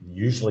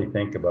usually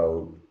think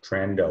about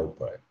trend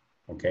output.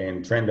 Okay,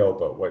 and trend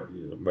output, what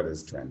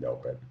is trend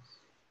output?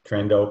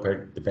 Trend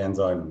output depends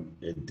on,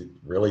 it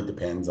really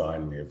depends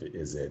on if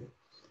is it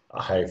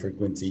a high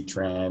frequency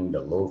trend,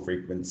 a low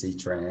frequency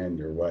trend,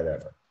 or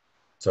whatever.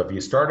 So if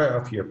you start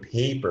off your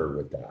paper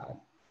with that,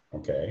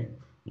 okay,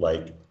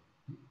 like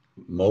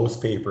most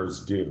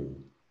papers do,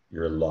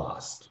 you're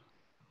lost.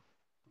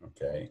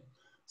 Okay,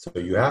 so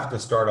you have to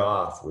start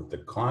off with the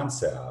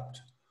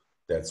concept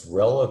that's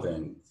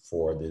relevant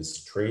for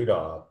this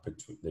trade-off,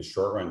 the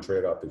short-run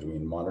trade-off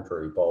between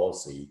monetary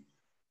policy,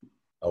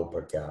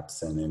 output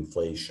gaps, and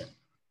inflation.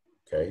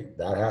 Okay,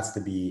 that has to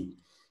be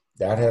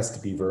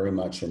very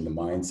much in the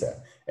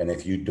mindset. And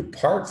if you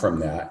depart from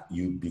that,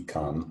 you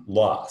become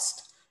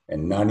lost.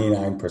 And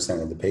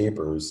 99% of the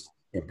papers,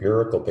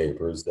 empirical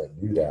papers that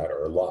do that,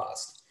 are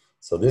lost.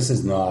 So this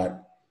is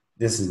not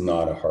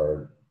a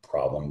hard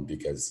problem,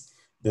 because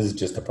this is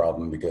just a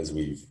problem because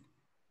we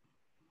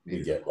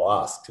get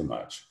lost too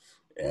much.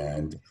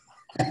 And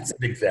that's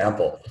an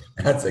example.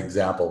 That's an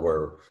example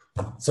where,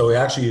 so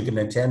actually you can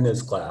attend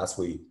this class.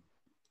 We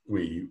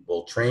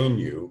will train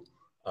you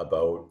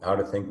about how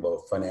to think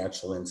about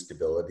financial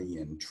instability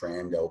and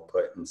trend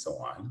output and so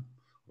on,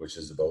 which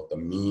is about the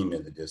mean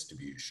of the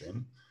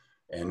distribution.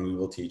 And we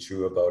will teach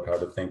you about how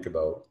to think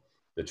about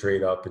the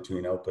trade-off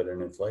between output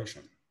and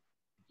inflation.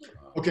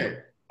 Okay,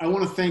 I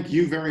want to thank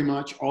you very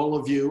much, all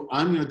of you.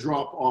 I'm going to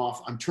drop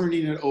off. I'm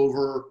turning it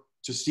over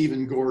to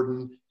Stephen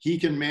Gordon. He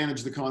can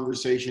manage the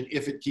conversation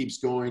if it keeps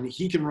going.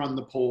 He can run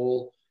the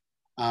poll.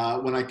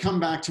 When I come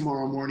back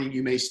tomorrow morning,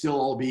 you may still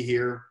all be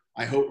here,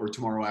 I hope, or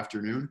tomorrow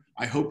afternoon.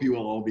 I hope you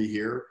will all be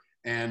here.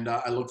 And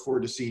I look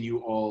forward to seeing you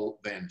all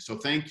then. So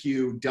thank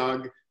you,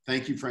 Doug.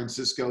 Thank you,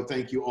 Francisco.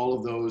 Thank you, all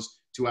of those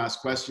to ask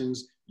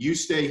questions. You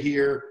stay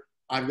here.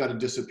 I've got to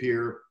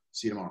disappear.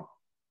 See you tomorrow.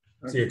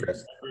 See you,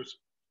 Chris.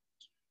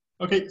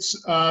 Okay,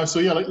 so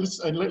yeah,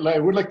 I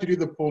would like to do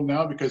the poll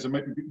now because there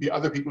might be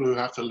other people who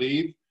have to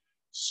leave.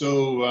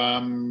 So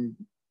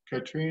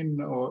Katrine,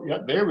 yeah,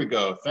 there we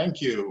go.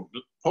 Thank you.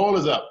 The poll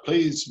is up.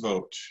 Please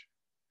vote.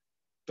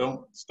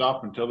 Don't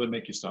stop until they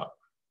make you stop.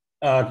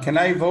 Can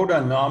I vote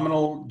on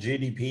nominal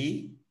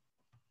GDP?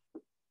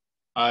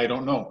 I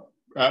don't know.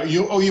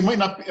 You might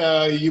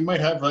not. You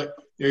might have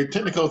your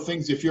technical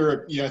things. If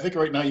you're, I think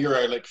right now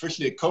you're like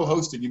officially a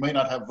co-host, and you might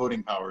not have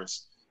voting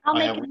powers. I'll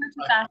make a note of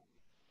that.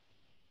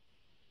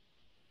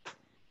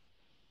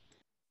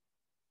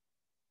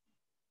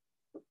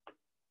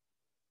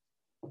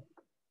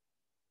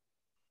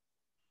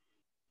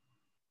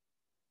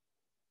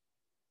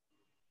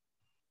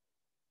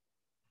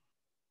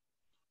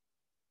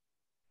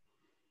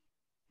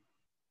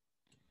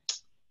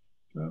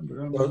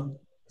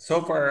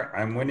 So far,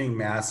 I'm winning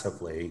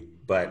massively,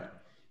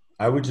 but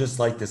I would just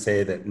like to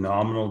say that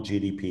nominal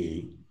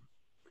GDP,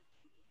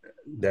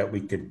 that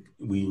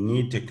we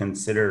need to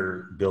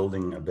consider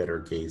building a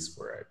better case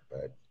for it,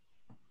 but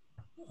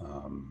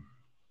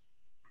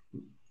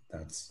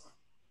that's.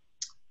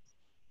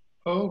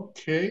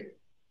 Okay.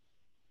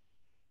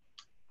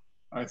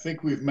 I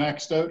think we've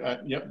maxed out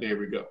at, yep, there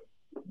we go.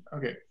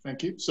 Okay,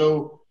 thank you.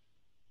 So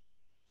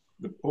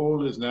the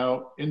poll is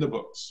now in the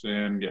books,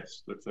 and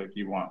yes, looks like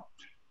you won.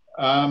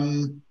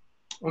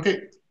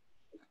 Okay.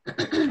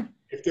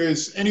 If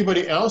there's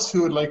anybody else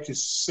who would like to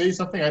say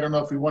something, I don't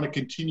know if we want to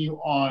continue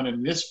on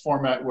in this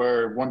format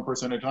where one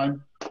person at a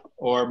time,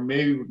 or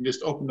maybe we can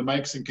just open the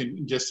mics and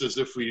can, just as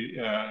if we,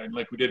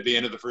 like we did at the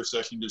end of the first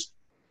session, just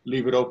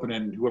leave it open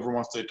and whoever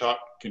wants to talk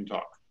can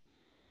talk.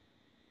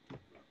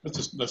 Let's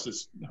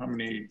just, how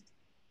many?